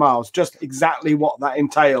 300 miles. Just exactly what that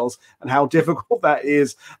entails and how difficult that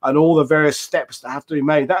is and all the various steps that have to be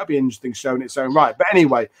made. That would be an interesting show in its own right. But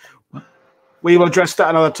anyway, we will address that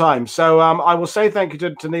another time. So I will say thank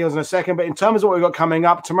you to Niels in a second. But in terms of what we've got coming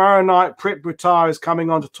up, tomorrow night, Prit Buttar is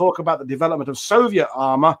coming on to talk about the development of Soviet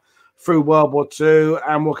armor through World War II.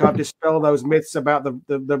 And we'll kind of dispel those myths about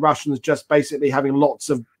the Russians just basically having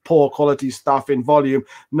lots of poor quality stuff in volume.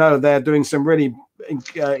 No, they're doing some really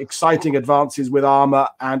exciting advances with armor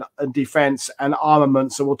and defense and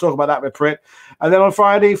armament. So we'll talk about that with Prit. And then on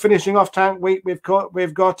Friday, finishing off Tank Week, we've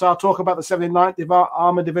got our talk about the 79th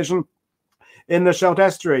Armored Division in the Scheldt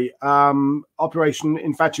Estuary, Operation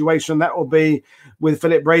Infatuation. That will be with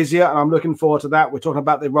Philip Brazier, and I'm looking forward to that. We're talking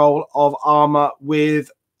about the role of armor with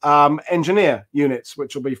engineer units,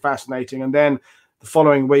 which will be fascinating. And then the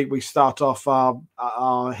following week, we start off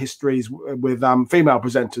our histories with female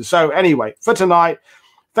presenters. So anyway, for tonight,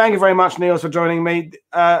 thank you very much, Niels, for joining me.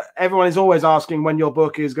 Everyone is always asking when your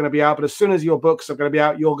book is going to be out, but as soon as your books are going to be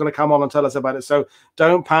out, you're going to come on and tell us about it. So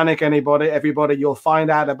don't panic, everybody. You'll find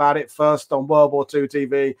out about it first on World War II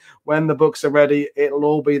TV. When the books are ready, it'll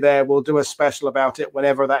all be there. We'll do a special about it,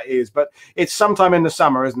 whenever that is. But it's sometime in the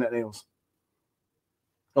summer, isn't it, Niels?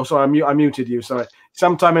 Oh, sorry, I muted you. Sorry.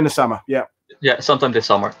 Sometime in the summer, yeah. Yeah, sometime this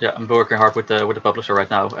summer. Yeah, I'm working hard with the publisher right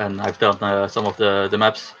now, and I've done some of the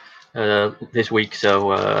maps this week,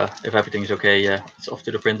 so if everything is okay, it's off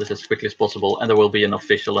to the printers as quickly as possible, and there will be an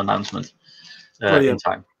official announcement in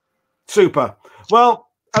time. Super. Well,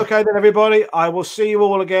 okay then, everybody. I will see you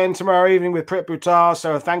all again tomorrow evening with Prit Buttar.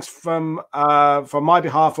 So thanks from my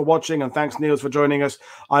behalf for watching, and thanks, Niels, for joining us.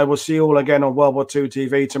 I will see you all again on World War II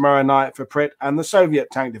TV tomorrow night for Prit and the Soviet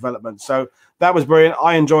tank development. So that was brilliant.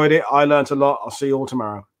 I enjoyed it. I learned a lot. I'll see you all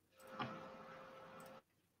tomorrow.